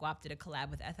 Guap did a collab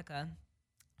with Ethica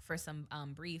for some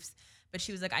briefs, but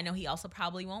she was like, I know he also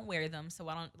probably won't wear them, so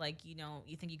why don't, like, you know,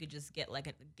 you think you could just get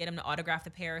him to autograph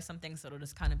the pair or something, so it'll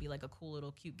just kind of be like a cool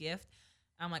little cute gift.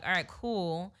 I'm like, all right,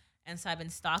 cool. And so I've been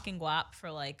stalking Guap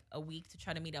for like a week to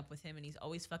try to meet up with him, and he's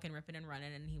always fucking ripping and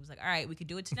running. And he was like, "All right, we could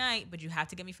do it tonight, but you have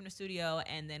to get me from the studio,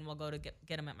 and then we'll go to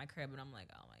get him at my crib." And I'm like,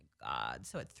 "Oh my God!"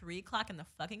 So at 3:00 in the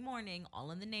fucking morning, all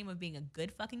in the name of being a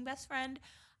good fucking best friend,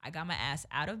 I got my ass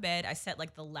out of bed. I set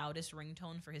like the loudest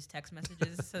ringtone for his text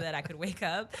messages so that I could wake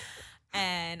up.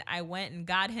 And I went and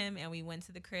got him, and we went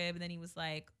to the crib. And then he was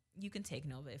like, "You can take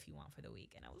Nova if you want for the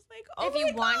week." And I was like, "Oh, if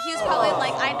you want." He was probably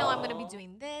like, "I know I'm gonna be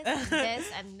doing this and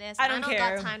this and this. I and don't I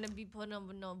care. don't got time to be putting up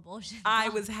with no bullshit." I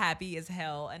was happy as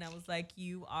hell, and I was like,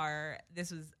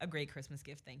 this was a great Christmas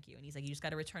gift, thank you. And he's like, "You just got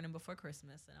to return him before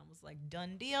Christmas." And I was like,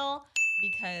 done deal,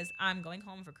 because I'm going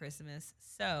home for Christmas,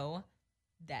 so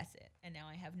that's it. And now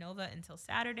I have Nova until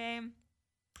Saturday.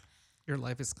 Your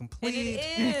life is And complete.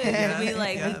 it is.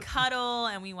 We cuddle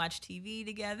and we watch TV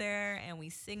together and we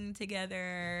sing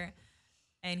together.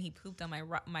 And he pooped on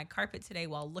my carpet today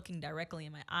while looking directly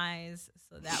in my eyes.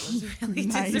 So that was really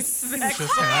Nice. disrespectful.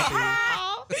 Just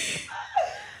happy.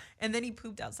 And then he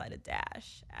pooped outside a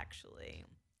Dash, actually.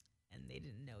 And they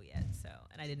didn't know yet. So,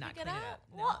 and I did not Pick clean it it up? up.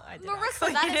 No, What? I did not Marissa,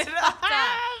 clean that is it fucked up.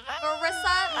 up.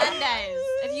 Marissa Mendez.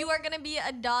 If you are gonna be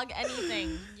a dog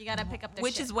anything, you gotta pick up the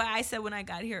Which shit. is why I said when I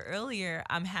got here earlier,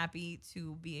 I'm happy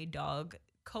to be a dog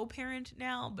co-parent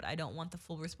now, but I don't want the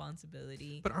full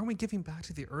responsibility. But aren't we giving back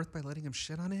to the earth by letting him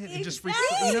shit on it and just,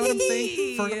 Exactly. you know what I'm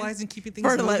saying? Fertilizing, keeping things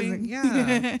Fertilizing. moving.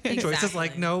 Yeah. Joyce is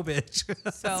like, Exactly. no, bitch.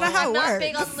 So That's not how I'm it not works.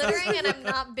 big on littering, and I'm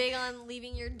not big on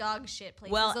leaving your dog shit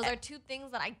places. Well, Those are two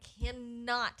things that I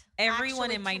cannot.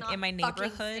 everyone actually in my cannot fucking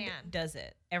neighborhood stand. does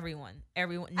it. Everyone. And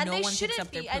No they one picks shouldn't up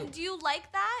their be. poop. And do you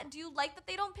like that? Do you like that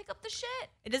they don't pick up the shit?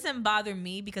 It doesn't bother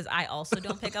me because I also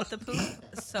don't pick up the poop.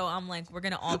 So I'm like, we're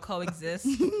gonna all coexist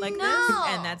like No. this,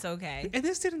 and that's okay. And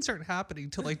this didn't start happening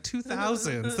till like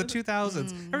 2000s, the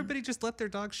 2000s. Everybody just let their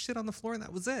dog shit on the floor and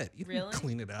that was it. You Really? didn't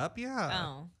clean it up. Yeah.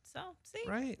 Oh, so see,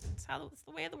 Right. it's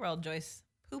the way of the world, Joyce.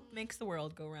 Poop makes the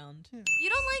world go round. You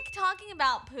don't like talking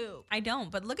about poop. I don't,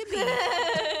 but look at me.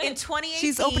 In 2018,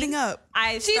 She's opening up.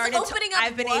 I've been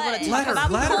what? able to Let talk her,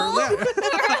 about let poop.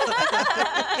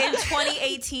 her. In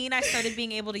 2018, I started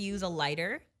being able to use a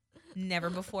lighter. Never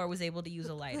before was able to use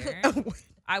a lighter.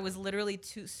 I was literally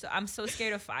I'm so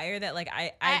scared of fire that like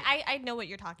I know what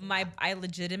you're talking about. I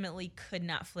legitimately could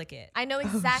not flick it. I know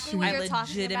exactly what I you're talking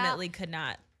about. legitimately could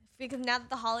not. Because now that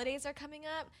the holidays are coming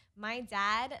up, my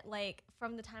dad, like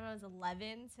from the time I was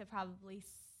 11 to probably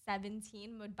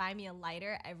 17, would buy me a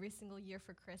lighter every single year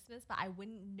for Christmas, but I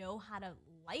wouldn't know how to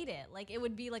light it. Like it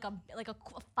would be like a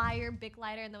fire Bic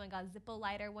lighter, and then I got a Zippo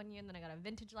lighter one year, and then I got a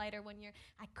vintage lighter one year.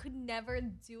 I could never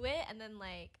do it, and then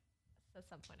like at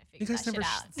some point I You figured guys that never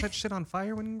shit out. set shit on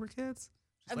fire when you were kids?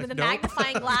 Just With like, a nope.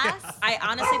 magnifying glass. I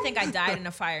honestly think I died in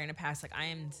a fire in the past. Like I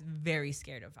am very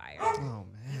scared of fire. Oh,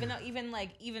 man.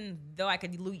 Even though I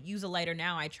could use a lighter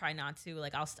now, I try not to.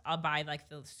 Like I'll buy like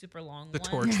the super long The one.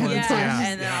 torch ones, yeah, yeah.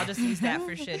 and then I'll just use that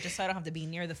for shit, just so I don't have to be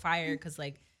near the fire. Because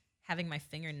like having my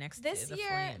finger next This to the year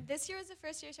flame. was the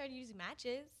first year I started using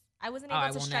matches. I wasn't Oh, able I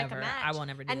to will strike never- a match. I will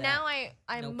never do and that. now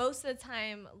I Nope. most of the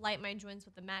time light my joints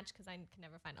with a match because I can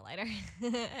never find a lighter.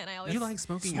 And I always You like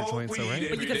smoking your joints, though, right?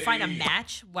 But you could find a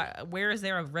match. Where is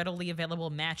there a readily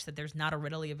available match that there's not a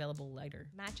readily available lighter?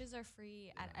 matches are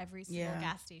free at every single Yeah.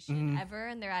 gas station Mhm. ever,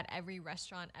 and they're at every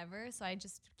restaurant ever. So I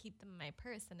just keep them in my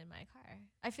purse and in my car.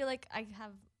 I feel like I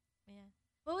have, yeah.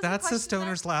 What was the That's a question again?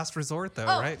 stoner's last resort, though,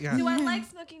 Oh, right? Yeah. do I like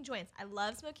smoking joints? I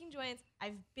love smoking joints.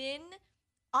 I've been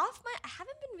I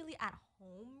haven't been really at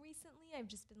home recently. I've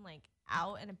just been like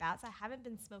out and about. So I haven't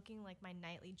been smoking like my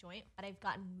nightly joint, but I've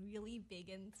gotten really big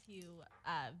into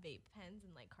vape pens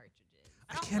and like cartridges.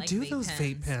 I can't do those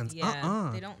vape pens. Yeah,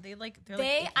 they don't. They're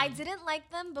I didn't like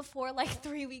them before like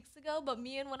 3 weeks ago, but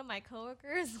me and one of my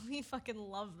coworkers, we fucking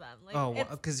love them. Like, Oh, it's-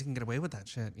 because you can get away with that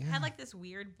shit. Yeah. I had like this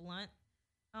weird blunt.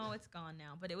 Oh, it's gone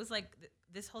now. But it was like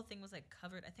this whole thing was like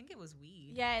covered. I think it was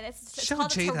weed. yeah, it's Show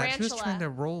called a Jay that. tarantula. She was trying to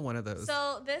roll one of those.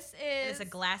 So this And is it's a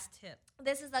glass tip.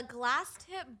 This is a glass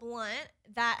tip blunt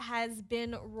that has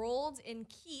been rolled in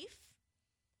keef.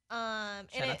 Shout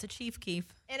out to Chief Keef.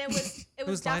 And it was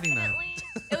Who's lighting that?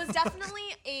 definitely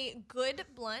a good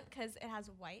blunt because it has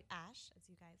white ash, as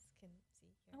you guys can see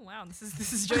here. Oh wow, this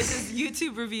is Joyce's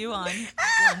YouTube review on.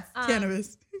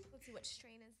 Cannabis. Let's see, what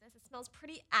strain is this? It smells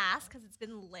pretty ass because it's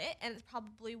been lit, and it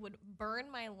probably would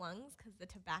burn my lungs because the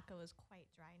tobacco is quite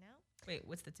dry now. Wait,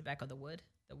 what's the tobacco? The wood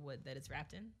that it's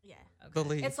wrapped in? Yeah. Okay. The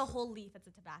leaf. It's a whole leaf. It's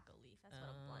a tobacco leaf. That's what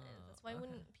a blunt is. That's why okay. when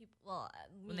people, well,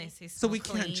 When me- they say So we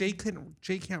smoke can't. clean.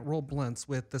 Jay can't roll blunts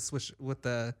with the swish with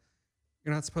the.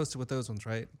 You're not supposed to with those ones,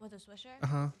 right? with a swisher, Uh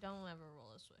huh. don't ever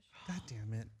roll a swisher. God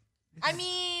damn it. I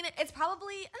mean, it's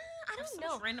probably I There's don't so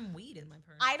know. much random weed in my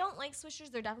purse. I don't like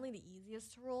swishers. They're definitely the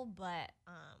easiest to roll, but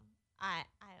I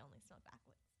only smoke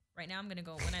backwards. Right now, I'm gonna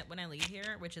go when I leave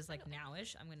here, which is like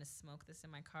nowish. I'm gonna smoke this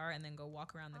in my car and then go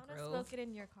walk around the I want to Grove. smoke it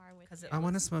in your car with 'Cause you. it I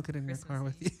want to looks smoke it in your car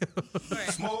with you.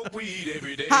 Christmassy. Smoke weed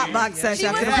every day. Hot box She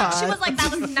session was, after the like, she pod. was like,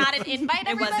 that was not an invite, It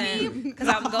everybody. wasn't because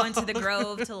I'm going to the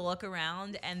Grove to look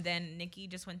around, and then Nikki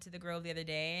just went to the Grove the other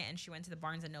day, and she went to the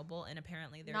Barnes and Noble, and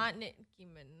apparently they're Not Nicki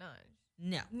Minaj.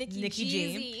 no Nikki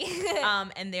G.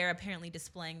 Jeezy. And they're apparently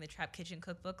displaying the Trap Kitchen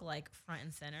cookbook like front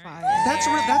and center. Fire.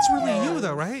 That's really you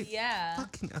though, right? Yeah.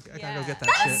 Fucking, okay, I Yeah. gotta go get that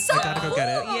That shit. is so I gotta go get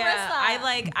it. cool. Yeah,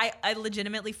 Marissa. I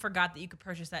legitimately forgot that you could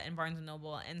purchase that in Barnes and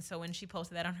Noble, and so when she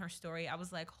posted that on her story, I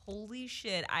was like, "Holy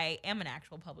shit! I am an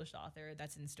actual published author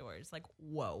that's in stores." Like,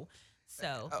 whoa!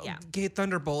 So yeah, Gay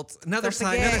Thunderbolts. Another Don't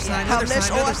sign, forget, another sign, another published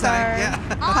sign, another author, sign.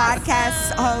 Yeah.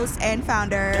 podcast host, and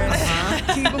founder.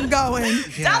 Keep them going.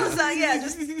 dollar sign, yeah,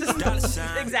 just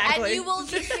exactly. And you will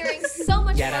be hearing so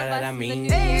much more of us in the new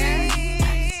year.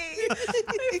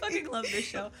 I fucking love this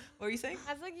show. What were you saying?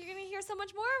 I was like, you're gonna hear so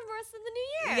much more of us in the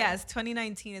new year. Yes,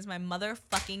 2019 is my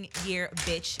motherfucking year,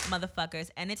 bitch, motherfuckers,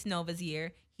 and it's Nova's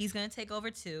year. He's gonna take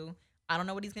over too. I don't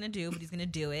know what he's gonna do, but he's gonna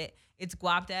do it. It's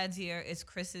Guap Dad's year. It's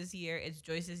Chris's year. It's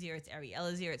Joyce's year. It's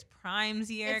Ariella's year. It's Prime's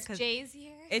year. It's Jay's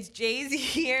year. It's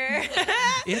Jay's year.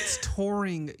 It's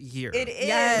touring year. It is.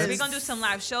 Yes. We're gonna do some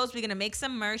live shows. We're gonna make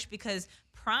some merch because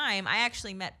Prime. I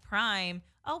actually met Prime.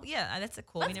 Oh yeah, that's a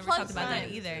cool. We Let's never plug talked about that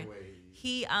Prime. either.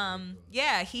 He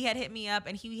he had hit me up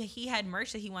and he had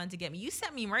merch that he wanted to get me. You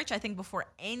sent me merch I think before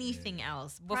anything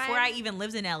else. Before Prime. I even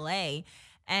lived in LA,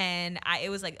 and it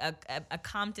was like a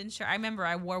Compton shirt. I remember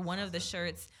I wore one of the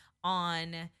shirts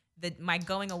on my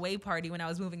going away party when I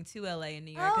was moving to LA in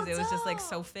New York because it was just like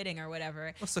so fitting or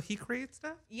whatever. Oh, so he creates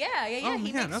stuff? Yeah. Oh,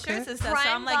 He man, makes okay. shirts and stuff. Prime So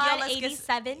I'm like, yo, God let's get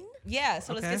 87. let's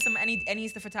Okay. get some. And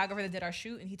he's the photographer that did our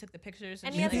shoot, and he took the pictures.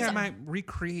 And he had Maybe I some- might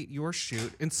recreate your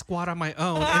shoot and squat on my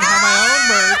own and have my own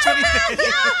merch. What do you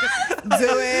think?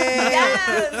 Do it.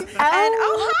 Yes. And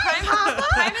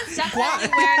Prime is definitely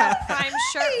wearing a Prime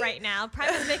shirt right now. Prime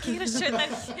is making a shirt that.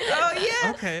 oh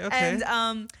yeah. Okay.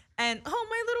 And oh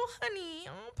my little honey,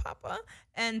 oh papa,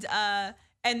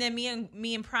 and then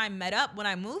me and Prime met up when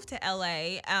I moved to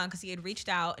LA because he had reached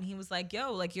out and he was like,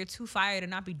 yo, like you're too fire to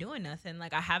not be doing nothing.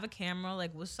 Like I have a camera,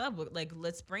 like what's up? Like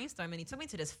let's brainstorm. And he took me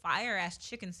to this fire ass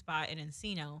chicken spot in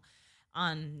Encino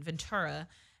on Ventura,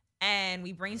 and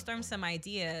we brainstormed some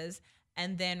ideas.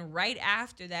 And then right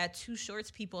after that, Too Short's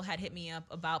people had hit me up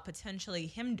about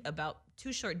potentially about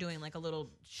Too Short doing like a little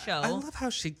show. I love how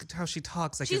she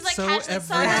talks like She's it's like so casually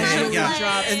so everyday. casually Yeah.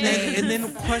 like- And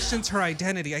then questions her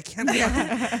identity. I can't.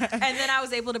 And then I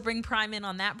was able to bring Prime in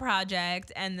on that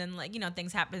project, and then like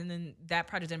things happened, and that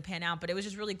project didn't pan out. But it was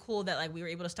just really cool that like we were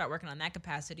able to start working on that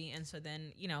capacity. And so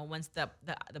then once the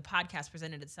podcast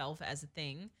presented itself as a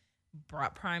thing,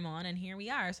 brought Prime on, and here we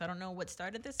are. So I don't know what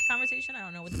started this conversation. I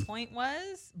don't know what the point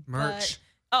was. Merch.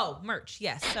 Merch.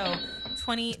 Yes. So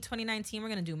 2019, we're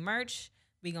gonna do merch.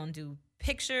 We're gonna do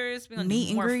pictures. We're gonna Meet do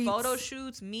and more greets. photo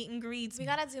shoots, meet and greets, We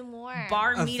gotta do more.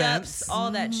 bar Events. meetups,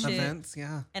 all that shit. Events.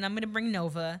 Yeah. And I'm gonna bring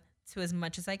Nova to as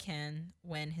much as I can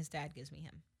when his dad gives me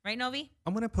him. Right, Novi?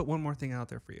 I'm gonna put one more thing out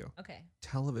there for you. Okay.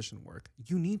 Television work.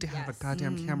 You need to have Yes. a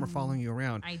goddamn camera following you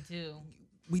around. I do.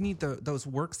 We need those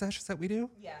work sessions that we do.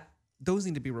 Yeah. Those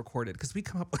need to be recorded because we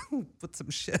come up with some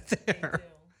shit there.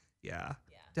 Yeah.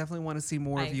 Definitely want to see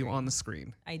more I of you agree. on the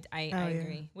screen. I yeah.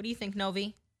 agree. What do you think,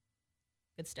 Novi?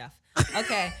 Good stuff.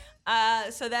 Okay.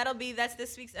 So that's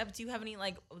this week's episode. Do you have any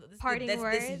Parting this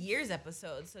words? year's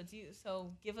episode?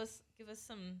 So give us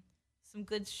some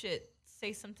good shit.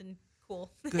 Say something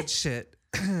cool. Good shit.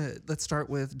 Let's start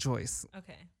with Joyce.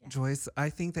 Okay. Joyce, I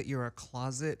think that you're a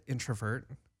closet introvert.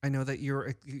 I know that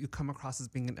you come across as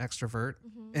being an extrovert,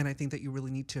 and I think that you really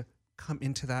need to come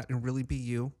into that and really be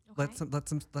you. Okay.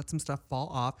 Let some stuff fall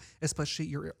off, especially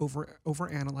you're over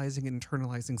analyzing and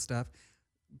internalizing stuff.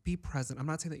 Be present. I'm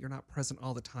not saying that you're not present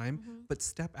all the time, but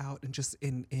step out and just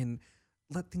in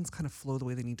let things kind of flow the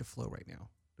way they need to flow right now.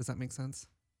 Does that make sense?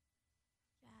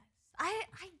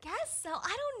 I guess so.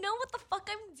 I don't know what the fuck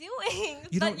I'm doing.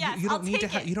 You but don't yes, you I'll don't need to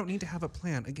take it. you don't need to have a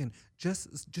plan. Again,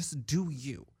 just do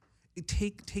you.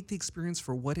 Take the experience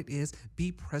for what it is.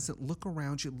 Be present. Look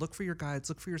around you. Look for your guides.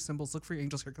 Look for your symbols. Look for your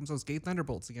angels. Here comes those gay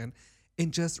thunderbolts again,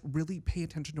 and just really pay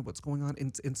attention to what's going on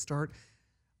and start.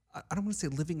 I don't want to say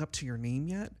living up to your name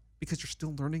yet because you're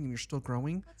still learning and you're still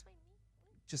growing. What's my name?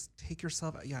 Just take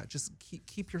yourself. Yeah. Just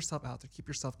keep yourself out there. Keep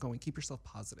yourself going. Keep yourself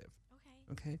positive.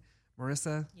 Okay. Okay.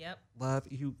 Marissa. Yep. Love,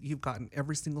 you've gotten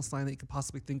every single sign that you could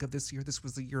possibly think of this year. This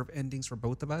was the year of endings for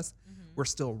both of us. We're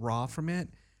still raw from it.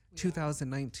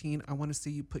 2019, I want to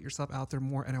see you put yourself out there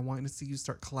more, and I want to see you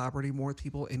start collaborating more with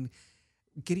people and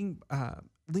getting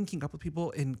linking up with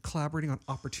people and collaborating on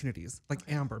opportunities like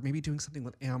Amber, maybe doing something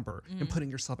with Amber and putting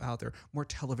yourself out there, more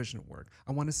television work.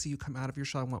 I want to see you come out of your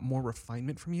shell. I want more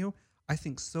refinement from you. I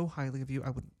think so highly of you. I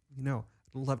would,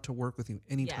 love to work with you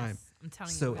anytime. Yes, I'm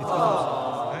telling so you.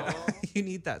 if you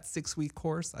need that 6-week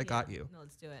course, I got you. No,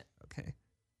 let's do it. Okay.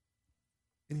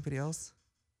 Anybody else?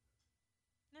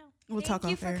 We'll talk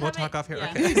off air. We'll talk off here.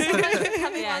 Yeah.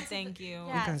 Okay. Yeah, thank you.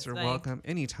 You guys are welcome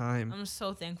anytime. I'm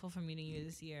so thankful for meeting you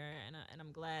this year, and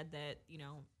I'm glad that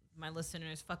my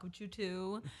listeners fuck with you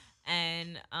too,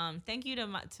 and thank you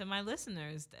to my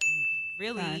listeners. That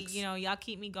really, Thanks. Y'all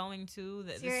keep me going too.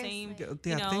 The same, Yeah,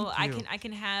 thank you. I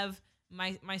can have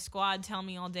my squad tell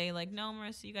me all day like, no,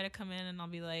 Marissa, you got to come in, and I'll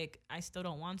be like, I still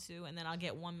don't want to, and then I'll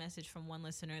get one message from one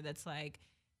listener that's like,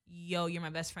 yo, you're my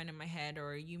best friend in my head,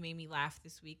 or you made me laugh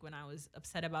this week when I was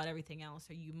upset about everything else,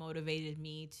 or you motivated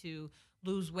me to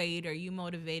lose weight, or you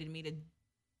motivated me to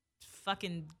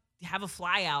fucking have a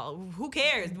fly out. Who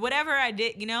cares? Whatever I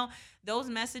did, those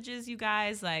messages, you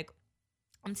guys, like,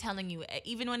 I'm telling you,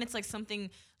 even when it's like something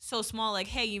so small, like,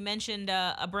 hey, you mentioned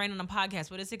a brand on a podcast.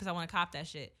 What is it? Because I want to cop that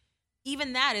shit.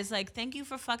 Even that is like, thank you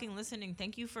for fucking listening.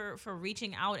 Thank you for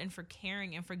reaching out and for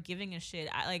caring and for giving a shit.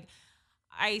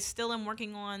 I still am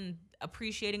working on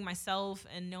appreciating myself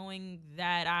and knowing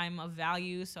that I'm of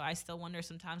value. So I still wonder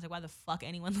sometimes, like, why the fuck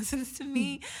anyone listens to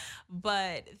me.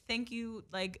 But thank you.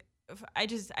 Like, I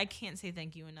can't say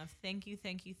thank you enough. Thank you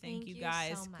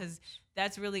guys. So Because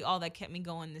that's really all that kept me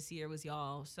going this year was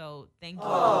y'all. So thank you.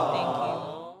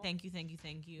 Thank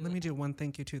you. Let me do one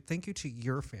thank you too. Thank you to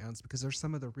your fans, because there's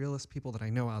some of the realest people that I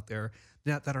know out there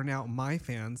that are now my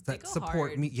fans that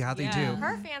support hard. me. Yeah, they do.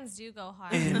 Her fans do go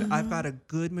hard. And I've got a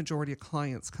good majority of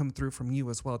clients come through from you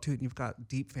as well too. And you've got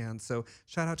deep fans. So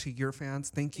shout out to your fans.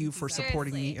 Thank you for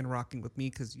supporting me and rocking with me,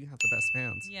 because you have the best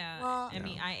fans. Yeah. Well,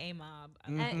 MEIA mob.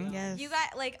 Yes. You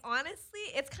got, like, honestly,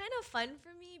 it's kind of fun for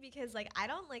me because, like, I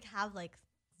don't, like, have, like,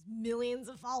 millions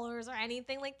of followers or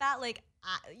anything like that. Like,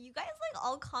 you guys, like,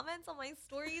 all comment on my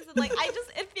stories, and, like,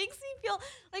 it makes me feel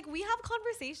like we have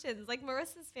conversations. Like,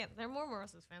 Marissa's fans, they're more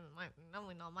Marissa's fans than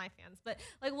not my fans, but,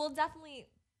 like, we'll definitely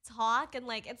talk, and,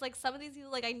 like, it's like some of these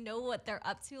people, like, I know what they're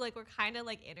up to. Like, we're kind of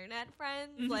like internet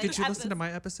friends. Like, Did you listen to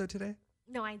my episode today?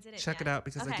 No, I didn't. Check yet. it out,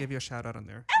 because Okay. I give you a shout out on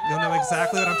there. You'll know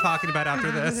exactly what I'm talking about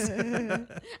after this.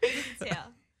 Yeah.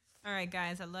 All right,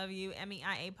 guys, I love you.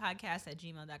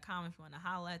 MEIApodcast@gmail.com if you want to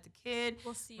holla at the kid.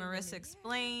 We'll see you in the Marissa new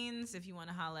Explains if you want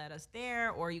to holla at us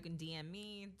there, or you can DM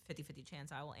me. 50-50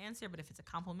 chance I will answer, but if it's a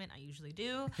compliment, I usually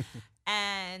do.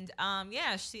 And I'll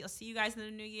see you guys in the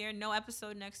new year. No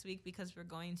episode next week because we're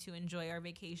going to enjoy our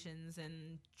vacations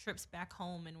and trips back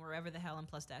home and wherever the hell, and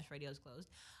Plus Dash Radio is closed.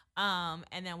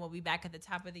 And then we'll be back at the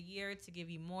top of the year to give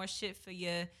you more shit for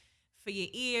your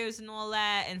ears and all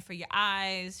that, and for your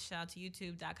eyes. Shout out to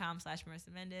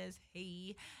youtube.com/Marissa Mendez.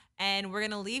 Hey. And we're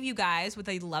going to leave you guys with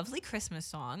a lovely Christmas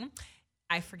song.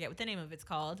 I forget what the name of it's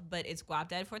called, but it's Guap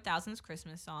Dad 4000's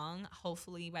Christmas song.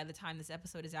 Hopefully by the time this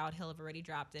episode is out, he'll have already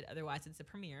dropped it. Otherwise, it's a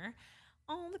premiere.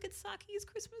 Oh, look at Saki's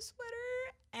Christmas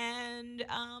sweater. And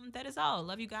that is all.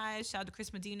 Love you guys. Shout out to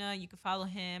Chris Medina. You can follow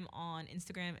him on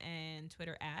Instagram and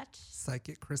Twitter at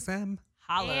Psychic Chris M.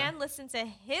 Holla. And listen to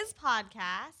his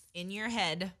podcast, In Your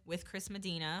Head with Chris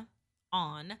Medina,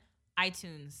 on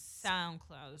iTunes,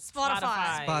 SoundCloud,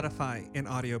 Spotify. Spotify and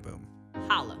Audio Boom.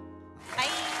 Holla.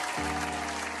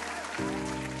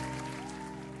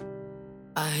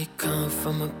 I come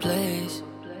from a place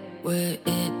where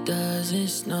it doesn't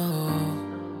snow.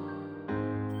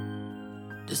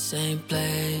 The same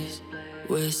place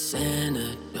where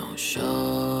Santa don't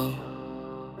show.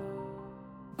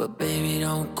 But baby,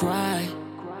 don't cry,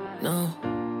 no.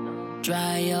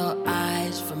 Dry your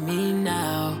eyes for me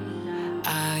now.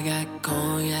 I got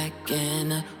cognac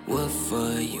and a wood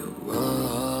for you,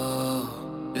 oh,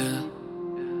 yeah.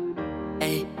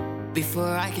 Hey,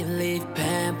 before I can leave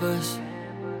Pampers,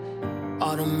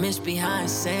 all the mist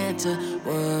behind Santa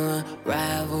were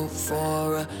unraveled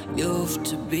for a youth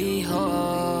to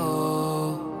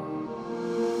behold.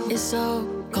 It's so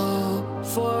cold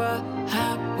for a